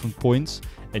 40 different points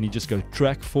and you just go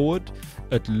track forward,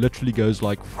 it literally goes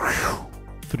like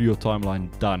through your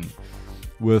timeline, done.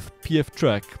 With PF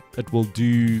track, it will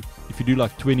do, if you do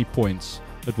like 20 points,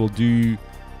 it will do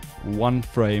one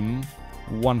frame.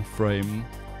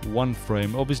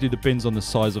 Obviously depends on the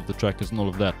size of the trackers and all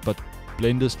of that, but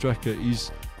Blender's tracker is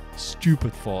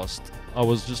stupid fast. I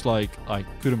was just like, I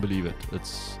couldn't believe it.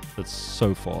 It's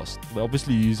so fast. They're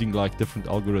obviously using like different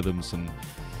algorithms, and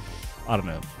I don't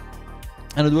know.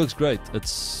 And it works great.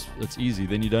 It's easy.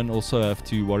 Then you don't also have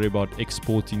to worry about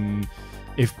exporting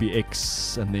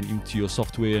FBX and then into your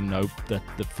software and hope that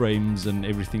the frames and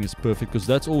everything is perfect, because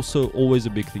that's also always a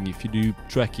big thing. If you do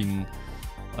tracking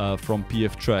from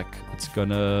PF track,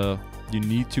 you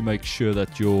need to make sure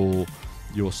that your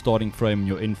starting frame,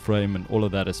 your end frame and all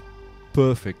of that is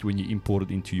perfect when you import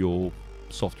it into your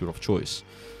software of choice.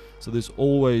 So there's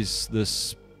always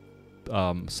this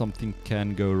something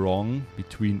can go wrong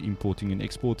between importing and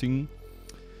exporting.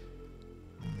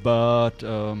 But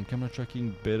camera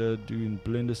tracking better doing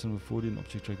Blender Cinema 4D and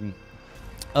object tracking.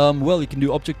 Well, you can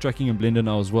do object tracking in Blender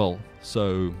now as well.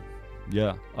 So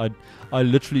yeah, I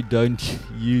literally don't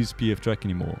use PF track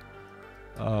anymore.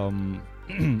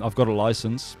 I've got a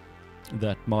license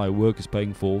that my work is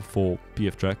paying for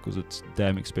PF track because it's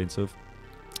damn expensive,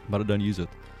 but I don't use it.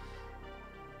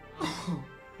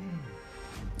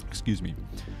 Excuse me.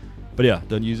 But yeah,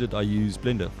 don't use it. I use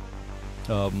Blender.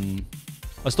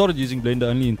 I started using Blender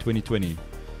only in 2020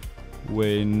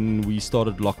 when we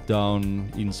started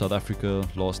lockdown in South Africa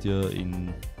last year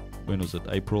in, when was it,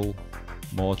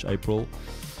 March, April.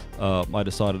 I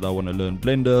decided I want to learn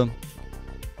Blender,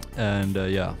 and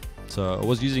yeah, so I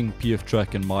was using PF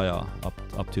track and Maya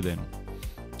up to then.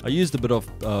 I used a bit of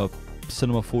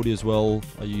Cinema 4D as well.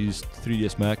 I used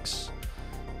 3ds Max.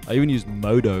 I even used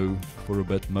Modo for a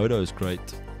bit. Modo is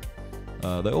great.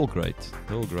 They're all great.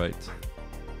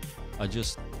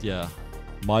 Yeah,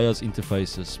 Maya's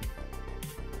interface is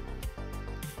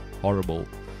horrible.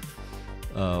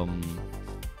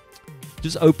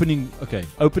 Just opening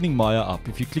Maya up.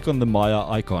 If you click on the Maya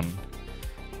icon,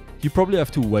 you probably have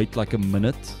to wait like a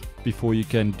minute before you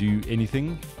can do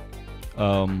anything.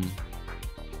 Loading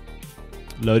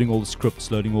all the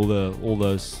scripts, loading all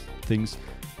those things.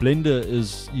 Blender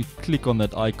is, you click on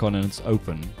that icon and it's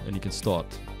open and you can start.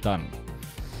 Done.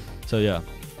 So yeah,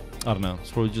 I don't know,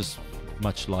 it's probably just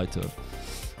much lighter.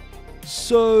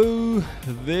 So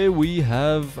there we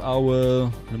have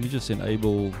our, let me just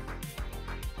enable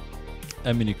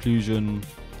ambient occlusion,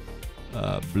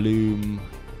 bloom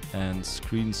and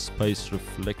screen space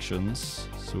reflections.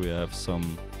 So we have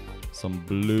some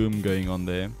bloom going on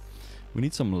there. We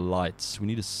need some lights, we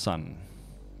need a sun.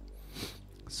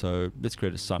 So let's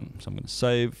create a sun. So I'm going to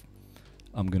save,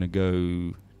 I'm going to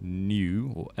go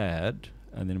new or add,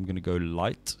 and then I'm going to go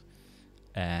light,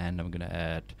 and I'm going to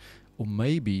add, or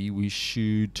maybe we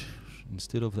should,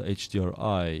 instead of the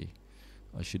HDRI,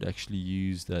 I should actually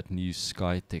use that new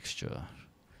sky texture.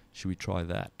 Should we try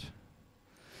that?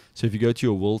 So if you go to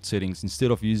your world settings,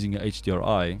 instead of using a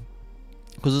HDRI,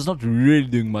 because it's not really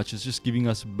doing much, it's just giving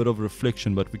us a bit of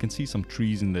reflection, but we can see some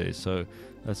trees in there, so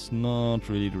that's not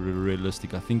really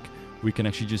realistic. I think we can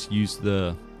actually just use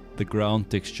the ground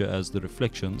texture as the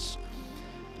reflections,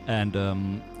 and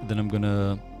then I'm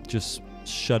gonna just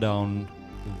shut down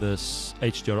this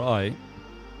HDRI,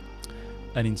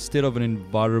 and instead of an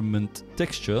environment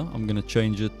texture, I'm gonna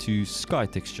change it to sky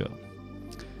texture.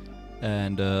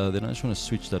 And then I just want to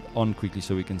switch that on quickly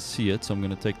so we can see it. So I'm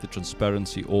going to take the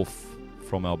transparency off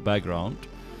from our background.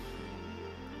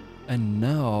 And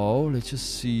now let's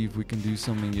just see if we can do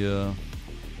something here.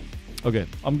 Okay,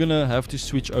 I'm going to have to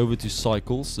switch over to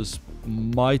cycles. This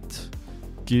might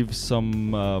give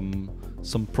some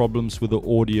problems with the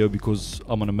audio because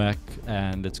I'm on a Mac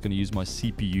and it's going to use my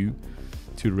CPU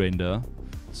to render.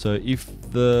 So if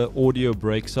the audio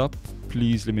breaks up,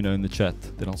 please let me know in the chat.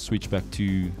 Then I'll switch back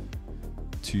to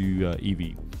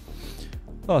Eevee.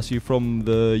 So you're from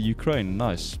the Ukraine,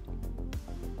 nice.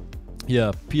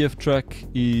 Yeah, PF track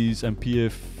is, and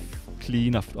PF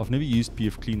clean, I've never used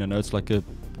PF clean. I know it's like a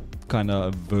kind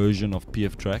of version of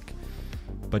PF track,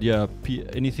 but yeah,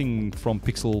 anything from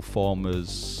Pixel Farm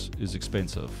is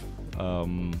expensive,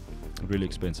 really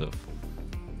expensive.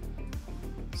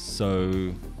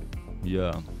 So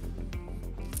yeah,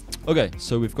 okay,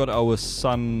 so we've got our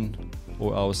sun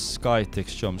or our sky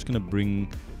texture, I'm just going to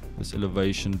bring this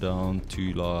elevation down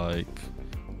to like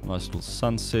a nice little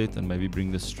sunset, and maybe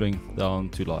bring the strength down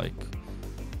to like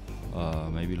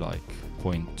maybe like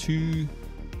 0.2.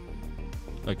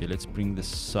 Okay, let's bring the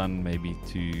sun maybe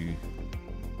to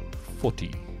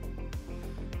 40,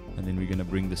 and then we're going to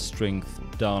bring the strength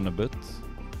down a bit,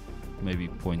 maybe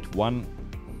 0.1.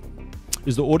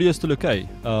 Is the audio still okay?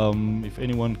 If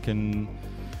anyone can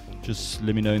just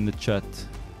let me know in the chat,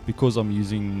 because I'm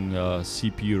using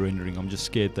CPU rendering. I'm just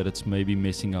scared that it's maybe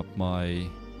messing up my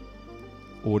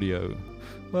audio.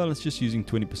 Well, it's just using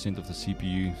 20% of the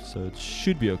CPU, so it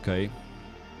should be okay.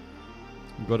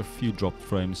 We've got a few dropped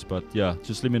frames, but yeah,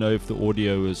 just let me know if the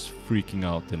audio is freaking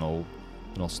out, then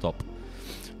I'll stop.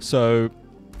 So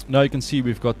now you can see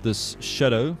we've got this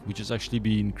shadow, which is actually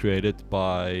being created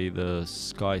by the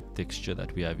sky texture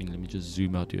that we have in. Let me just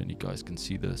zoom out here and you guys can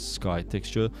see the sky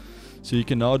texture. So you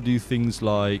can now do things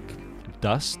like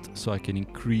dust. So I can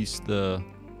increase the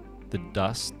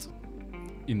dust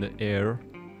in the air,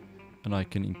 and I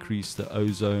can increase the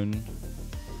ozone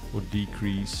or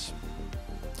decrease.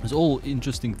 There's all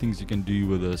interesting things you can do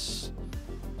with this.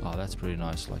 Oh, that's pretty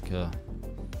nice, like a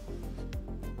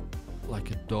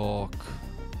dark.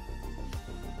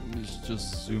 Let's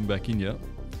just zoom back in here.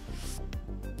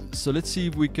 So let's see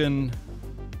if we can.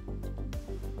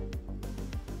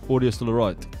 Audio still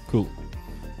alright. Cool.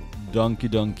 Donkey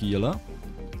yellow.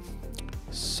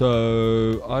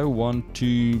 So I want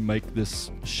to make this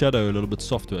shadow a little bit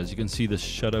softer. As you can see, the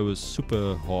shadow is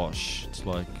super harsh. It's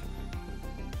like,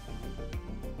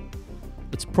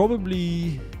 it's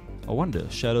probably, I wonder,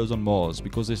 shadows on Mars,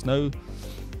 because there's no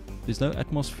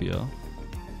atmosphere.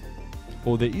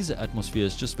 Or there is an atmosphere,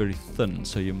 it's just very thin,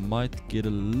 so you might get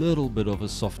a little bit of a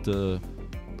softer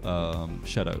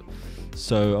shadow.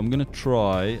 So I'm going to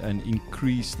try and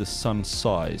increase the sun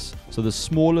size. So the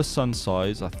smaller sun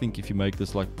size, I think if you make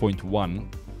this like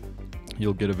 0.1,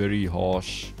 you'll get a very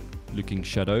harsh looking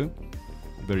shadow.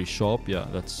 Very sharp, yeah,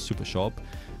 that's super sharp.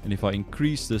 And if I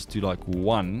increase this to like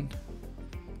 1,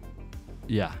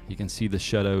 yeah, you can see the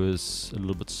shadow is a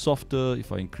little bit softer.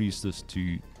 If I increase this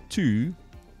to 2,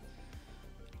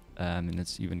 and then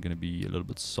it's even going to be a little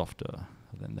bit softer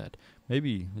than that.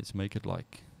 Maybe let's make it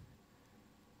like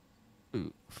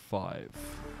 5.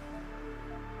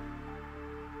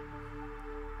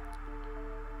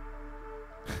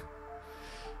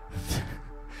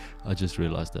 I just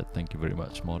realized that. Thank you very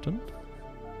much, Martin.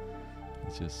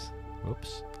 It's just,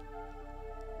 whoops.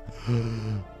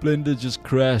 Blender just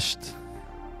crashed.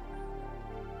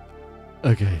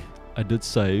 Okay, I did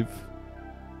save.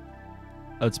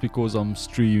 That's because I'm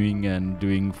streaming and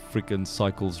doing freaking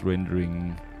cycles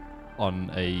rendering on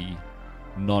a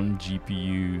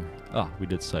non-GPU. We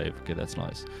did save. Okay, that's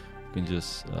nice. We can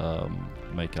just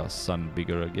make our sun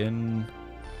bigger again.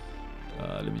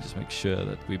 Let me just make sure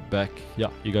that we're back.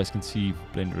 Yeah, you guys can see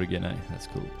Blender again, eh? That's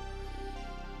cool.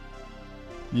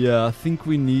 Yeah, I think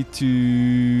we need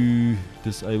to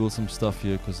disable some stuff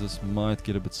here, because this might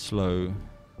get a bit slow.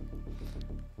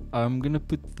 I'm gonna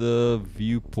put the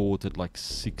viewport at like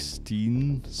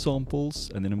 16 samples,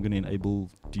 and then I'm gonna enable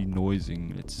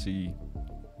denoising. Let's see.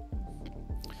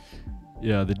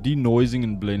 Yeah, the denoising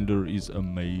in Blender is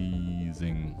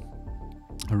amazing.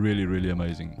 Really, really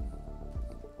amazing.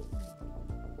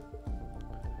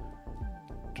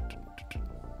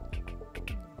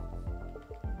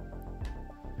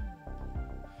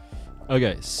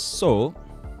 Okay, so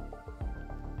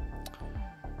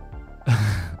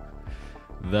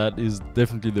that is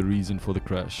definitely the reason for the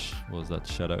crash, was that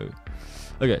shadow.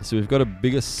 Okay, so we've got a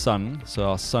bigger sun. So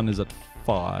our sun is at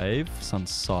 5. Sun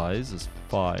size is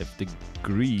 5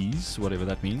 degrees, whatever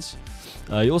that means.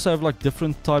 You also have like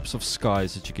different types of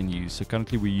skies that you can use. So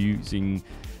currently we're using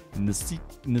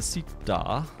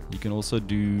Nisita. You can also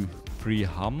do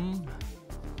Preham.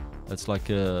 That's like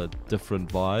a different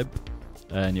vibe.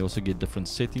 And you also get different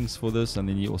settings for this. And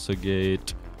then you also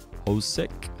get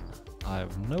Hosek. I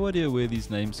have no idea where these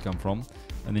names come from.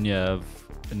 And then you have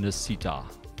Nisita,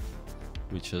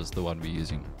 which is the one we're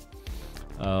using.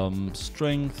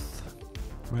 Strength,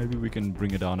 maybe we can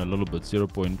bring it down a little bit,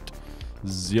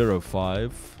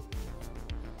 0.05.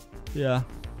 Yeah.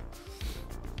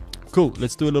 Cool,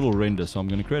 let's do a little render. So I'm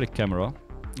going to create a camera.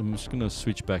 I'm just going to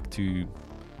switch back to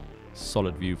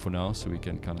solid view for now, so we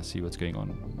can kind of see what's going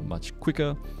on much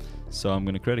quicker. So I'm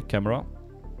going to create a camera,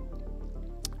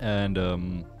 and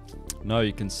now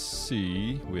you can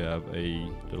see we have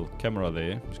a little camera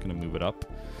there. I'm just going to move it up.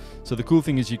 So the cool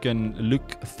thing is you can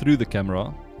look through the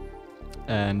camera,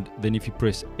 and then if you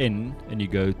press N and you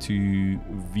go to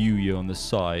view here on the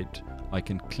side, I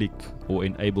can click or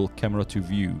enable camera to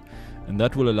view, and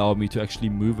that will allow me to actually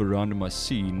move around in my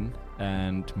scene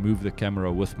and move the camera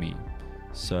with me.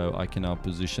 So I can now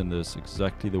position this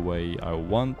exactly the way I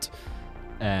want,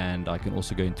 and I can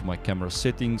also go into my camera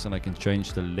settings and I can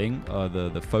change the length,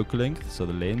 the focal length, so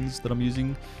the lens that I'm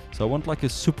using. So I want like a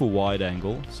super wide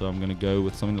angle, so I'm going to go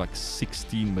with something like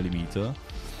 16mm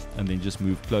and then just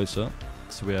move closer.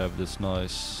 So we have this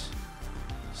nice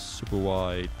super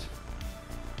wide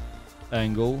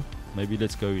angle. Maybe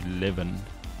let's go 11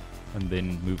 and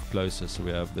then move closer, so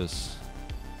we have this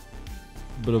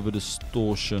bit of a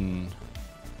distortion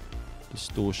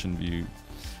view.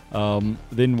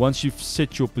 Then once you've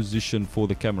set your position for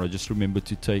the camera, just remember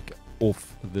to take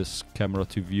off this camera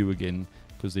to view again,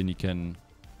 because then you can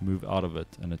move out of it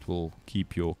and it will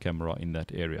keep your camera in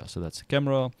that area. So that's the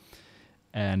camera,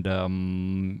 and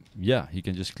yeah, you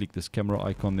can just click this camera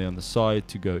icon there on the side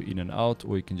to go in and out,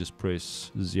 or you can just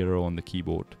press 0 on the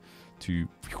keyboard to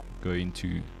go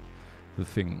into the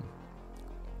thing.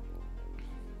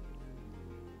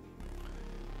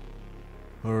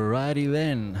 Alrighty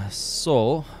then,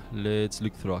 so let's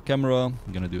look through our camera.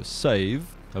 I'm gonna do a save,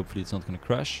 hopefully it's not gonna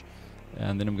crash,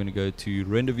 and then I'm gonna go to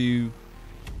render view,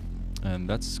 and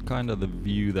that's kind of the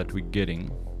view that we're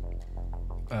getting.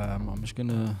 I'm just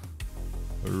gonna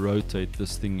rotate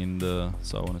this thing in the,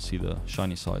 so I want to see the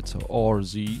shiny side, so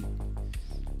RZ,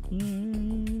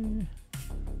 and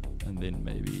then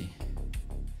maybe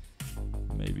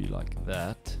like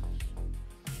that.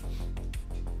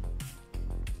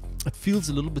 It feels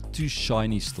a little bit too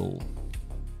shiny still.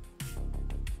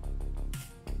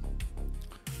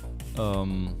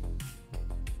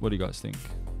 What do you guys think?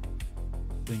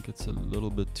 I think it's a little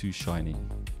bit too shiny.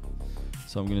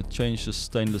 So I'm going to change the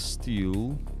stainless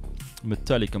steel.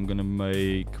 Metallic I'm going to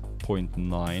make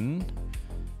 0.9.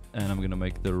 And I'm going to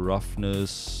make the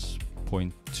roughness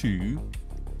 0.2.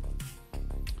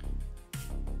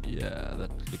 Yeah,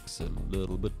 that looks a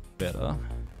little bit better.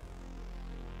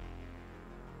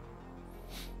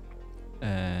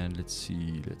 And let's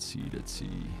see.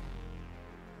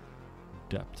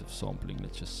 Adaptive sampling,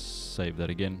 let's just save that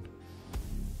again.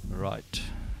 Right.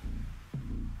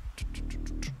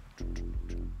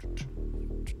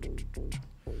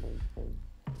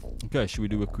 Okay, should we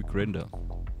do a quick render? So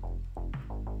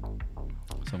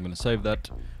I'm going to save that.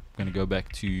 I'm going to go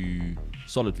back to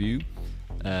solid view,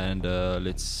 and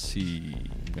let's see.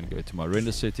 I'm going to go to my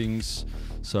render settings.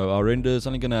 So our render is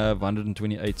only going to have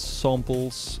 128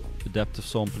 samples, adaptive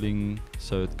sampling,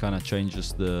 so it kind of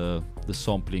changes the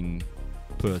sampling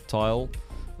per tile.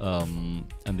 And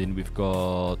then we've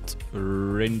got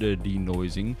render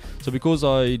denoising. So because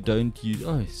I don't use,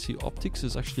 oh, see, optics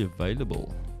is actually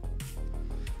available,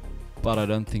 but I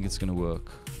don't think it's going to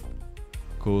work,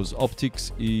 because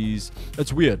optics is,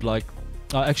 it's weird. Like,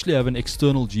 I actually have an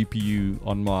external GPU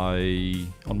on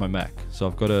my Mac. So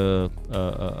I've got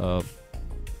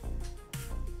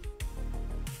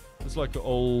it's like an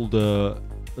old,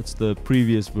 it's the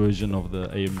previous version of the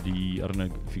AMD. I don't know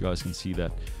if you guys can see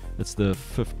that. It's the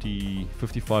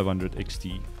 5500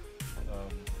 XT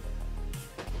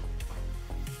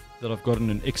that I've gotten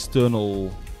an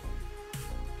external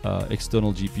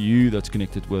GPU that's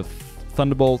connected with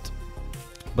Thunderbolt.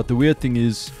 But the weird thing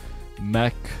is,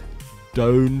 Mac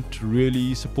don't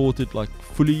really support it like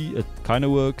fully. It kind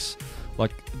of works,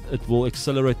 like it will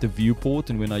accelerate the viewport,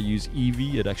 and when I use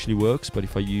Eevee it actually works, but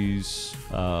if I use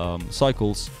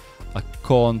Cycles, I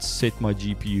can't set my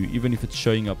GPU even if it's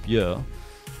showing up here.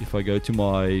 If I go to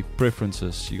my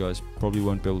preferences, you guys probably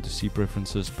won't be able to see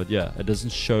preferences, but yeah, it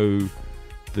doesn't show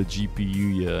the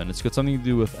GPU here, and it's got something to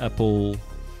do with Apple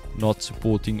not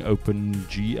supporting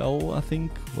OpenGL, I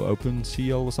think, or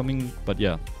OpenCL or something. But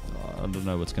yeah, I don't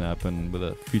know what's going to happen with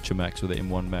the future Macs or the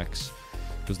M1 Macs,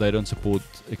 because they don't support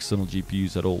external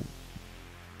GPUs at all.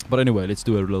 But anyway, let's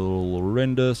do a little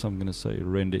render. So I'm going to say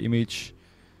render image,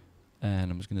 and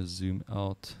I'm just going to zoom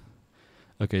out.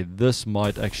 Okay, this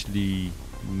might actually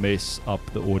mess up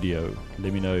the audio.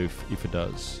 Let me know if it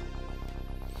does,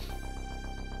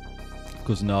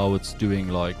 because now it's doing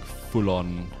like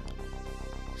full-on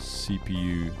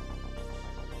CPU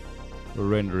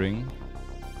rendering.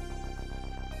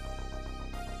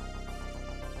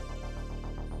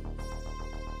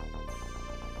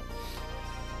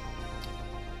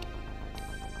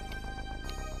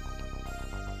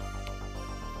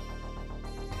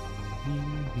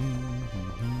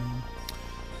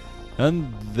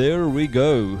 And there we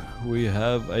go. We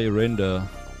have a render.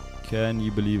 Can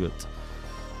you believe it?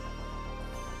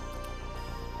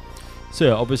 So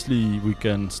yeah, obviously we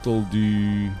can still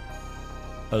do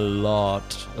a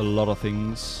lot of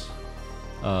things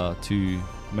to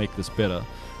make this better.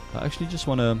 I actually just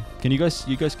want to, you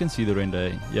guys can see the render,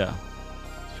 eh? Yeah,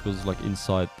 because it's like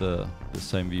inside the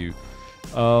same view.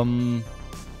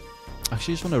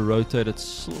 Actually, I just want to rotate it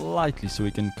slightly so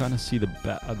we can kind of see the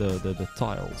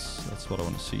tiles. That's what I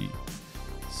want to see.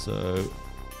 So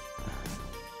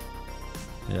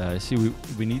yeah, I see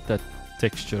we need that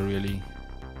texture really,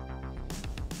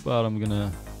 but I'm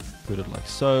gonna put it like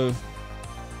so,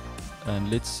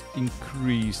 and let's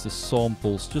increase the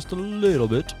samples just a little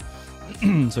bit.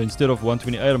 So instead of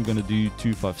 128, I'm gonna do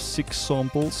 256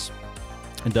 samples.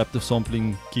 Adaptive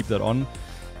sampling, keep that on.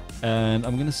 And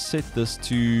I'm gonna set this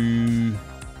to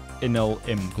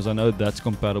NLM because I know that's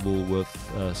compatible with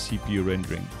CPU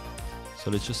rendering.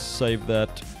 So let's just save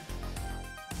that.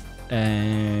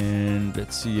 And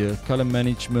let's see, color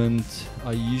management.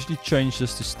 I usually change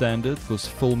this to standard because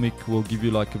Filmic will give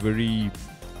you like a very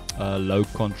low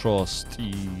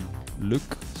contrasty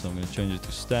look. So I'm gonna change it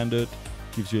to standard.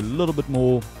 Gives you a little bit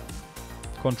more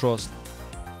contrast.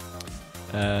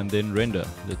 And then render.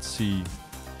 Let's see.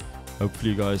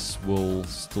 Hopefully you guys will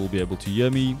still be able to hear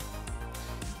me.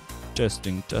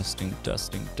 Testing, testing,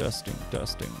 testing, testing,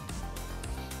 testing.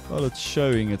 Well, it's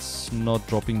showing it's not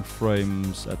dropping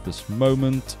frames at this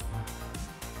moment.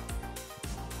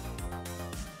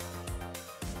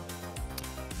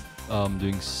 I'm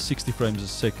doing 60 frames a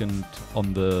second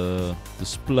on the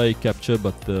display capture,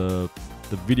 but the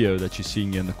video that you're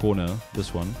seeing here in the corner,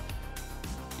 this one,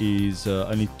 is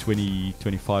only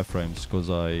 25 frames because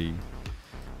I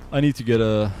need to get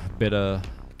a better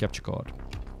capture card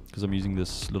because I'm using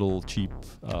this little cheap,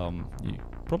 you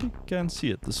probably can see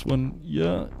it, this one,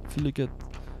 yeah, if you look at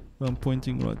where I'm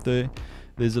pointing right there,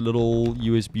 there's a little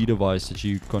USB device that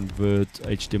you convert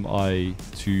HDMI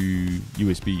to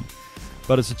USB,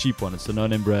 but it's a cheap one, it's the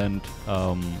no-name brand,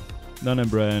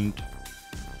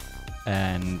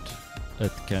 and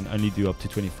it can only do up to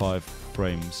 25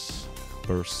 frames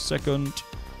per second,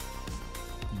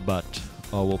 but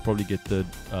I will probably get the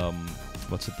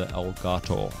the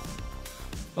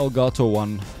Elgato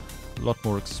one, a lot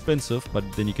more expensive, but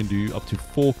then you can do up to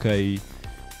 4K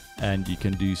and you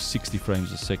can do 60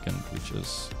 frames a second, which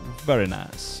is very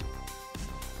nice.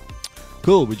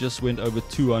 Cool, we just went over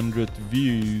 200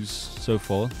 views so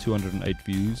far, 208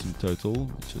 views in total,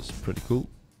 which is pretty cool.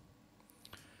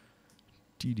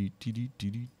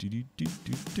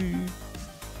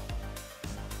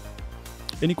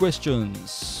 Any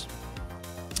questions?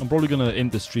 I'm probably gonna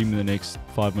end the stream in the next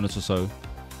 5 minutes or so,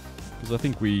 because I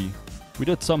think we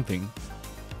did something.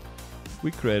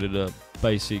 We created a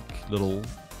basic little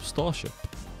starship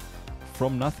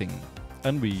from nothing,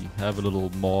 and we have a little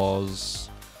Mars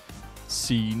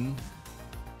scene.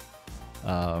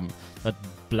 That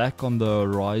black on the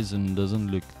horizon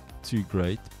doesn't look too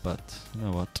great, but you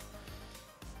know what?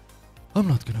 I'm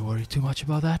not gonna worry too much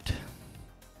about that.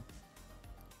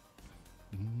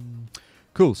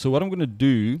 Cool, so what I'm gonna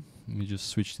do, let me just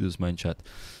switch to this main chat.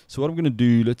 So what I'm gonna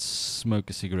do, let's smoke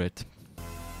a cigarette.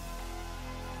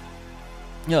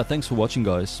 Yeah, thanks for watching,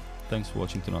 guys. Thanks for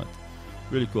watching tonight.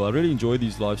 Really cool. I really enjoy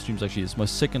these live streams. Actually, it's my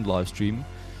second live stream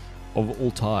of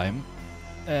all time,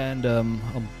 and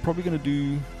I'm probably gonna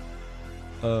do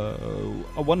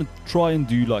I want to try and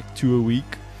do like 2 a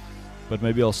week, but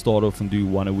maybe I'll start off and do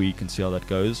 1 a week and see how that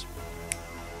goes.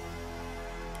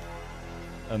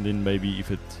 And then maybe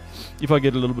if I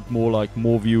get a little bit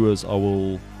more viewers, I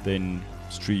will then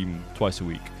stream twice a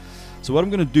week. So what I'm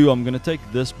gonna do, I'm gonna take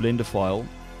this Blender file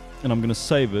and I'm gonna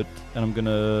save it, and I'm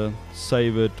gonna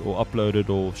save it or upload it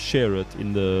or share it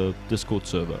in the Discord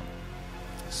server.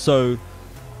 So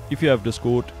if you have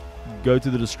Discord, go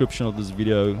to the description of this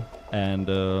video and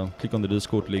click on the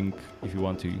Discord link if you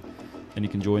want to, and you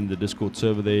can join the Discord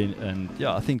server there. And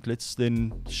yeah, I think let's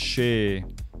then share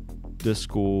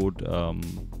Discord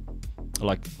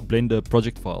like Blender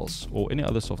project files or any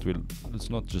other software. It's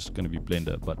not just going to be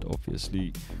Blender, but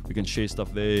obviously we can share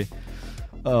stuff there,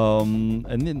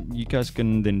 and then you guys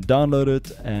can then download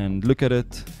it and look at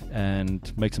it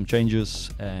and make some changes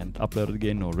and upload it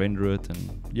again or render it,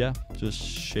 and yeah, just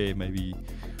share maybe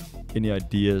any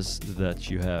ideas that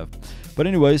you have. But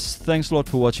anyways, thanks a lot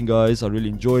for watching, guys. I really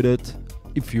enjoyed it.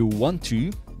 If you want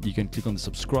to, you can click on the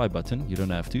subscribe button. You don't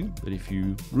have to, but if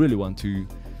you really want to,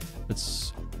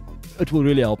 it will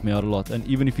really help me out a lot. And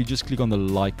even if you just click on the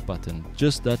like button,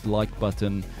 just that like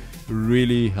button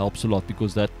really helps a lot,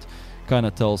 because that kind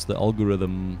of tells the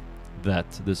algorithm that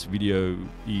this video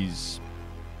is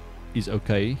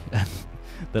okay and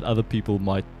that other people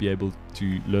might be able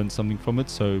to learn something from it.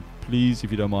 So please,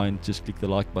 if you don't mind, just click the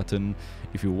like button.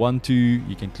 If you want to,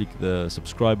 you can click the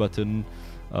subscribe button.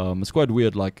 It's quite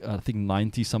weird, like I think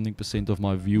 90-something% of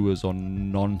my viewers are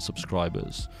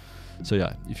non-subscribers. So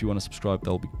yeah, if you want to subscribe,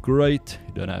 that'll be great.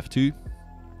 You don't have to.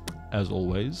 as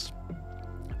always.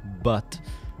 But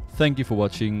thank you for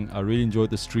watching. I really enjoyed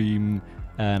the stream,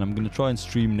 and I'm gonna try and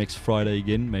stream next Friday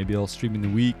again. Maybe I'll stream in the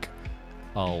week.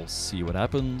 I'll see what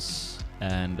happens.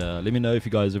 And let me know if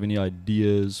you guys have any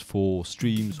ideas for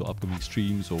streams or upcoming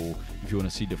streams, or if you want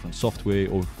to see different software,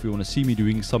 or if you want to see me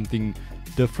doing something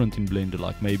different in Blender.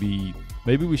 Like maybe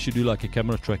we should do like a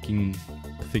camera tracking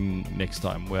thing next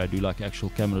time, where I do like actual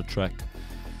camera track.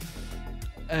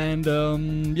 And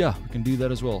yeah, we can do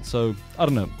that as well. So I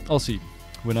don't know, I'll see.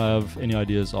 When I have any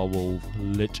ideas, I will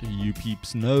let you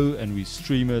peeps know and we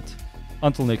stream it.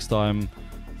 Until next time,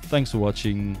 thanks for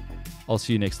watching. I'll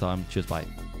see you next time. Cheers,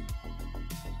 bye.